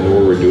already kind of knew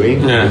what we were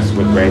doing. Yeah. We just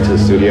went right into the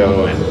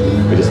studio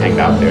and we just hanged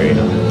out there, you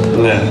know.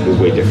 Yeah. It was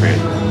way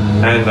different.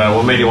 And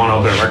what made you want to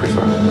open a record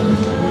store?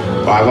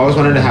 Well, I've always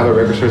wanted to have a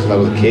record store since I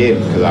was a kid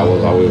because I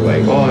was always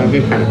like, oh, it'd be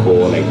kind of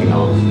cool. Like, you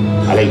know,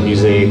 I like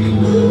music.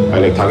 I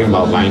like talking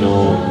about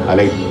vinyl. I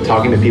like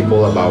talking to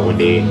people about when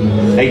they,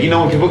 like, you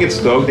know, when people get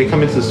stoked, they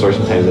come into the store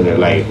sometimes and they're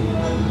like,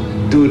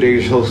 dude,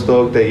 they're so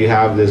stoked that you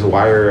have this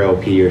Wire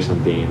LP or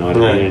something, you know what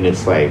I mean? And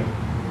it's like,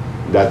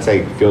 that's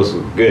like, feels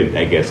good,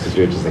 I guess, because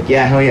you're just like,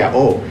 yeah, hell yeah.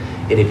 Oh,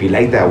 and if you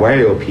like that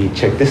Wire LP,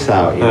 check this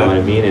out, you know what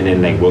I mean? And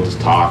then like, we'll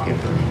just talk. And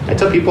I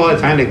tell people all the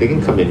time, like, they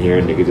can come in here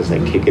and they can just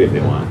like kick it if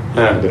they want.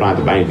 They don't have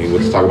to buy anything.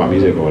 We'll just talk about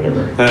music or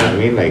whatever. You know what I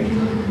mean? Like,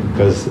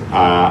 because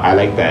I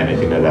like that and I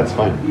think that's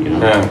fun, you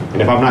know?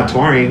 And if I'm not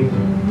touring,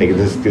 I think it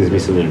just gives me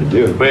something to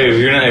do. Wait, if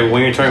you're not,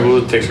 when you're touring,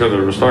 who takes care of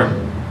the store?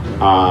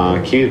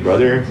 Kiwi's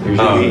brother,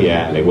 usually,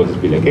 like, we'll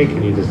just be like, hey,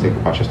 can you just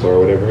watch a store or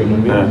whatever, you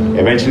know what I mean?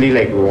 Eventually,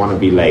 like, we want to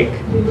be like,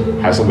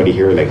 have somebody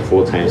here, like,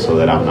 full time so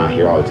that I'm not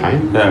here all the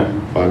time. But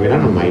I mean, I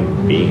don't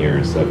mind being here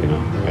and stuff, you know?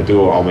 I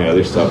do all my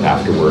other stuff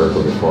after work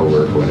or before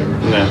work or whatever.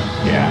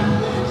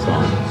 So,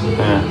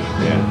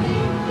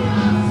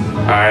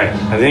 right.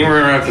 I think we're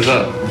gonna wrap this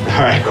up.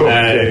 All right, cool.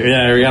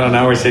 Yeah, we got an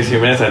hour 60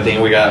 minutes. I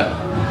think we got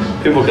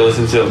people can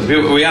listen to.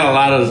 We got a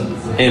lot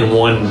of in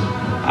 1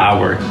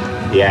 hour.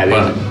 Yeah,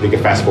 they can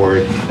fast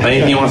forward.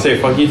 Anything you want to say?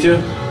 Fuck you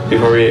to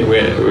before we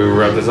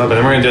wrap this up, and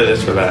then we're gonna do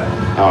this for that.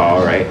 Oh,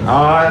 all right.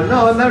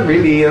 No, not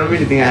really. I don't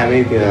really think I have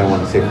anything that I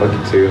want to say fuck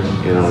you to.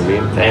 You know what I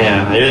mean?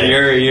 Damn,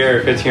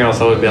 you're 15-year-old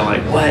soul being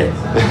like, what?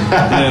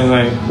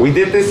 Like, we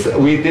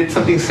did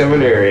something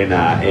similar in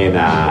that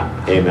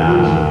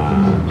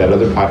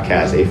other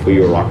podcast, A For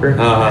You Rocker.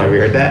 Have you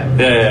heard that?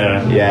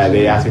 Yeah. Yeah,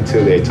 they asked me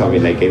to. They told me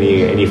like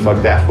any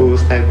fuck that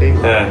fools type thing.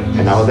 Yeah.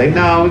 And I was like,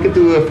 no, we could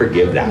do a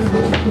forgive that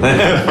fool.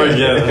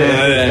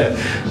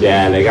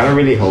 Yeah, like I don't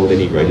really hold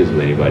any grudges with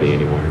anybody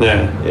anymore.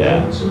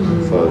 Yeah.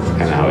 So it's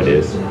kind of how it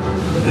is.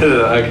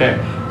 Okay.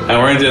 And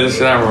we're gonna do this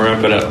and we're gonna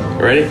wrap it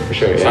up. Ready? For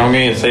sure. So Yeah. I'm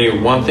gonna say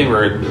one thing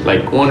or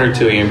like one or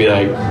two. You're gonna be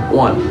like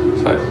one.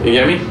 So you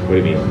get me? What do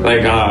you mean?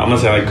 Like I'm gonna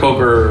say like Coke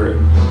or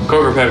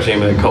Pepsi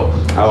and be like Coke.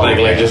 Oh, like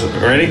okay. just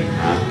ready?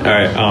 All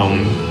right.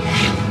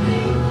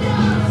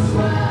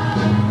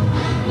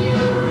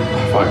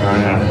 Fuck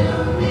right now.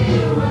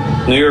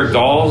 New York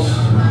Dolls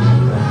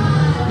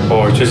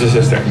or Twisted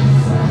Sister?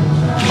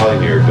 Probably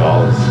New York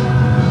Dolls.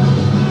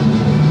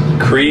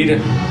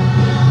 Creed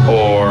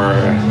or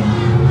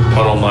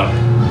Puddle Mud?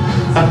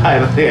 I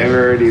don't think I've ever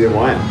heard either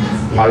one.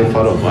 Probably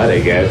Puddle Mud, I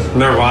guess.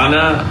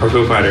 Nirvana or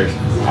Foo Fighters?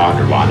 Oh,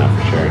 Nirvana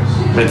for sure.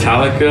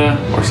 Metallica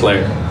or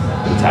Slayer?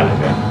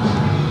 Metallica.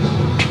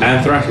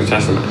 Anthrax or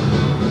Testament?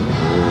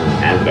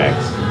 Anthrax.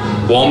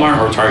 Walmart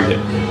or Target?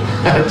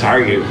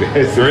 Target.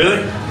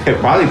 Really?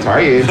 Probably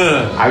Target.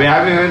 I mean, I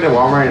haven't been to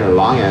Walmart in a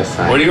long ass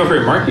time. Where do you go for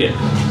your market?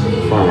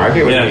 For a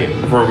market? What do you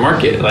mean? For a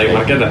market, like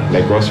marqueta.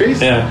 Like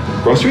groceries? Yeah.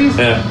 Groceries?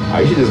 Yeah.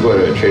 I should just go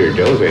to Trader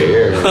Joe's right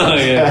here. Oh,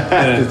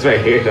 yeah. It's right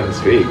here down the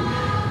street.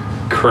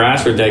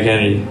 Crash or Dead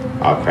Kennedy?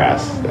 Oh,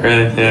 Crass.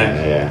 Really?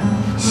 Yeah.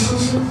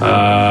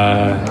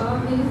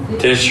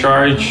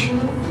 Discharge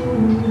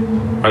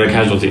or The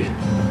Casualty?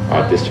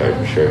 Oh, Discharge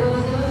for sure.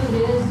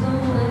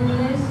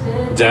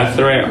 Death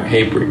Threat or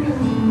Hatebreed?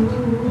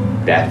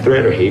 Death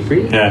Threat or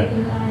Hatebreed? Yeah.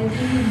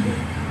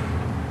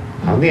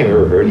 I don't think I've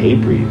ever heard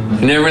Hatebreed.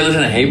 You never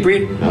listened to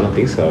Hatebreed? I don't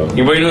think so.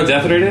 You know what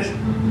Death Threat is?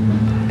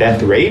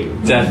 Death Rate?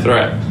 Death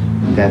Threat.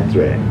 Death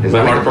Threat. Is The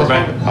that like a hardcore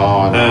post-punk? band?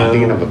 Oh, no, I'm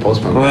thinking of a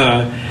post-punk.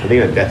 I'm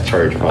thinking of Death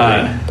Charge,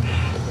 probably.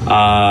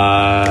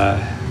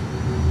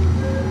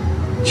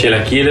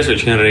 Chilaquiles or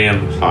chicken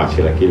rellenos? Oh,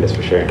 Chilaquiles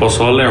for sure.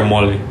 Pozole or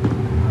mole?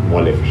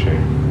 Mole for sure.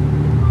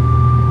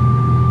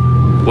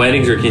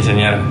 Weddings or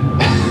quinceañeras?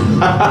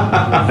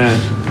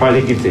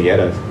 Probably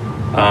quinceañeras.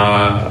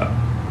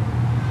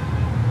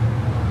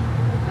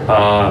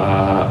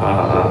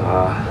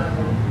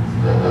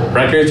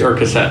 Records or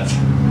cassettes?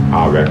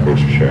 Oh,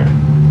 records for sure.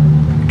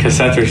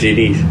 Cassettes or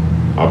CDs?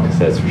 Oh,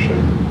 cassettes for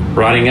sure.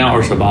 Rotting Out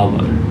or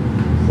Sababa?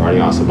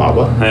 Riding on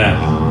Sababa? Yeah.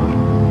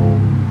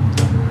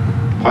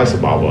 Probably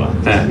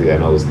Sababa. Yeah. I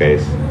know those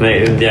guys.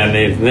 Nate,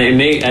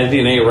 I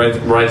think Nate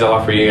rides a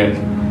lot for you guys.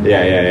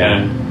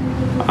 Yeah.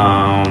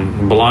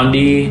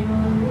 Blondie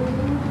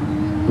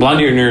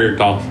or New York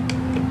Dolls?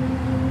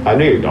 I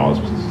New York Dolls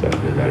was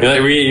definitely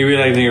better. You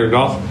really like New York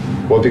Dolls?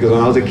 Well, because when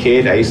I was a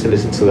kid, I used to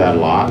listen to that a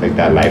lot, like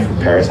that Life from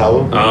Paris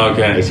album. Oh,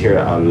 okay. I used to hear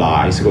it a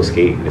lot. I used to go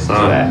skate and listen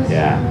to that.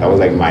 Yeah, that was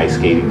like my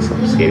skating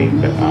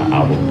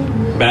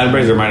album. Bad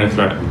Brains or Minor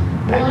Threat?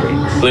 Bad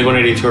Brains. Blink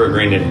 182 or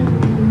Green Day?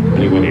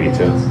 Blink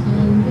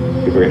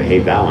 182. People are gonna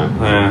hate that one.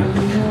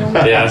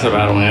 Yeah, that's a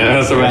bad one.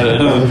 Yeah, that's a bad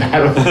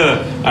one.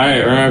 All right,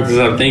 we're gonna wrap this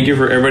up. Thank you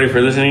for everybody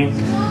for listening.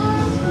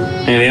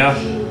 Anything else?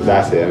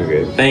 That's it. I'm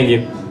good. Thank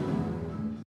you.